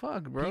 what the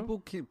fuck, bro?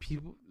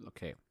 People.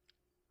 Okay.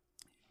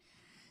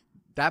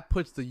 That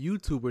puts the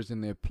YouTubers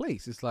in their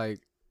place. It's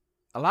like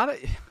a lot of.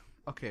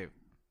 Okay.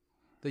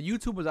 The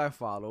YouTubers I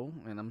follow,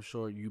 and I'm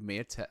sure you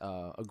may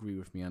agree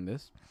with me on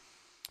this,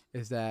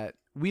 is that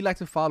we like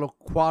to follow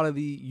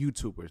quality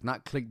YouTubers,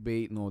 not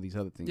clickbait and all these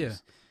other things. Yeah.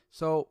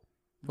 So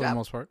For the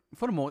most part.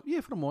 for the most,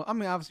 I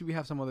mean, obviously we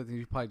have some other things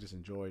you probably just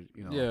enjoy.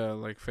 You know. Yeah,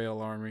 like Fail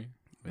Army.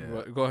 Yeah.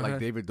 What- go ahead. Like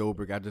David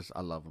Dobrik,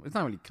 I love him. It's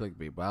not really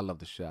clickbait, but I love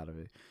the shit out of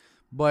it.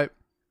 But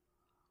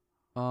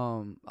a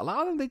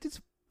lot of them, they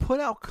just put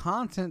out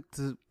content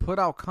to put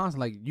out content.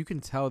 Like you can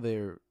tell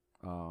they're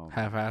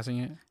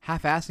Half-assing it.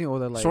 half-assing, or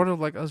they're like Sort of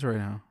like us right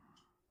now.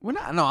 we're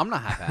not. No, I'm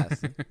not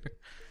half-assing.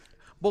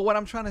 But what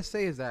I'm trying to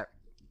say is that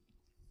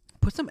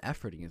put some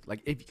effort in it.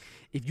 Like if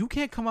you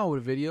can't come out with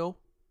a video,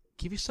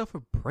 give yourself a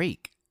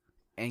break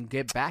and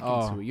get back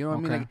into it. You know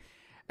what I mean?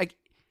 Like,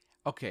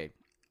 okay,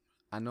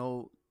 I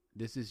know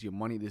this is your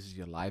money, this is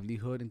your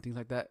livelihood and things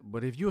like that.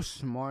 But if you're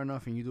smart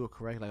enough and you do it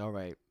correct, like, all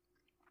right,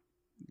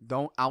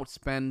 don't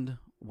outspend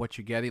what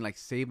you're getting. Like,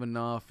 save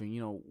enough and, you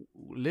know,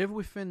 live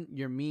within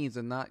your means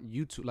and not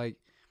YouTube. Like,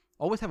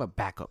 always have a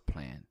backup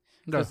plan.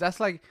 Because that's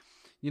like,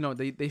 you know,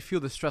 they feel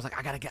the stress. Like,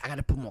 I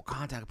gotta put more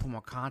content.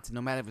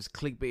 No matter if it's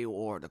clickbait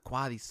or the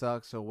quality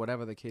sucks or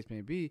whatever the case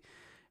may be.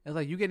 It's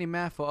like you getting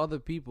mad for other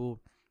people.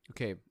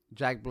 Okay,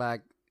 Jack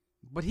Black,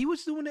 but he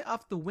was doing it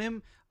off the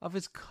whim of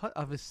his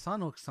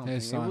son or something.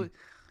 His son.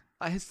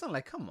 His son,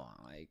 like, come on,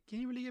 like, can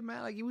you really get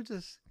mad? Like, he was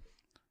just.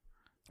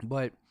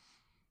 But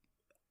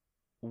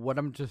what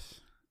I'm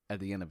just at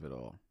the end of it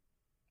all,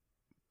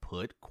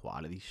 put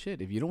quality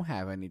shit. If you don't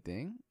have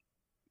anything,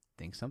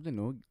 think something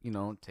new. You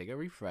know, take a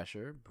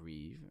refresher,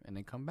 breathe, and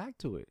then come back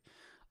to it.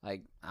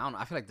 Like, I don't know.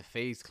 I feel like the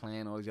FaZe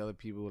Clan, all these other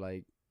people,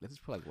 like, let's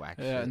just put like whack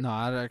shit. No,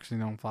 I actually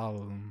don't follow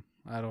them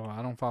at all.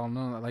 I don't follow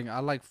none. Like, I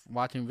like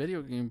watching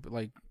video game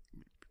like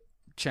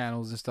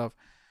channels and stuff.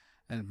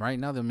 And right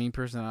now, the main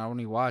person I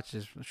only watch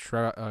is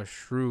Shroud. I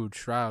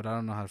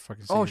don't know how to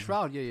fucking say. Oh, it.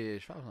 Shroud, yeah.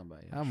 Shroud's not bad.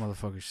 Yeah. That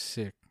motherfucker's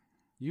sick.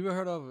 You ever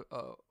heard of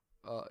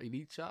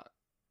Elite Shot?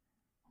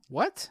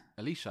 What?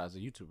 Elite Shot is a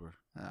YouTuber.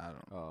 I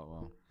don't.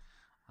 Oh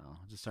well,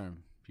 just certain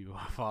people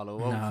I follow.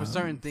 Well, Nah, for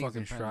certain things,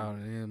 fucking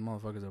apparently. Shroud. Yeah,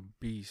 motherfucker's a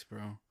beast,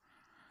 bro.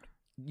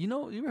 You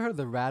know, you ever heard of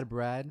the Rad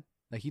Brad?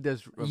 Like he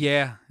does.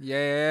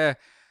 Yeah.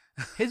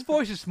 His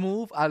voice is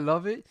smooth. I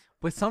love it.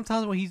 But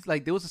sometimes when he's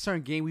like, there was a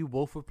certain game we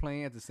both were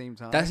playing at the same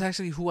time. That's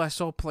actually who I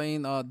saw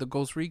playing the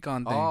Ghost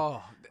Recon thing.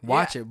 Oh,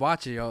 watch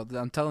it, yo.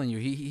 I'm telling you,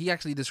 he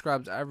actually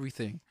describes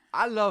everything.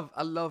 I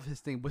love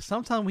his thing. But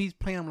sometimes when he's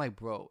playing, I'm like,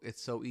 bro,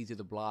 it's so easy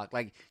to block.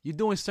 Like you're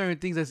doing certain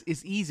things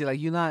it's easy. Like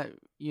you're not,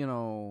 you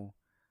know,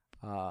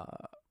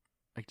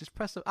 like just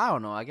press. I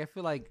don't know. Like I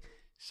feel like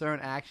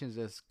certain actions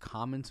that's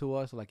common to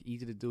us, or like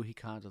easy to do, he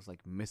kind of just like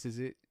misses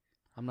it.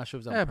 I'm not sure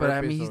if it's on but I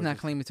purpose mean, he's or not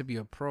just- claiming to be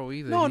a pro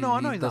either. No, he I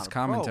know he's does not a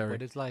commentary. pro,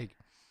 but it's like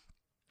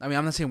I mean,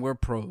 I'm not saying we're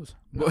pros,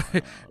 but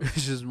no.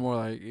 it's just more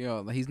like, you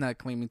know, he's not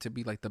claiming to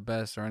be like the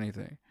best or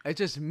anything. It's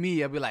just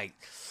me. I'd be like,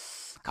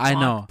 I "Come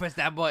on, know. press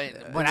that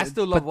button. But I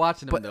still love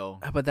watching him though.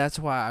 But that's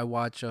why I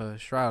watch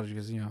Shroud,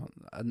 because, you know,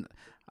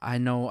 I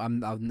know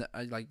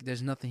I like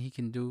there's nothing he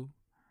can do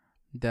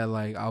that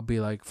like I'll be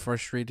like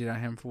frustrated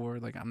at him for.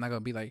 Like I'm not gonna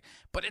be like,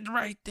 but it's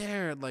right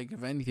there. Like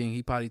if anything,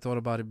 he probably thought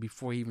about it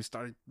before he even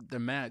started the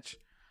match.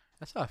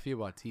 That's how I feel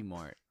about T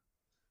Mart.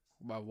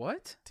 About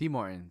what? T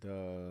Martin,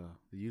 the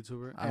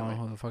YouTuber. I don't know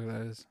who the fuck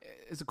that is.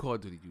 It's a Call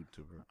of Duty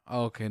YouTuber.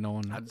 Oh, okay, no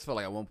one. I just felt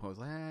like at one point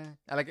I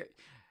was like,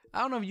 I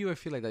don't know if you ever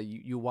feel like that.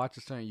 You watch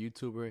a certain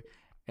YouTuber,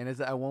 and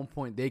it's at one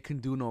point they can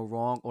do no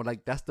wrong, or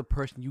like that's the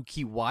person you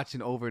keep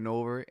watching over and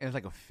over, and it's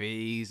like a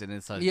phase, and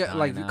it's like Yeah,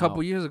 like a dying couple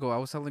out. years ago, I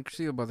was telling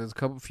Christina about this.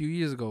 Few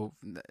years ago,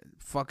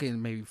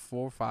 fucking maybe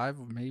 4 or 5,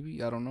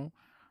 maybe, I don't know.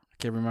 I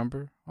can't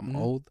remember. I'm Mhm.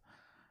 old.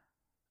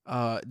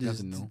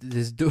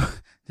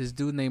 This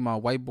dude named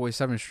White Boy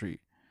 7th Street.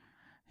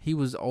 He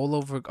was all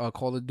over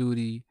Call of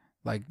Duty.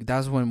 Like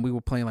that's when we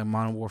were playing like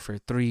Modern Warfare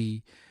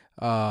 3.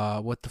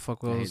 What the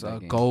fuck I hate was that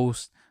game.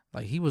 Ghost?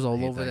 Like he was all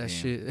hate over that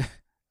that game.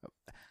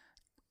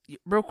 shit.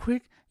 Real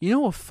quick, you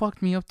know what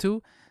fucked me up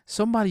too?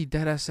 Somebody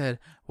I said,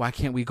 "Why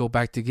can't we go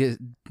back to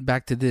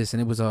this?"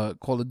 And it was a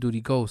Call of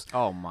Duty Ghost.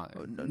 Oh my!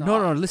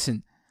 No,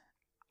 listen.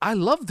 I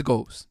loved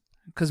Ghost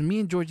because me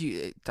and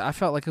Georgie, I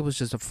felt like it was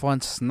just a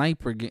fun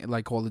sniper game,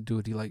 like Call of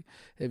Duty. Like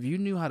if you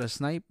knew how to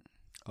snipe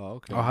Oh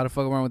okay. or how to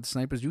fuck around with the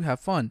snipers, you have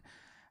fun.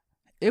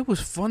 It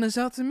was fun as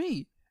hell to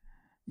me.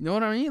 You know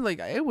what I mean? Like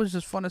it was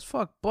just fun as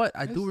fuck. But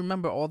I do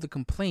remember all the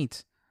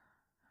complaints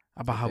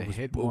about how The it was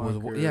hit it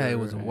marker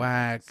was and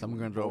whack. Some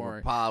guns are boring.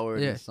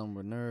 overpowered, Yeah. and some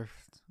were nerfed.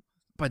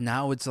 But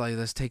now it's like,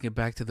 let's take it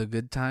back to the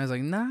good times.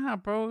 Like, nah,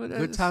 bro. Good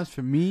that's- times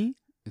for me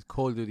is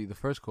Call of Duty, the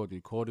first Call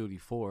of Duty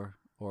 4,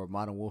 or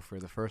Modern Warfare,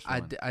 the first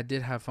one. I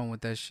did have fun with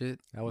that shit.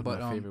 That was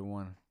but, my favorite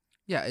one.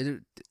 Yeah.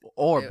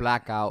 Or it-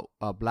 Black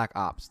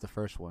Ops, the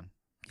first one.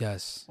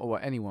 Yes. Or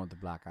anyone with the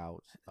Black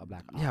Ops.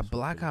 Yeah, was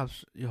Black good.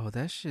 Ops. Yo,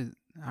 that shit.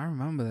 I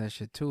remember that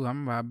shit too. I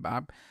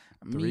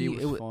 3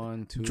 me, was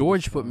fun. 2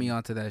 George was put me fun.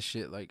 onto that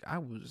shit. Like I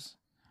was.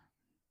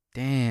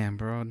 Damn,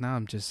 bro. Now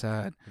I'm just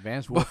sad.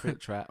 Advanced Warfare.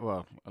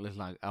 Well, let's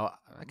not. I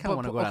kind of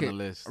want to go down the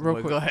list. Real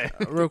But quick. Go ahead.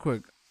 Real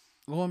quick.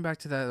 Going back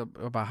to that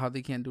about how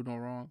they can't do no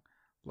wrong.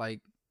 Like,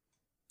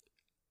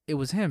 it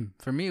was him.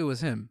 For me, it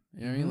was him.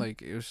 You know what I mean? Mhm.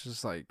 Like, it was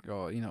just like,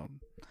 oh, you know,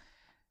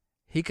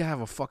 he could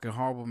have a fucking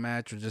horrible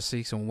match or just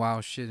say some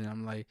wild shit, and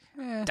I'm like,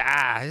 Eh.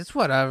 it's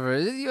whatever.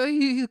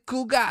 He's a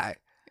cool guy.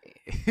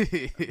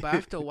 But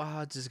after a while,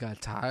 I just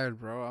got tired,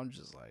 bro. I'm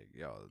just like,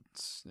 yo,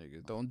 this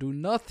nigga don't do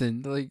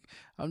nothing. Like,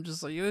 I'm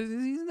just like, yo,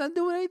 he's not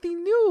doing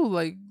anything new.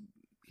 Like,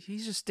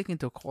 he's just sticking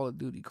to Call of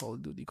Duty.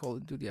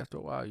 After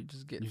a while, you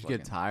just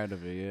get tired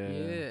of it.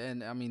 Yeah,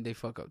 and I mean, they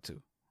fuck up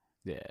too.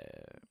 Yeah.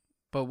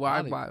 But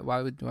why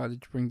did you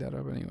bring that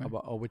up anyway?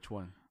 About which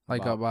one?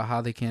 Like about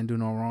how they can't do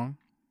no wrong.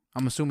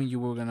 I'm assuming you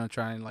were gonna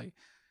try and like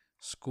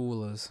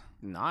school us.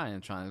 No, I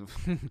ain't trying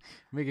to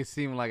make it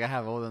seem like I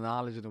have all the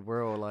knowledge in the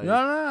world. Like No.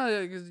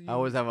 I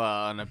always have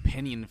an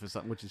opinion for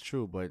something, which is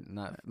true, but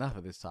not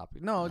for this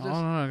topic. No, just no.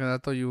 'Cause I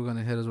thought you were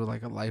gonna hit us with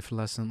like a life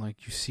lesson.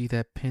 Like, you see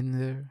that pin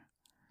there?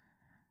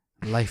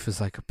 Life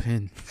is like a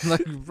pin.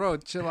 Like, bro,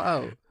 chill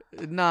out.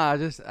 Nah, I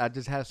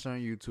just have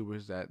certain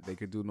YouTubers that they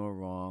could do no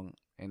wrong,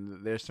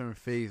 and there's certain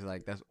phase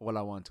like that's all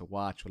I wanted to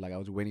watch. Or like I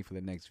was waiting for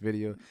the next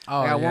video. Oh,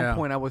 like, at one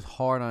point, I was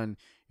hard on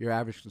your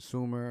average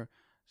consumer.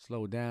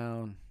 Slow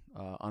down,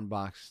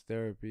 unbox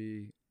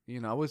therapy.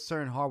 You know, I was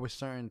hard with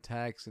certain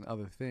texts and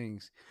other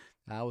things.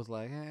 I was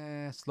like,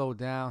 slow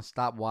down,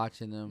 stop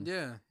watching them.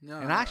 Yeah.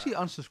 And I actually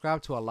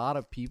unsubscribed to a lot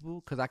of people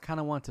because I kind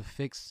of wanted to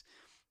fix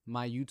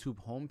my YouTube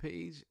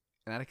homepage,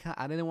 and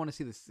I didn't want to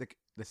see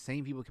the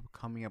same people keep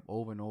coming up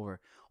over and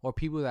over, or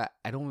people that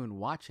I don't even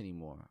watch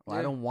anymore, or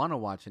I don't want to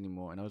watch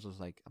anymore. And I was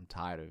just like, I'm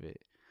tired of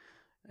it.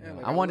 Yeah,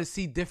 like I want to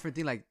see different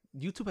things. Like,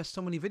 YouTube has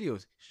so many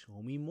videos.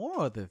 Show me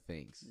more other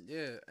things.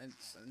 Yeah, and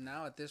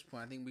now at this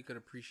point, I think we could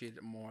appreciate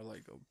it more.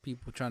 Like,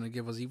 people trying to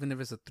give us, even if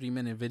it's a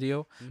 3-minute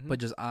video, but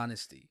just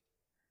honesty.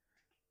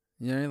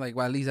 You know, like,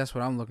 well, at least that's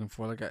what I'm looking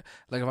for. Like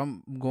if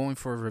I'm going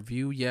for a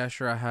review, yeah,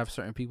 sure, I have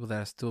certain people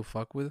that I still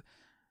fuck with,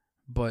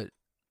 but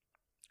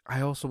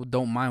I also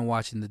don't mind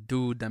watching the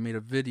dude that made a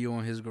video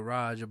in his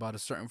garage about a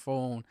certain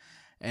phone,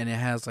 and it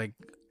has like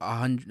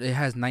 100. It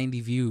has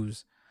 90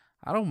 views.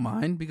 I don't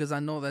mind, because I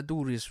know that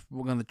dude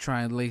we're gonna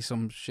try and lay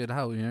some shit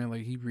out, you know,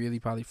 like he really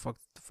probably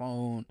fucked the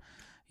phone.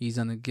 He's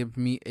gonna give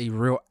me a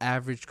real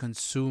average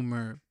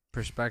consumer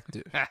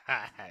perspective.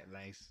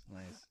 Nice.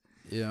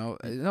 You know,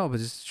 no, but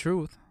it's the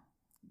truth.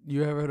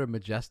 You ever heard of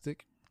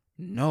Majestic?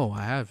 No,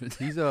 I haven't.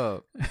 He's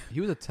a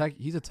tech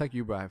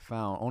YouTuber I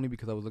found only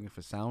because I was looking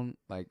for sound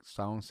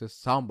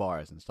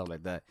bars and stuff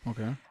like that.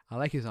 Okay. I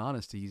like his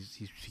honesty.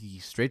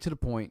 He's straight to the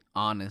point,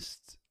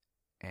 honest.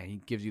 And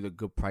he gives you the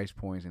good price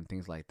points and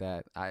things like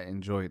that. I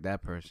enjoyed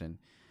that person.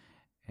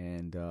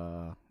 And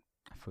I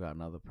forgot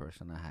another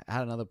person. I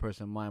had another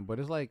person in mind. But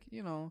it's like,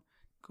 you know,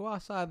 go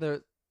outside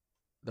the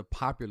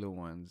popular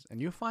ones.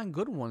 And you'll find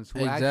good ones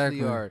who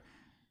actually are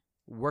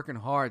working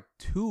hard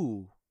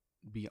to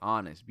be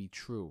honest, be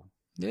true.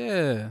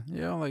 Yeah. You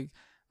know, like,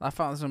 I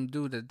found some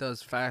dude that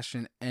does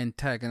fashion and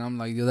tech. And I'm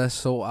like, yo, that's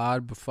so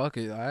odd. But fuck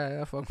it.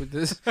 I fuck with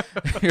this.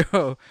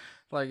 Yo.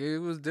 Like, it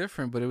was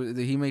different, but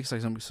he makes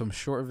like some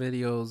short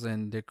videos,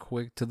 and they're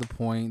quick to the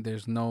point.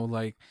 There's no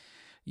like,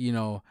 you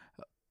know,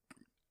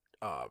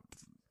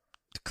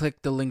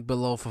 click the link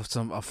below for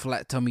a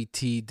flat tummy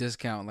tea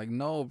discount. Like,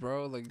 no,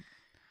 bro. Like,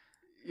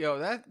 yo,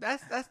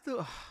 that's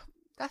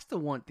the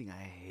one thing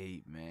I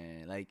hate,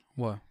 man. Like,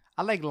 what?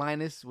 I like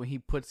Linus when he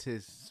puts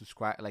his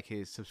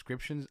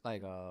subscriptions,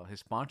 like his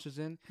sponsors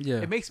in.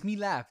 Yeah, it makes me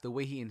laugh the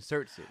way he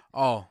inserts it.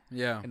 Oh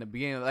yeah, in the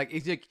beginning, like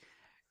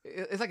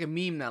it's like a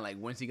meme now. Like,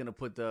 when's he gonna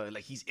put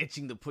he's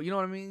itching to put, you know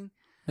what I mean?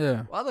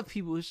 Yeah. Well, other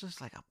people, it's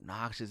just like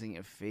obnoxious in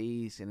your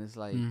face, and it's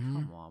like,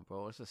 come on,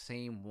 bro. It's the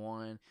same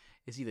one.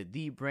 It's either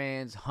D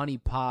Brands, Honey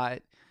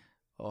Pot,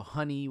 or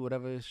Honey,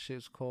 whatever this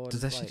shit's called.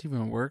 Does that shit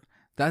even work?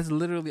 That's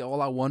literally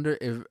all I wonder.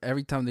 If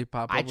every time they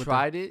pop up, I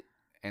tried it,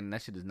 and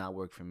that shit does not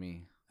work for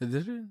me. Did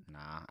it?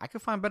 Nah, I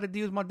could find better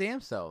deals my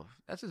damn self.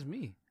 That's just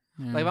me.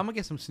 Yeah. Like, if I'm gonna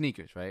get some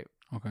sneakers, right?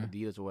 Okay.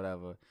 Adidas or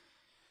whatever,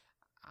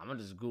 I'm gonna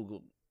just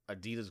Google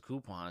Adidas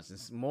coupons,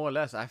 and more or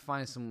less I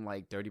find some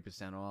like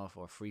 30% off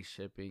or free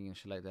shipping and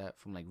shit like that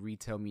from like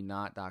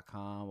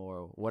retailmenot.com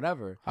or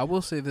whatever. I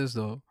will say this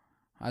though,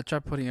 I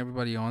tried putting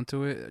everybody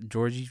onto it.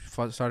 Georgie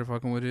started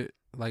fucking with it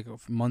like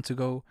months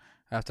ago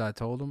after I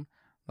told him.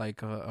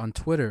 Like on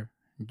Twitter,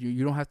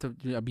 you don't have to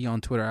be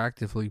on Twitter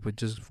actively, but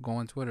just go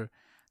on Twitter.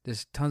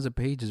 There's tons of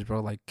pages,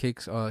 bro. Like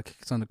kicks on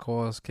the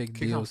cause, kicks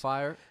deals. On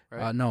fire.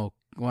 Right? No,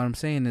 what I'm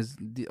saying is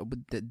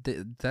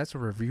that's a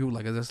review.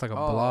 Like, that's like a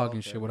blog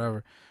and shit,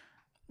 whatever.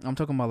 I'm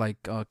talking about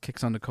like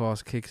kicks on the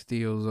cause, kicks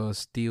deals,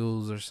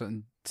 steals or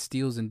something,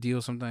 steals and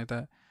deals, something like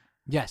that.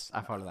 Yes,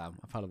 I follow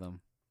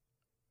them.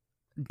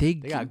 They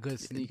got good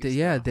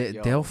sneakers.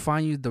 They'll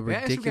find you the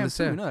ridiculous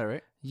stuff. You know that,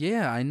 right?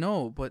 Yeah, I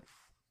know, but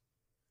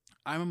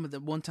I remember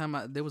that one time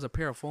there was a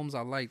pair of foams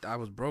I liked. I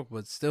was broke,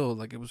 but still,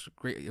 like, it was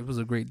great. It was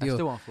a great deal. I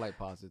still want flight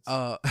posits.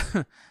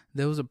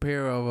 There was a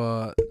pair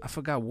of I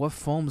forgot what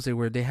foams they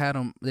were. They had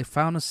them. They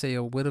found a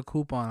sale with a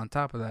coupon on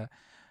top of that,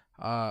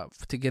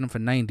 to get them for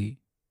 $90.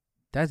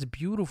 That's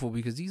beautiful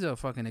because these are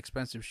fucking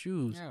expensive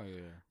shoes. Hell yeah.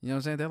 You know what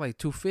I'm saying? They're like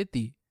 $250.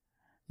 You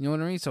know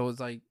what I mean? So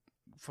it's like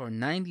for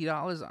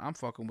 $90, I'm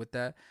fucking with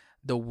that.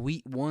 The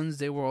wheat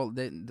ones, a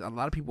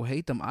lot of people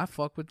hate them. I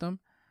fuck with them.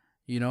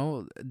 You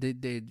know,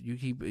 you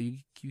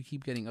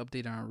keep getting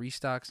updated on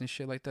restocks and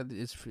shit like that.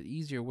 It's for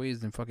easier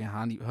ways than fucking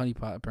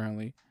honeypot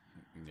apparently.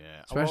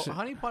 Yeah, Especially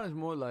well, honeypot is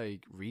more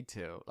like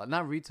retail, like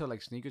not retail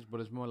like sneakers, but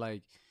it's more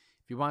like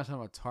if you buy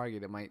something at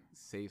Target, it might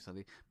save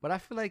something. But I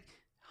feel like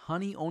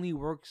honey only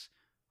works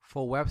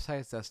for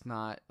websites that's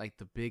not like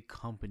the big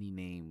company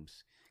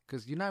names,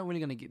 because you're not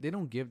really gonna get. They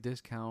don't give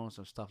discounts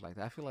or stuff like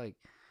that. I feel like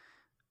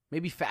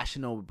maybe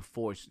Fashion Nova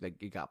before like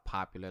it got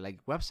popular, like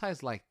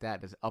websites like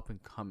that is up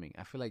and coming.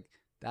 I feel like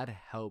that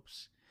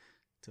helps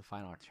to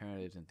find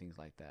alternatives and things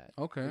like that.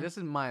 Okay, This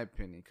is my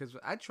opinion, because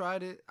I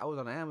tried it. I was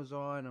on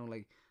Amazon and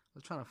like I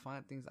was trying to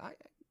find things.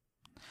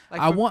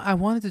 I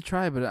wanted to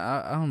try, but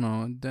I don't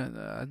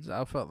know.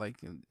 I felt like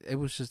it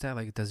was just that.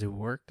 Like, does it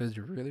work? Does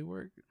it really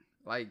work?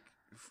 like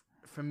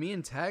for me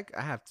in tech,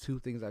 I have two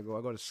things. I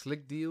go to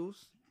Slick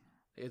Deals,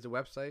 is a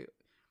website,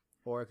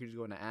 or I could just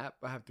go in the app.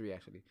 I have three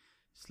actually: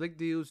 Slick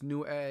Deals,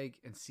 Newegg,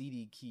 and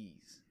CD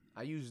Keys.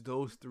 I use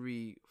those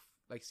three.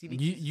 Like CD.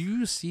 You Keys.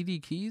 use CD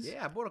Keys?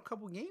 Yeah, I bought a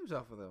couple games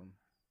off of them.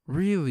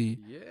 Really?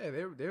 Yeah,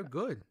 they're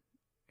good,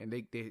 and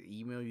they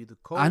email you the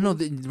code. I know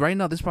that right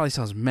now this probably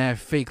sounds mad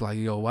fake. Like,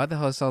 yo, why the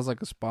hell it sounds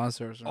like a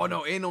sponsor or something? Oh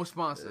no, ain't no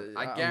sponsor.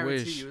 I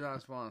guarantee wish. you, it's not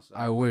a sponsor.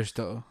 I wish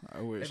though.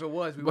 I wish. If it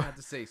was, we would have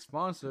to say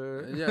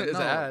sponsor. Yeah, It's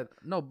an ad.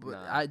 no, but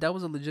Nah. that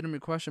was a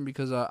legitimate question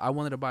because I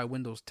wanted to buy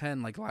Windows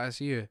 10 like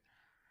last year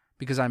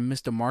because I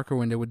missed the marker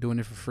when they were doing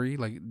it for free.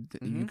 Like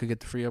you could get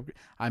the free upgrade.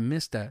 I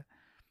missed that,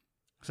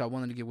 so I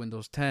wanted to get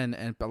Windows 10,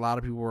 and a lot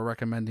of people were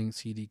recommending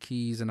CD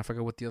Keys, and I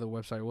forgot what the other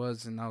website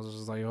was, and I was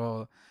just like,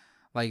 oh,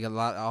 like a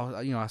lot.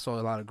 I saw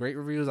a lot of great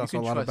reviews. I saw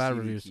a lot of bad CD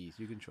reviews, Keys.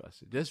 You can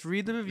trust it. Just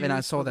read the reviews. and I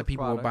saw for that the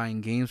people were product.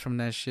 buying games from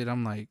that shit.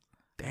 I'm like,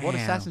 damn. What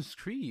Assassin's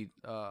Creed?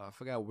 I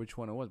forgot which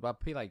one it was, but I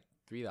paid like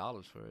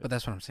 $3 for it. But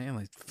that's what I'm saying.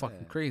 Like, fucking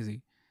Yeah.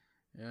 crazy.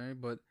 Yeah,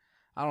 but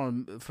I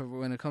don't. For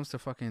when it comes to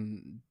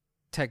fucking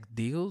tech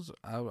deals,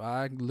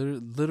 I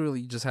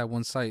literally just had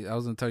one site. I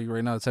was gonna tell you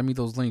right now. Send me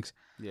those links.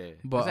 Yeah,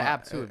 But there's an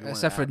app too. If you want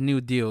except an for app.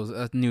 new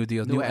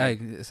New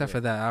egg. Egg. Except Yeah. for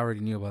that, I already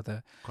knew about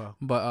that. Okay.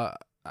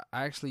 But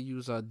I actually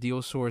use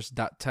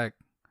dealsource.tech.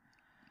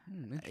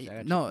 Interesting.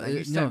 I no, got you. You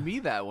no. sent me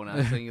that one. I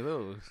was sending you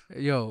those.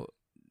 Yo,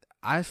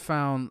 I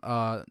found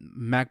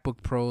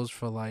MacBook Pros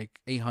for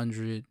like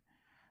 800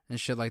 and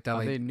shit like that. Are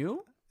like, they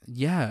new?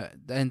 yeah,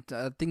 and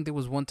I think there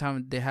was one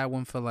time they had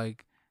one for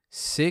like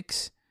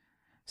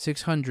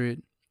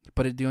 600,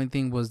 but the only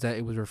thing was that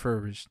it was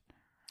refurbished.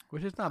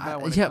 Which is not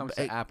bad when yeah, it comes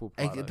to Apple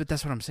products. But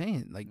that's what I'm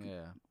saying. Like,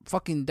 yeah.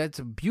 fucking, that's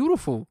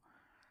beautiful.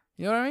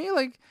 You know what I mean?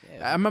 Like,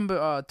 Yeah. I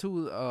remember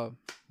too,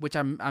 which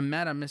I'm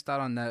mad I missed out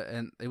on that,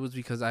 and it was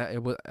because I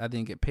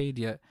didn't get paid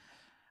yet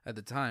at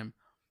the time.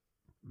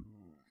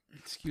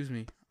 Excuse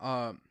me.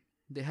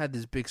 They had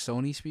this big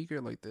Sony speaker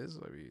like this,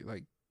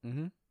 like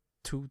Mm-hmm.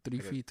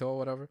 2-3 feet tall,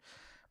 whatever.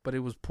 But it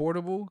was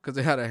portable because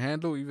it had a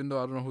handle. Even though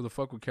I don't know who the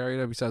fuck would carry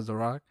that besides The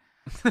Rock.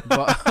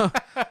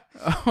 But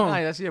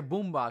That's your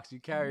boombox you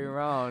carry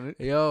around.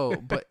 yo,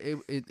 but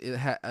it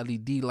had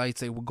LED lights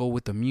that would go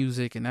with the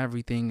music and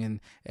everything, and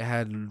it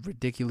had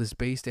ridiculous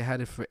bass. They had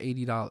it for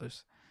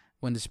 $80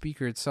 when the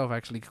speaker itself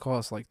actually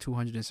cost like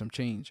 200 and some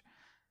change.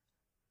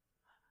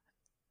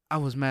 I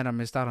was mad I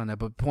missed out on that,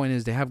 but point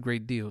is they have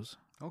great deals.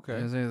 Okay. You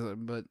know what I'm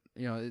saying? But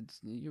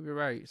you're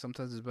right.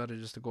 Sometimes it's better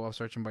just to go off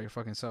searching by your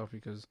fucking self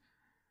because,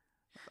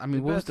 I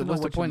mean, what's the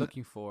what point? you're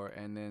looking for,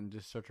 and then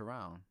just search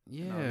around.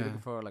 Yeah. You know, you're looking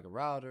for like a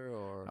router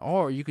or.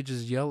 Or you could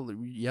just yell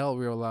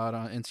real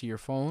loud into your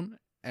phone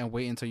and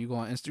wait until you go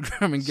on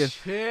Instagram and get.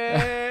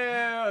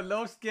 Chill,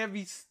 don't get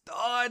me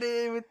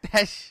started with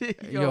that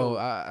shit, Yo,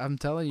 I'm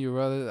telling you,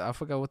 brother. I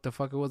forgot what the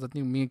fuck it was. I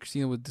think me and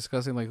Christina were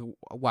discussing like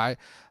why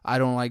I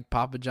don't like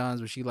Papa John's,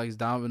 but she likes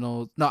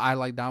Domino's. No, I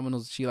like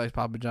Domino's. She likes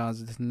Papa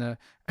John's. And then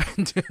I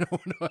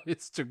went on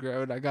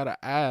Instagram and I got an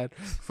ad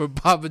for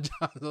Papa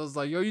John's. I was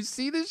like, yo, you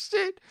see this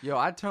shit? Yo,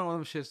 I turn all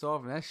them shits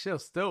off, and that shit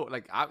still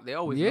like they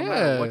always. Yeah. No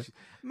matter what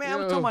man, I'm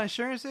Yo. talking about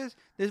insurances.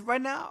 This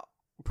right now,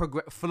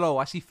 Flow.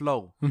 I see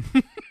Flow.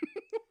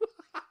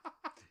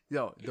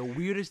 Yo, the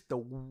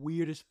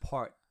weirdest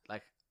part.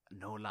 Like,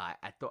 no lie,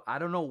 I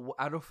don't know.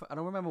 I don't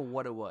remember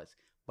what it was,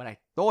 but I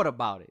thought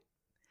about it.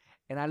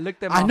 And I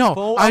looked at my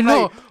phone. I I'm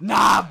know. like,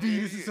 nah, B,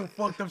 this is some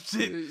fucked up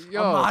shit.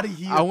 Yo, I'm out of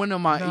here. I went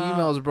on my Nah.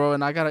 emails, bro,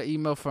 and I got an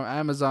email from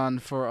Amazon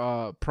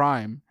for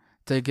Prime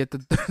to get the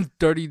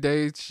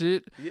 30-day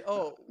shit. Yeah,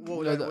 oh, well,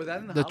 was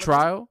that in the the holiday?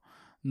 trial?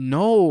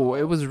 No,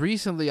 it was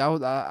recently. I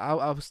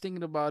was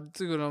thinking about it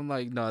too, and I'm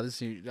like, no,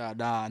 this ain't,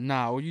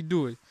 nah. What you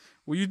doing?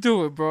 What you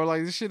doing, bro?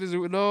 Like, this shit is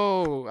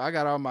no. I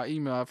got on my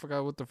email. I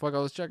forgot what the fuck I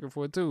was checking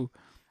for too.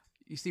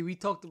 You see, we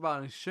talked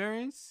about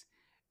insurance,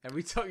 and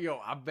we talked. Yo,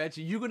 I bet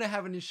you're gonna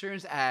have an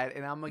insurance ad,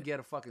 and I'm gonna get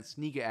a fucking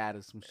sneaker ad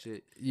or some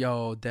shit.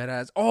 Yo, that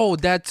ass. Oh,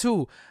 that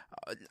too.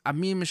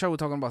 Me and Michelle were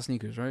talking about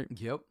sneakers, right?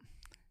 Yep.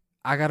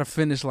 I got a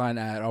Finish Line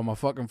ad on my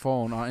fucking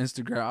phone on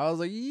Instagram. I was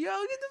like, yo,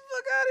 get the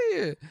fuck out of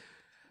here.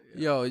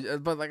 Yo,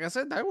 but like I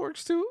said, that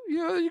works too. You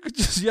know, you could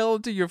just yell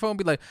into your phone,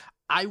 be like,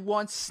 "I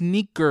want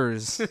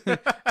sneakers."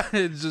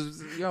 It's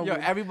just Yo,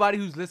 everybody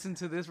who's listening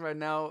to this right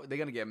now, they're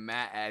gonna get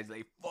mad at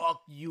like,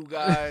 fuck you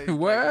guys.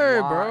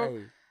 Word, like, bro.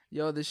 why?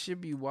 Yo, this should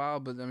be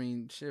wild, but I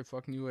mean, shit,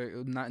 fuck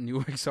Newegg, not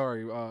Newegg,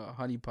 sorry,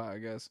 Honey Pot, I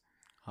guess.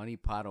 Honey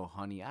pot or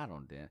honey, I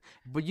don't dare.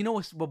 But you know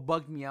what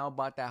bugged me out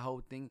about that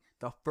whole thing?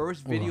 The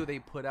first video they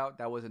put out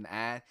that was an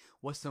ad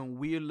was some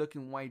weird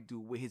looking white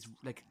dude with his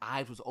like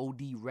eyes was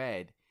OD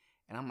red,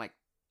 and I'm like,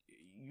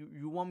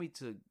 you want me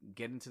to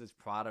get into this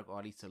product or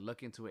at least to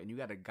look into it, and you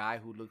got a guy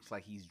who looks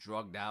like he's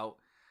drugged out,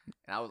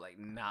 and I was like,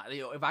 nah,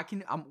 yo, if I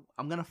can, I'm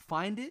gonna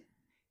find it,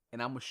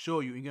 and I'm gonna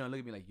show you. You're gonna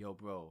look at me like, yo,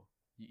 bro.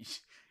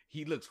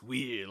 He looks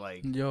weird,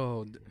 like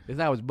Yo, this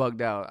guy was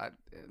bugged out.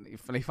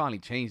 They finally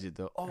changed it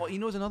though. Oh, you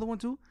know, there's another one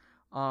too.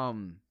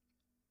 Okay,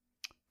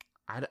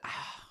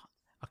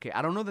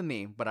 I don't know the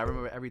name, but I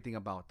remember everything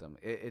about them.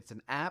 It's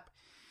an app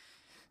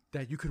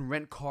that you can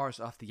rent cars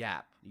off the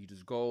app. You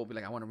just go, be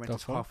like, I want to rent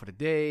this car for the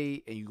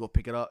day, and you go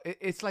pick it up.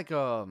 It's like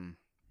you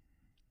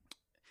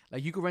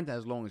can rent that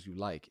as long as you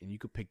like, and you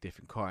could pick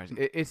different cars.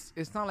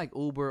 It's not like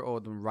Uber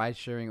or the ride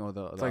sharing or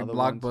the it's like other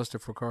Blockbuster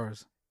ones. for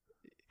cars.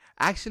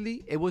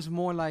 Actually, it was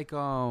more like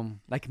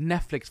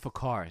Netflix for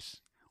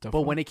cars.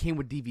 But when it came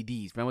with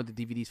DVDs, remember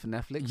the DVDs for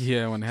Netflix?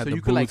 Yeah, when they had so the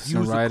you could like booths use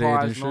and the Rite Aid car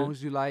and as shit. long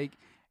as you like,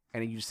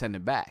 and then you just send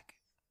it back,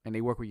 and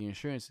they work with your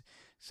insurance.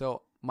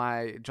 So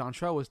my John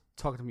Trell was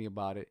talking to me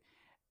about it,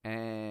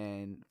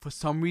 and for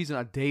some reason,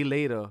 a day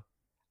later,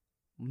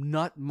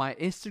 not my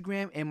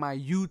Instagram and my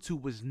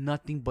YouTube was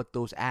nothing but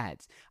those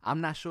ads.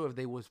 I'm not sure if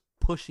they was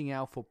pushing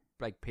out for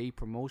like paid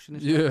promotion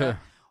and stuff like that,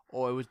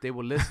 or it was they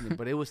were listening,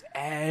 but it was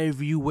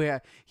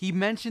everywhere. He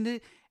mentioned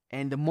it,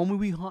 and the moment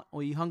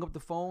when he hung up the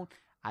phone,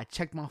 I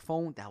checked my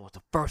phone. That was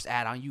the first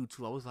ad on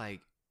YouTube. I was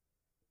like,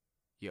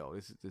 "Yo,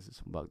 this is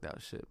some bugged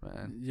out shit,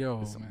 man." Yo,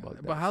 man.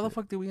 But how the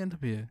fuck did we end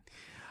up here?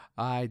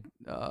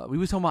 We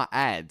was talking about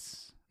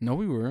ads. No,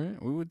 we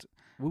weren't. We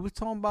was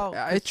talking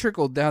about. It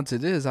trickled down to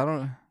this. I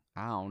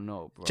don't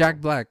know, bro.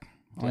 Jack Black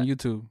on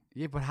YouTube.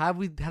 Yeah, but how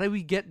did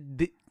we get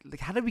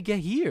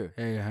here?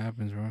 Hey, it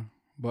happens, bro.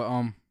 But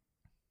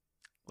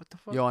what the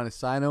fuck? Yo, on a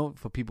side note,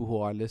 for people who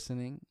are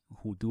listening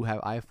who do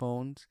have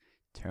iPhones,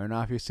 turn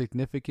off your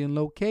significant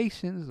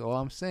locations. All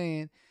I'm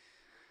saying,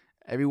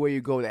 everywhere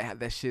you go, they have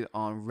that shit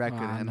on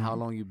record and how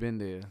long you been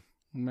there.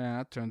 Man,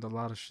 I turned a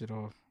lot of shit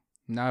off.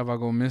 Now if I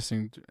go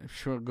missing,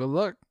 sure, good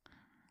luck.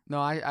 No,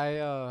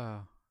 I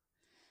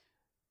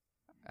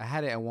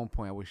had it at one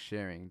point. I was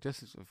sharing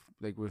just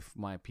like with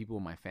my people,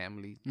 my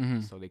family,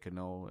 so they could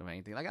know or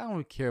anything. Like I don't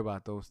really care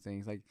about those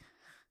things. Like,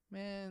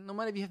 man, no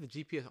matter if you have the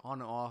GPS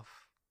on or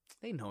off,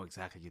 they know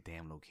exactly your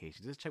damn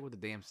location. Just check with the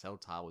damn cell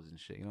towers and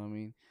shit. You know what I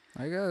mean?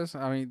 I guess.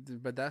 I mean,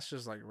 but that's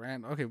just like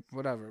random. Okay,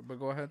 whatever. But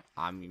go ahead.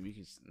 I mean, we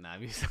can.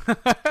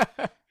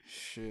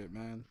 Shit,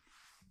 man.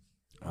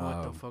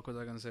 What the fuck was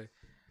I gonna say?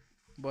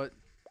 But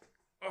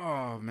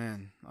oh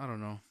man, I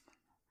don't know.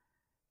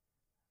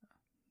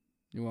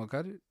 You want to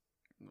cut it?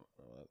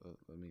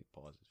 Let me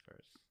pause it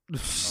first.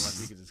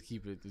 Unless we can just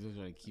keep it. Just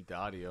want to keep the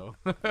audio.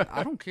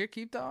 I don't care.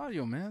 Keep the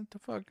audio, man. What the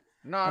fuck?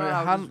 No,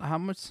 how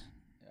much?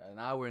 An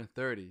hour and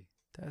 30.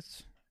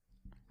 That's.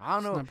 I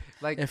don't know.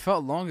 Like it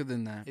felt longer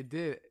than that. It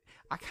did.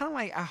 I kind of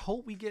like. I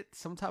hope we get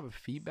some type of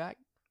feedback.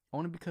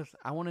 Only because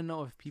I want to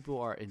know if people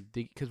are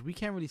because we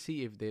can't really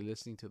see if they're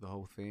listening to the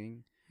whole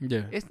thing.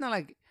 Yeah. It's not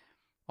like,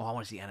 oh, I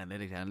want to see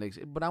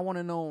analytics. But I want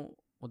to know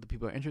what the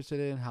people are interested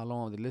in. How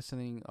long are they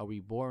listening? Are we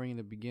boring in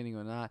the beginning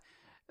or not?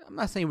 I'm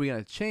not saying we're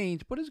gonna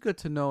change, but it's good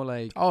to know.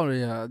 Like, oh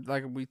yeah,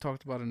 like we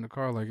talked about in the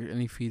car. Like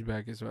any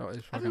feedback is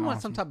fucking I just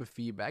want some type of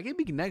feedback. It'd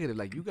be negative,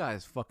 like you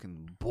guys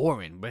fucking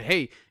boring. But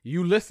hey,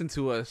 you listen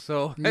to us,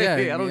 so yeah,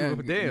 hey, I don't give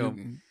a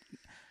damn.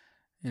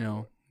 You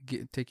know,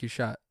 take your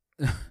shot.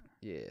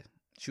 Yeah,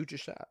 shoot your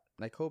shot,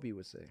 like Kobe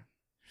would say.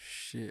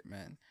 Shit,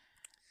 man.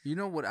 You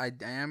know what? I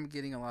am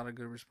getting a lot of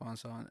good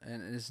response on,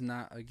 and it's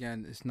not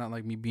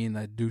like me being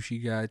that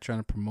douchey guy trying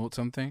to promote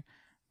something,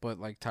 but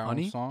like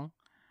Tyrone's song.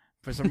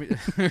 For some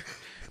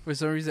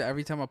reason,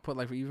 every time I put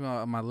like even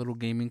my little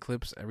gaming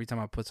clips, every time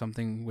I put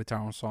something with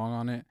Tyrone's song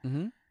on it,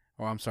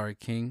 or I'm sorry,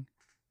 King,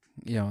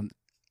 you know,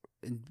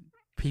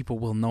 people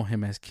will know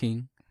him as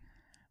King.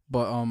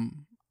 But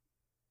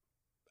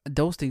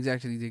those things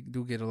actually they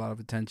do get a lot of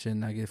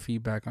attention. I get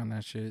feedback on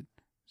that shit.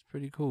 It's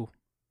pretty cool.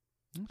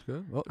 That's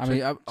good. Well,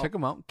 check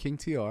them out, King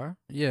TR.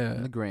 Yeah,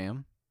 on the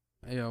gram.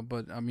 Yeah,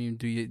 but I mean,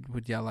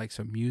 would y'all like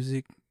some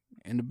music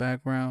in the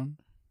background?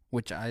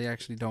 Which I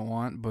actually don't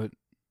want, but.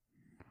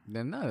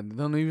 Then no,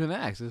 don't even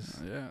ask.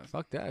 Yeah,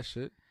 fuck that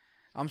shit.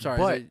 I'm sorry.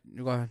 But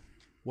go ahead.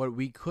 What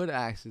we could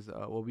ask is,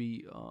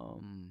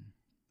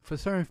 for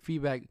certain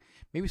feedback,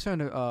 maybe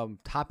certain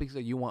topics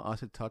that you want us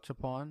to touch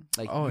upon,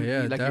 like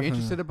you're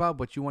interested about,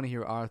 but you want to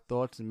hear our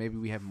thoughts, and maybe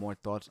we have more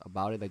thoughts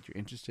about it that you're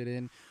interested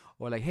in,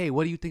 or like, hey,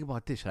 what do you think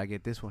about this? Should I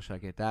get this one? Should I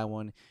get that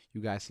one?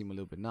 You guys seem a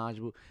little bit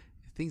knowledgeable,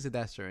 things of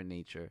that certain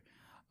nature.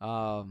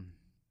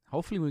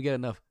 Hopefully, we get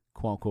enough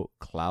quote unquote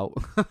clout.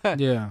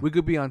 Yeah, we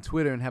could be on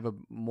Twitter and have a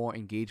more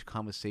engaged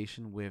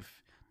conversation with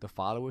the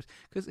followers.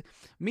 Because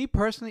me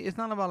personally, it's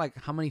not about like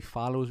how many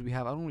followers we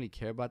have. I don't really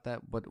care about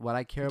that. But what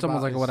I care It's about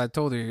almost like is what I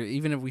told you.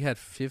 Even if we had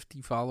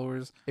 50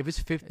 followers, if it's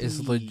 50 it's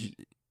legit.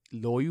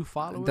 loyal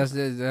followers. That's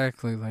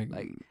exactly like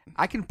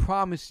I can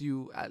promise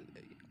you. I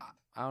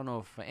don't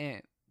know for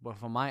Ant, but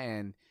from my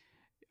end,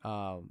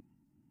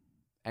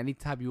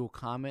 anytime you will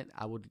comment,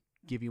 I would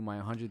give you my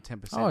 110%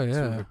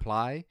 to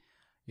reply.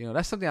 You know,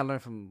 that's something I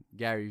learned from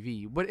Gary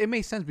Vee. But it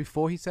made sense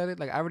before he said it.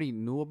 Like, I already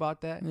knew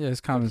about that. Yeah,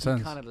 it's common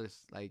sense. Kind of just,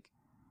 like,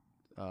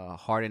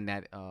 hardened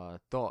that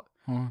thought.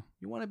 Huh.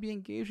 You want to be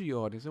engaged with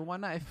your audience, and why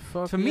not?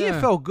 For me, it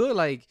felt good.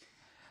 Like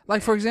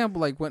for example,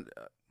 like when...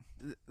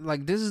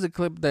 like, this is a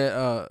clip that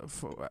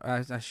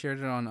I shared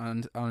it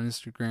on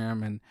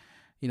Instagram, and,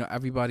 you know,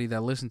 everybody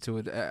that listened to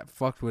it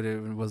fucked with it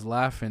and was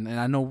laughing. And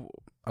I know,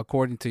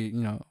 according to,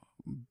 you know,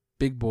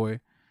 Big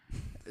Boy...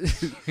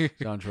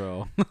 John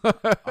Troll.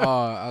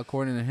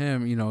 According to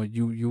him, you know,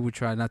 you would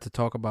try not to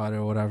talk about it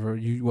or whatever.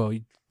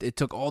 It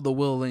took all the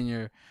will in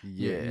your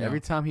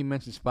Every time he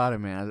mentioned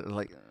Spider-Man,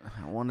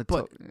 I want to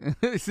talk.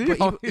 See,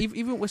 but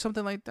even with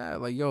something like that,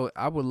 like, yo,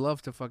 I would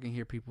love to fucking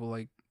hear people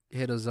like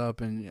hit us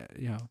up and,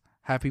 you know,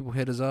 have people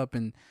hit us up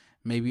and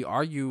maybe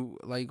argue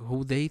like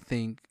who they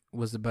think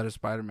was the better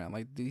Spider-Man.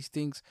 Like, these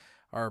things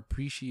are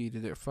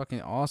appreciated. They're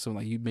fucking awesome.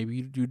 Like,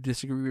 maybe you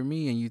disagree with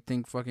me and you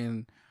think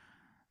fucking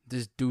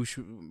this douche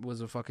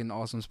was a fucking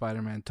awesome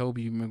Spider-Man,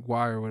 Tobey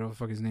Maguire, whatever the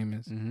fuck his name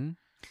is. Mm-hmm.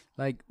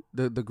 Like,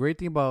 the great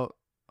thing about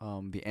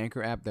the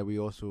Anchor app that we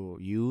also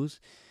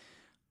use,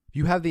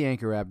 you have the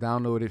Anchor app,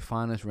 download it,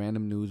 find us,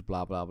 random news,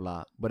 blah, blah,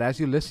 blah. But as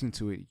you're listening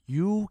to it,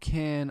 you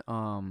can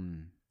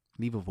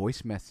leave a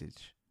voice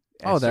message.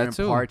 That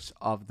too. Parts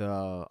of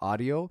the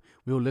audio,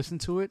 we will listen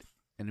to it,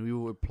 and we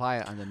will reply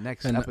it on the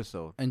next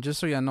episode. And just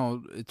so y'all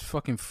know, it's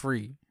fucking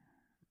free.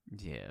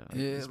 Yeah,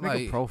 just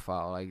make a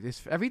profile like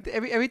this.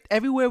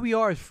 Everywhere we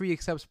are is free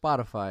except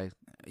Spotify.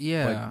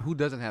 Yeah, but who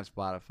doesn't have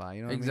Spotify?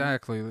 You know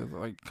exactly. What I mean?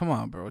 Like, come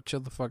on, bro,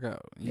 chill the fuck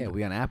out. Yeah,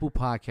 we on Apple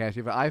Podcasts.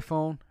 You have an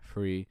iPhone,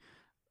 free.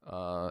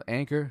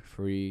 Anchor,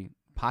 free.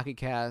 Pocket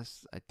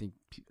Cast, I think.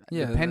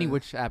 Yeah, depending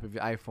which app, if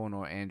your iPhone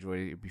or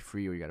Android, it'd be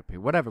free or you gotta pay,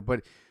 whatever.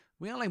 But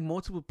we on like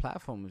multiple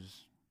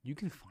platforms. You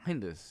can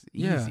find us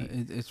easy. Yeah,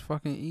 it's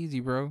fucking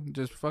easy, bro.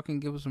 Just fucking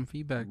give us some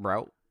feedback,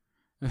 bro.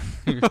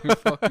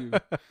 Fuck you.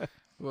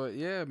 But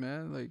yeah,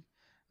 man, like,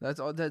 that's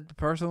all. That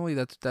personally,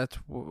 that's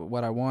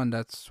what I want.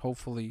 That's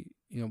hopefully,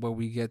 you know, where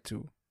we get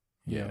to.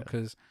 Yeah,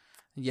 because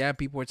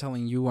people are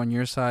telling you on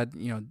your side,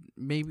 you know,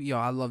 maybe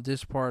I love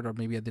this part, or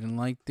maybe I didn't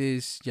like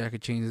this. Yeah, I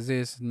could change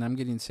this, and I'm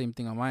getting the same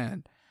thing on my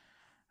end.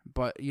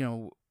 But, you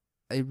know,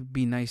 it would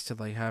be nice to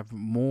like have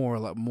more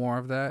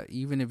of that.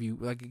 Even if you,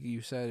 like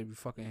you said, if you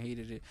fucking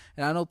hated it.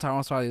 And I know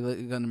Tyrone's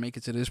probably gonna make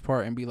it to this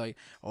part and be like,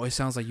 "Oh, it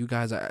sounds like you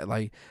guys are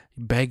like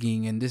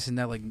begging and this and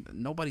that." Like,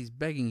 nobody's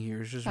begging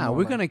here. It's just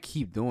we're gonna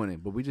keep doing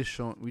it, but we just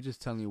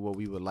telling you what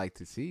we would like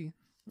to see.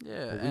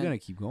 Yeah, but we're gonna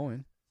keep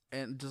going.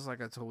 And just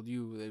like I told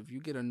you, if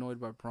you get annoyed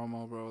by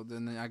promo, bro,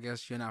 then I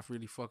guess you're not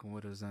really fucking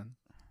with us then.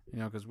 You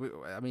know, because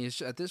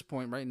it's at this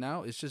point right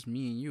now, it's just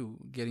me and you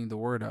getting the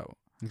word out.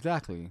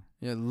 Exactly.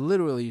 Yeah,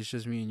 literally, it's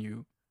just me and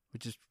you,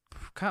 which is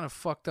kind of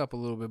fucked up a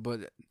little bit,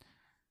 but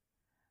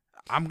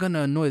I'm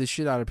gonna annoy the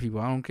shit out of people.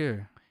 I don't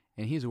care.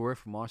 And here's a word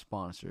from our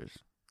sponsors.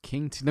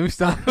 King T. Let me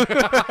stop.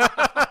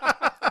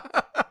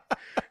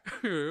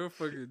 You're a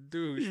fucking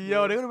douche.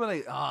 Yo, they would have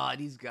been like,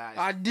 these guys.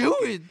 I do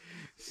it.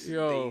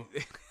 Yo.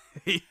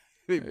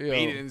 They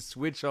bait and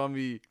switch on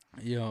me.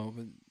 Yo,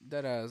 but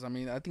that ass. I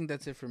mean, I think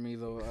that's it for me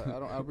though.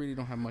 I really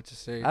don't have much to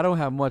say. I don't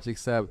have much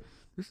except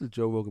this is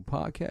Joe Rogan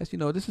podcast. You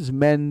know, this is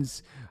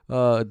men's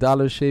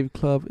Dollar Shave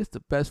Club. It's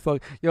the best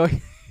fuck. Yo,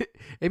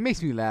 it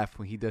makes me laugh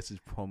when he does his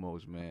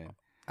promos, man.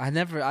 I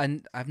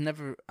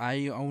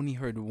only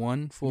heard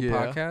one full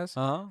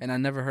podcast, and I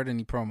never heard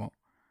any promo.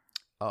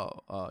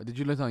 Oh, did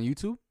you listen on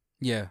YouTube?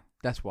 Yeah.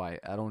 That's why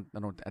I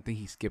think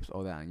he skips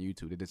all that on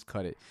YouTube. They just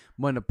cut it.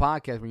 But in the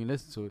podcast, when you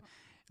listen to it,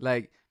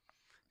 like,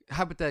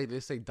 hypothetically,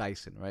 let's say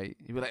Dyson, right?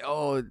 You'd be like,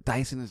 "Oh,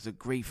 Dyson is a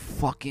great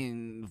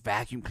fucking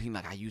vacuum cleaner.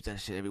 Like, I use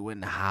that shit everywhere in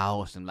the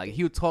house." And like,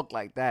 he'll talk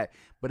like that,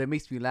 but it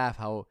makes me laugh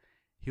how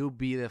he'll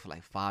be there for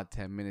like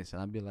 5-10 minutes,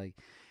 and I'd be like,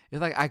 it's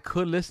like I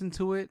could listen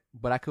to it,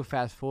 but I could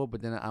fast forward,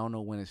 but then I don't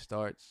know when it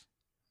starts.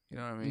 You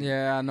know what I mean?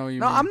 Yeah, I know you.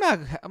 No, mean.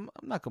 I'm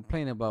not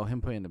complaining about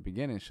him putting in the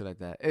beginning shit like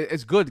that.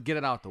 It's good to get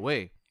it out the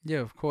way.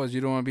 Yeah, of course.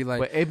 You don't want to be like...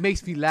 But it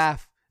makes me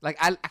laugh. Like,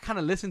 I kind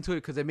of listen to it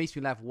because it makes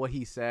me laugh what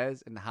he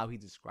says and how he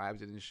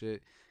describes it and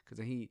shit. Because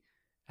then he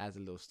has a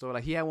little story.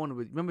 Like, he had one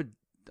with... Remember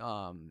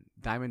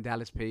Diamond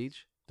Dallas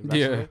Page? The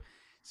wrestler? Yeah.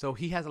 So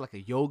he has, like, a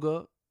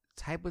yoga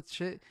type of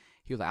shit.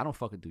 He was like, I don't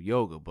fucking do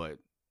yoga, but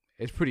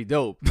it's pretty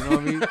dope. You know what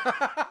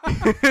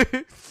I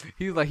mean?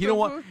 He's like, he don't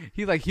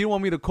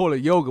want me to call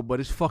it yoga, but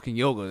it's fucking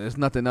yoga. There's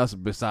nothing else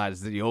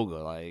besides the yoga.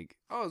 Like...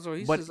 Oh, so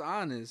he's just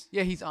honest.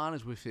 Yeah, he's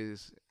honest with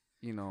his...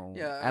 You know,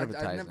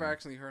 advertising. I've never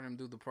actually heard him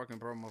do the fucking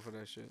promo for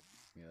that shit.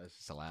 Yeah, that's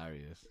just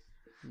hilarious.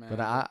 Man.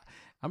 But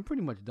I'm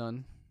pretty much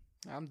done.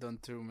 I'm done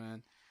too,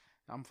 man.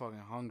 I'm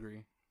fucking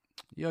hungry.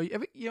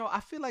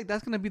 I feel like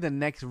that's gonna be the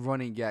next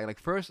running gag. Like,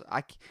 first,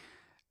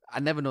 I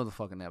never know the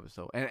fucking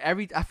episode. And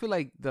I feel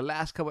like the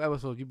last couple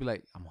episodes, you'd be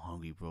like, I'm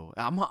hungry, bro.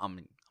 I'm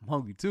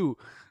hungry too.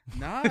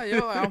 Nah,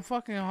 yo, I'm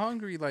fucking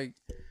hungry. Like,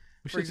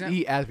 We for should example,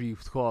 eat as we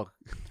talk.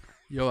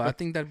 yo, I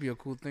think that'd be a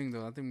cool thing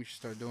though. I think we should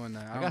start doing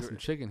that. I got some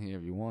chicken here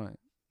if you want.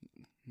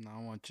 No,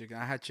 I want chicken.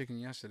 I had chicken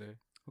yesterday.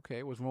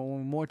 Okay, what's wrong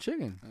with more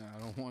chicken? I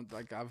don't want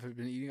like I've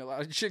been eating a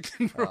lot of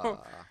chicken, bro.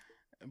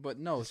 But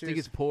no, I think seriously.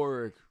 it's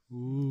pork.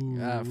 Ooh.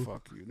 Ah,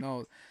 fuck you.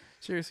 No,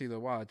 seriously though,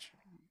 watch.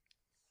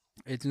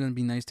 It's gonna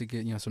be nice to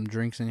get some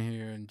drinks in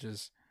here and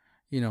just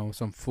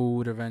some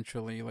food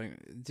eventually. Like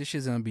this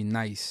shit's gonna be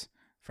nice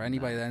for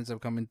anybody that ends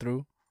up coming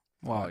through.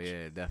 Watch. Oh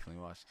yeah,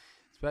 definitely watch.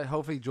 But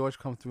hopefully George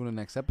comes through in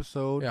the next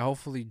episode. Yeah,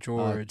 hopefully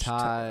George.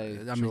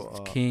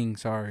 King.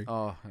 Sorry.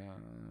 Oh,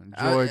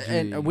 George.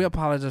 And we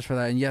apologize for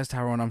that. And yes,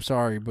 Tyrone, I'm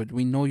sorry, but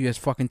we know you as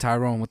fucking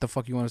Tyrone. What the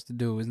fuck you want us to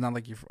do? It's not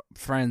like your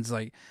friends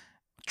like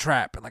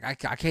Trap. Like I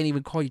can't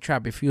even call you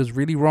Trap. It feels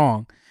really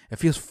wrong. It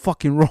feels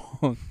fucking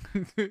wrong.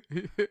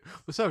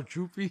 What's up,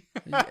 Droopy?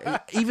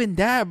 Even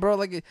that, bro.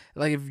 Like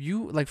if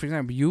you for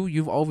example,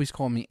 you've always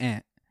called me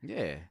Ant.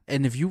 Yeah.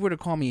 And if you were to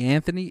call me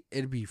Anthony,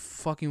 it'd be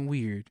fucking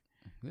weird.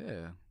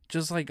 Yeah.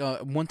 Just like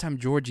one time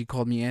Georgie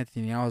called me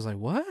Anthony, I was like,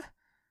 what?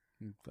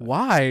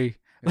 Why?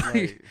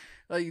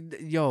 Like,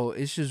 yo,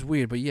 it's just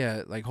weird. But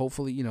yeah, like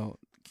hopefully,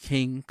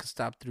 King could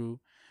stop through.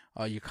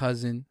 Your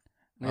cousin.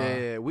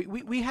 Yeah.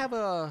 We have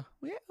a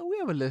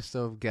list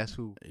of guests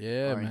who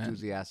are man.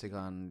 enthusiastic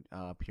on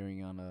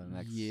appearing on the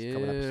next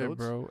couple episodes.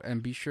 Bro.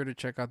 And be sure to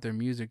check out their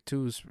music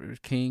too.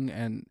 King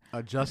and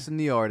Justin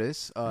the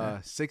artist,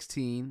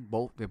 16.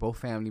 They're both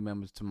family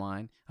members to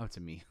mine.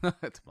 To me.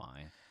 To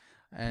mine.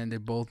 And they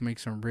both make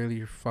some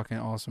really fucking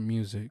awesome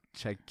music.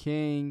 Check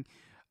King.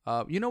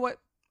 You know what?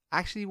 I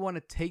actually want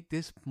to take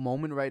this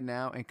moment right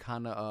now and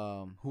kind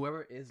of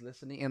whoever is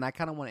listening, and I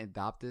kind of want to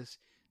adopt this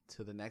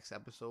to the next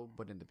episode,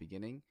 but in the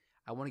beginning,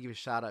 I want to give a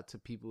shout out to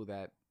people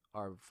that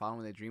are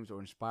following their dreams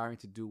or inspiring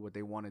to do what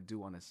they want to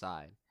do on the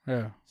side.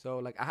 Yeah. So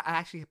like I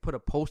actually put a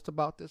post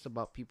about this,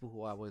 about people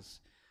who I was.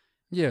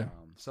 Yeah.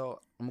 So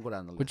I'm gonna go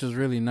down the list. Which is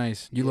really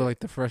nice. You look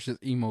like the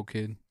freshest emo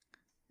kid.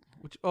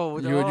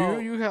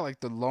 You had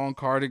like the long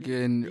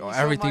cardigan.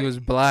 Everything was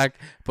black,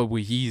 but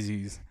with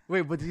Yeezys.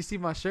 Wait, but did you see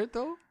my shirt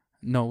though?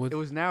 No, it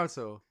was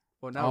Naruto.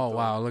 Well, Naruto. Oh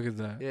wow, look at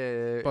that.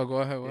 Yeah. But go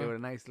ahead. Yeah, with a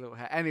nice little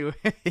hat. Anyway,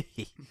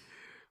 yeah.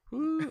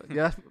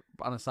 That's,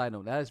 on a side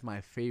note, that is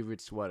my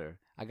favorite sweater.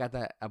 I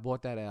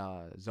bought that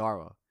at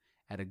Zara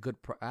at a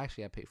good price.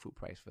 Actually, I paid full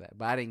price for that,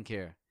 but I didn't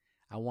care.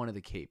 I wanted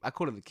the cape. I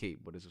called it the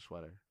cape, but it's a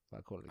sweater. I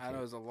call it. I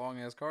know it's a long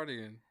ass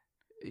cardigan.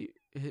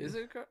 Is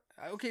it?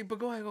 Okay, but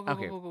go ahead.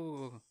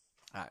 Go.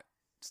 All right.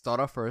 Start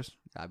off first.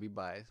 Gotta be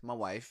biased. My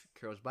wife,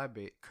 Curls by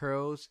Babe.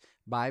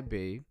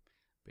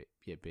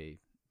 Yeah, Babe.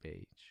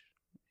 Beige.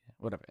 Yeah,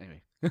 whatever.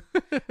 Anyway.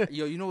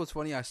 Yo, you know what's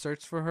funny? I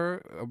searched for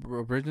her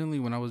originally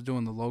when I was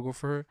doing the logo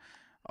for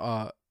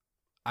her.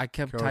 I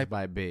kept typing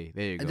by Babe.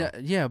 There you go.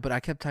 Yeah, but I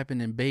kept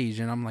typing in beige,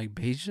 and I'm like,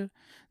 beige?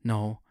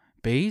 No,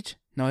 beige?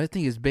 No, that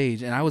thing is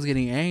beige, and I was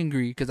getting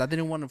angry because I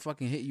didn't want to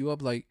fucking hit you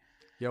up like.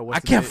 Yo,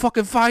 I can't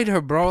fucking find her,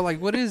 bro. Like,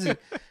 what is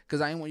it?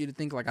 Because I didn't want you to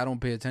think like I don't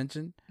pay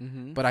attention,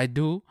 but I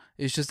do.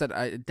 It's just that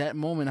at that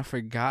moment I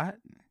forgot.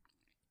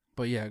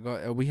 But yeah,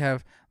 we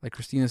have, like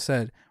Christina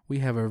said, we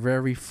have a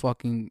very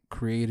fucking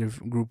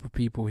creative group of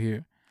people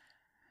here.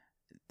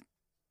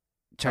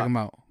 Check them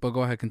out. But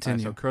go ahead,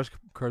 continue. Right, so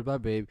Curls by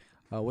Babe.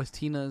 What's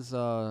Tina's?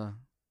 Curls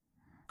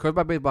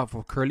by Babe about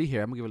for curly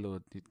hair. I'm gonna give it a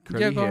little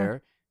curly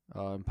hair.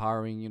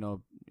 Empowering,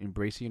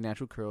 embracing your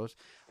natural curls.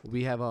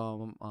 We have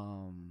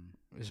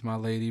it's my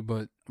lady,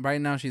 but right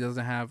now she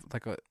doesn't have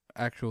like a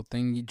actual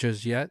thing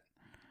just yet.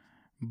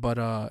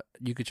 But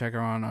you could check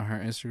her on her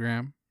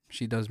Instagram.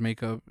 She does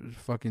makeup,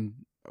 fucking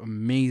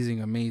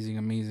amazing,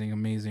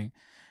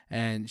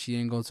 and she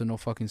didn't go to no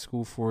fucking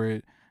school for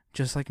it,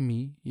 just like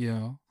me,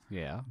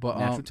 Yeah, but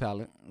natural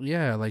talent.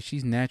 Yeah, like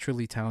she's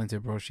naturally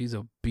talented, bro. She's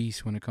a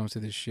beast when it comes to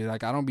this shit.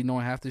 Like I don't be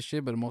knowing half this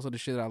shit, but most of the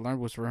shit that I learned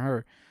was from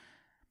her.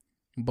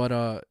 But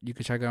you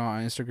can check her out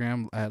on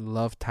Instagram at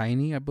Love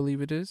Tiny, I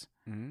believe it is.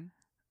 Mm-hmm.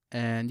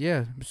 And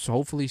yeah, so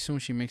hopefully soon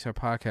she makes her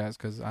podcast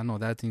because I know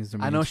that thing's the.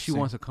 I know she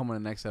wants to come on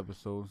the next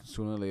episode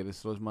sooner or later.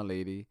 So is my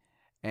lady,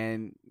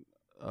 and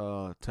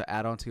to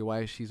add on to your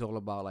wife, she's all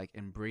about like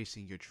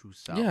embracing your true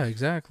self. Yeah,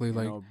 exactly.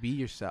 Be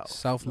yourself.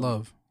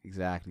 Self-love.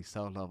 Exactly,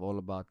 self-love. All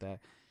about that.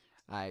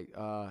 All right,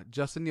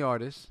 Justin the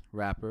artist,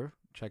 rapper.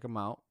 Check him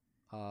out.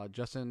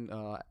 Justin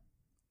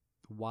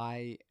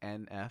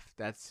YNF.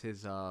 That's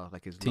his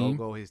his team.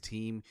 Logo, his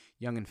team.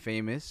 Young and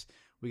Famous.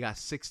 We got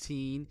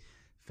 16.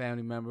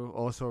 Family member,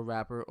 also a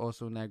rapper,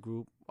 also in that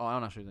group. Oh,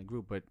 I'm not sure in the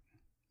group, but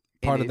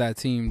part of that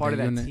team. Part of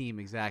that team,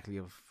 exactly.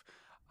 Of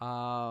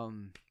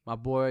my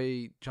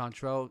boy John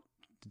Trell,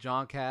 the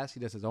John Cast. He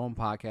does his own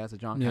podcast, the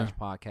John Cast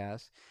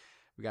podcast.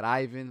 We got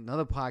Ivan,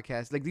 another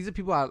podcast. Like these are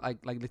people I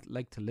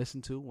like to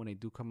listen to when they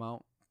do come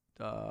out.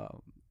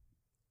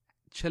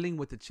 Chilling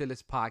with the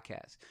Chillest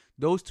podcast.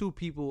 Those two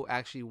people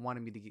actually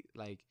wanted me to get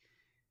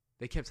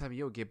they kept telling me,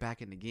 "Yo, get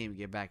back in the game,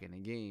 get back in the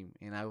game,"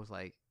 and I was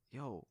like,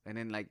 "Yo," and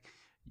then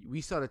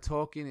we started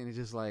talking, and it's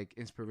just like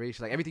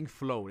inspiration. Like everything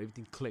flowed,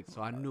 everything clicked.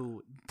 So I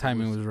knew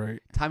Timing was right.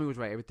 Timing was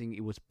right. Everything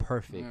it was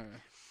perfect.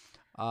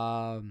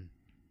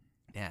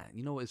 Yeah,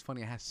 you know what's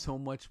funny? I had so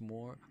much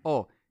more.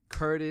 Oh,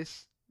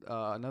 Curtis,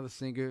 another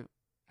singer.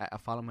 I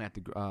follow him at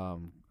the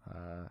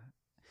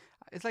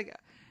it's like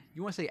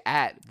you want to say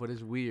but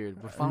it's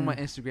weird. But follow my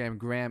Instagram,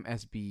 Graham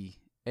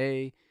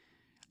SBA.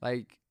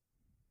 Like,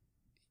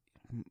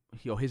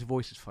 yo, his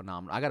voice is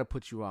phenomenal. I gotta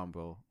put you on,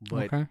 bro.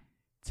 But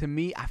to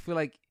me, I feel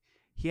like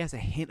he has a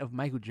hint of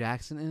Michael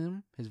Jackson in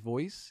him, his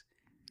voice,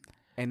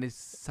 and it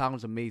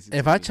sounds amazing.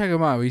 If I check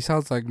him out, he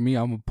sounds like me.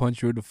 I'm gonna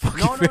punch you in the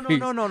fucking face.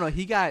 No.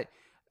 He got.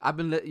 I've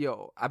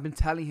been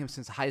telling him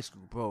since high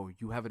school, bro.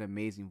 You have an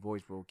amazing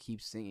voice, bro.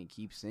 Keep singing.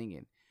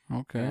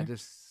 Okay. And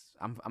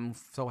I'm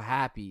so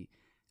happy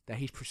that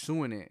he's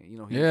pursuing it. You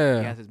know, he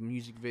has his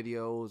music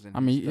videos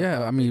and.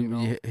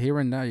 Here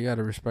and now you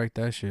gotta respect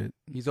that shit.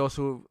 He's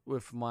also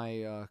with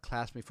my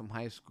classmate from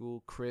high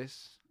school,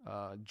 Chris,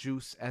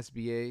 Juice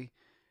SBA,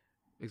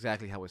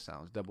 exactly how it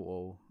sounds,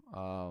 double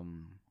O.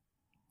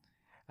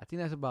 I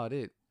think that's about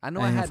it. I know.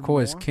 And I had of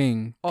course more.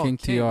 King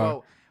TR.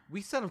 Bro. We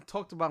said him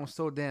talked about him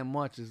so damn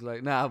much. It's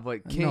like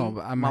but King, no,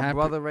 but I'm my happy.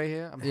 brother right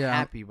here. I'm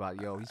happy about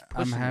it. Yo. He's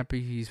pushing. I'm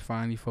happy he's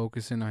finally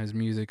focusing on his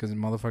music because the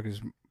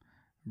motherfucker's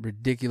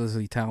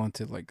ridiculously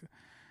talented.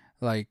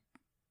 Like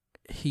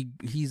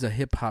he's a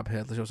hip hop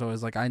head. So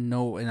it's like I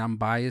know, and I'm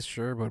biased,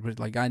 sure, but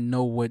like I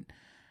know what.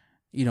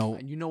 You know,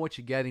 and you know what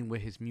you're getting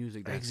with his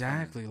music.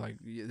 Exactly. Like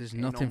there's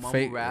nothing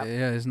fake.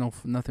 Yeah, there's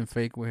nothing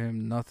fake with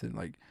him. Nothing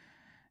like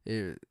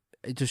it.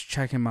 Just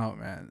check him out,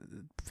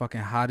 man. Fucking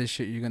hottest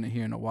shit you're gonna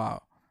hear in a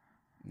while.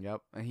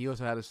 Yep, and he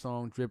also had a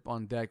song "Drip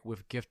on Deck"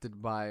 with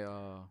 "Gifted" by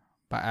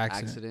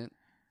accident.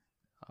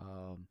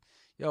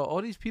 Yo,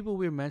 all these people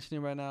we're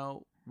mentioning right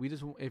now,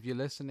 if you're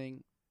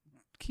listening,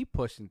 keep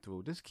pushing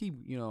through. Just keep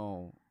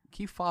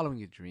following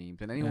your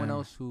dreams. And anyone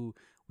else who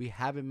we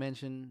haven't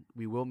mentioned,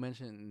 we will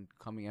mention in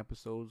coming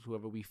episodes.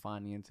 Whoever we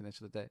find on the internet,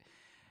 so that.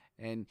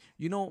 And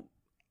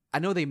I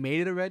know they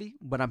made it already,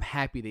 but I'm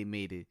happy they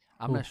made it.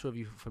 I'm not sure if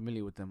you're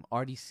familiar with them.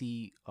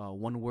 RDC,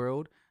 One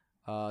World,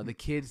 the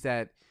kids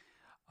that.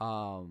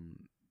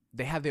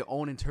 They have their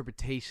own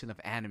interpretation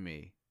of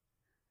anime.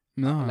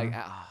 No, like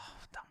oh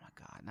my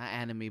god, not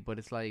anime, but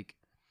it's like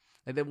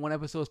that one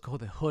episode is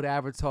called the Hood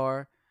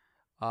Avatar.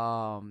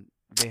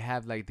 They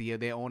have like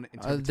their own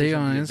interpretation. Are they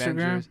on of the Instagram?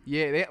 Avengers.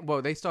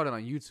 Yeah, they started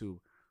on YouTube,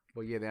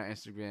 but yeah, they're on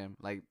Instagram.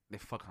 Like they're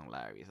fucking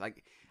hilarious.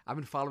 Like I've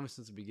been following them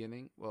since the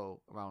beginning.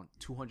 Well, around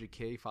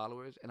 200K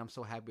followers, and I'm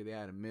so happy they're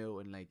at 1 mil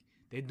and like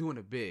they're doing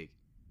it big,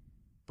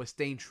 but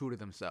staying true to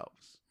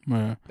themselves.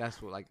 Yeah. That's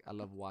what I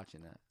love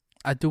watching that.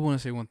 I do want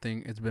to say one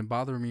thing. It's been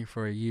bothering me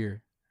for a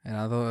year. And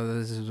although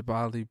this is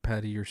bodily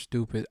petty or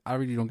stupid, I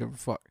really don't give a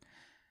fuck.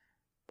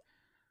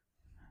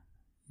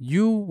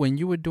 When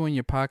you were doing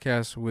your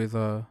podcast with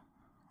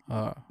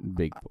John.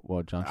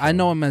 I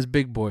know him as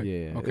Big Boy.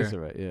 Yeah, okay. That's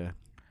right. Yeah.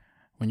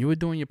 When you were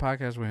doing your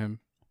podcast with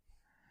him,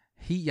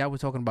 y'all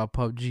was talking about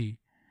PUBG.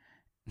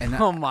 And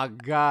oh my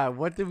god,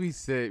 what did we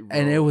say, bro?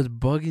 And it was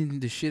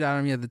bugging the shit out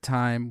of me at the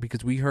time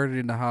because we heard it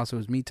in the house. It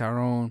was me,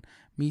 Tyrone,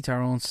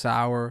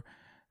 Sour.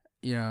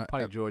 Yeah,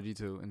 probably Georgie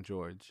too, and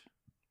George.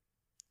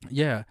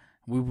 Yeah,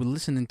 we were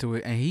listening to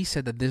it, and he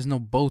said that there's no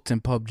boats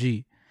in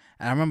PUBG.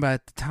 And I remember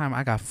at the time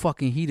I got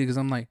fucking heated because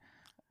I'm like,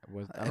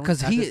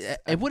 because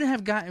it wouldn't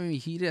have gotten me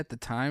heated at the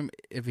time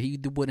if he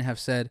wouldn't have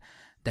said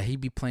that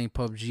he'd be playing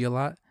PUBG a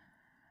lot.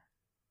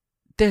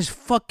 There's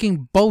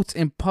fucking boats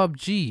in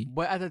PUBG.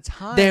 But at the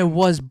time, there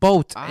was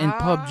boats in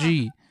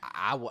PUBG.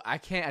 I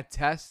can't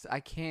attest. I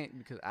can't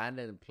because I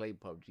didn't play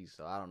PUBG,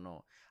 so I don't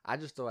know. I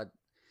just thought.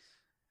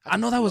 I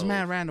know that was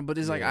mad random, but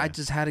it's like I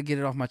just had to get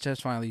it off my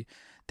chest finally.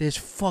 There's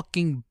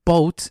fucking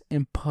boats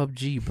in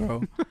PUBG,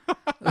 bro.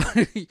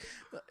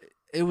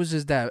 It was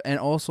just that, and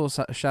also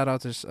shout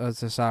out to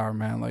Sour,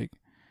 man. Like,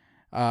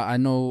 I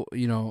know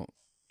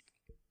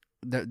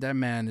that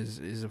man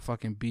is a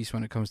fucking beast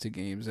when it comes to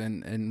games,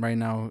 and right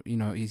now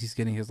he's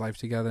getting his life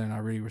together, and I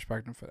really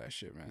respect him for that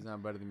shit, man. He's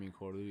not better than me in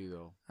Call of Duty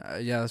though.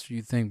 Yeah, that's what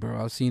you think, bro.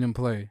 I've seen him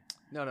play.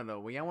 No.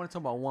 When y'all want to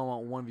talk about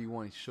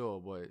 1v1, sure,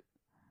 but.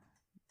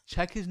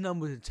 Check his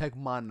numbers and check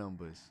my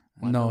numbers.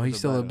 No, he's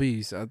still a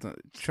beast.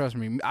 Trust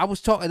me. I was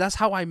talking. That's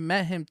how I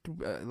met him.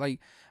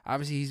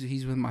 Obviously,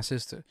 he's with my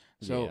sister.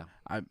 So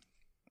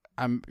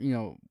I'm.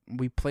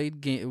 We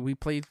played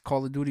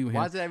Call of Duty with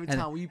him. Why is it every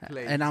time we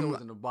play? And I'm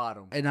in the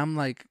bottom. And I'm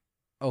like,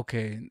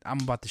 okay,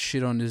 I'm about to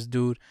shit on this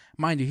dude.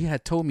 Mind you, he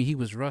had told me he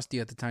was rusty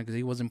at the time because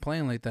he wasn't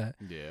playing like that.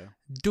 Yeah.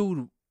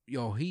 Dude,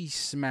 he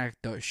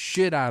smacked the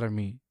shit out of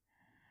me.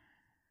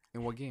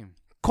 In what game?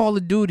 Call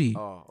of Duty.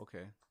 Oh,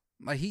 okay.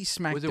 Like he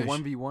smacked. Was it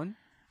 1v1?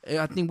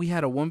 I think we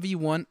had a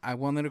 1v1. I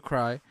wanted to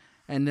cry,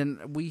 and then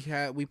we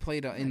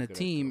played in a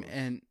team,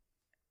 and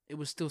it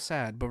was still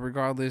sad. But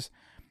regardless,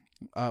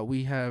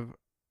 we have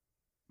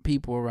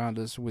people around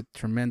us with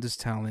tremendous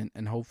talent,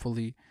 and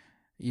hopefully,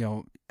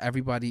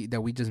 everybody that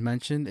we just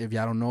mentioned. If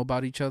y'all don't know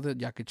about each other,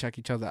 y'all could check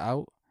each other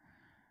out,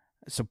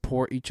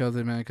 support each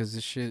other, man. Because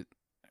this shit,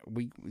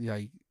 we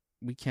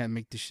can't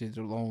make this shit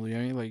alone. You know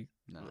what I mean? Like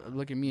Nah.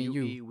 Look at me and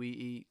you. Eat, we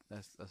eat.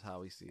 That's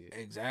how we see it.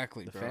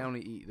 Exactly. The bro.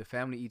 family eat. The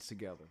family eats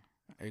together.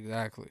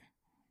 Exactly.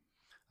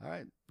 All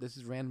right. This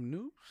is Random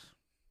News.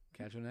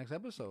 Catch you in the next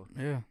episode.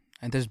 Yeah.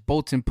 And there's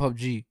boats in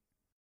PUBG.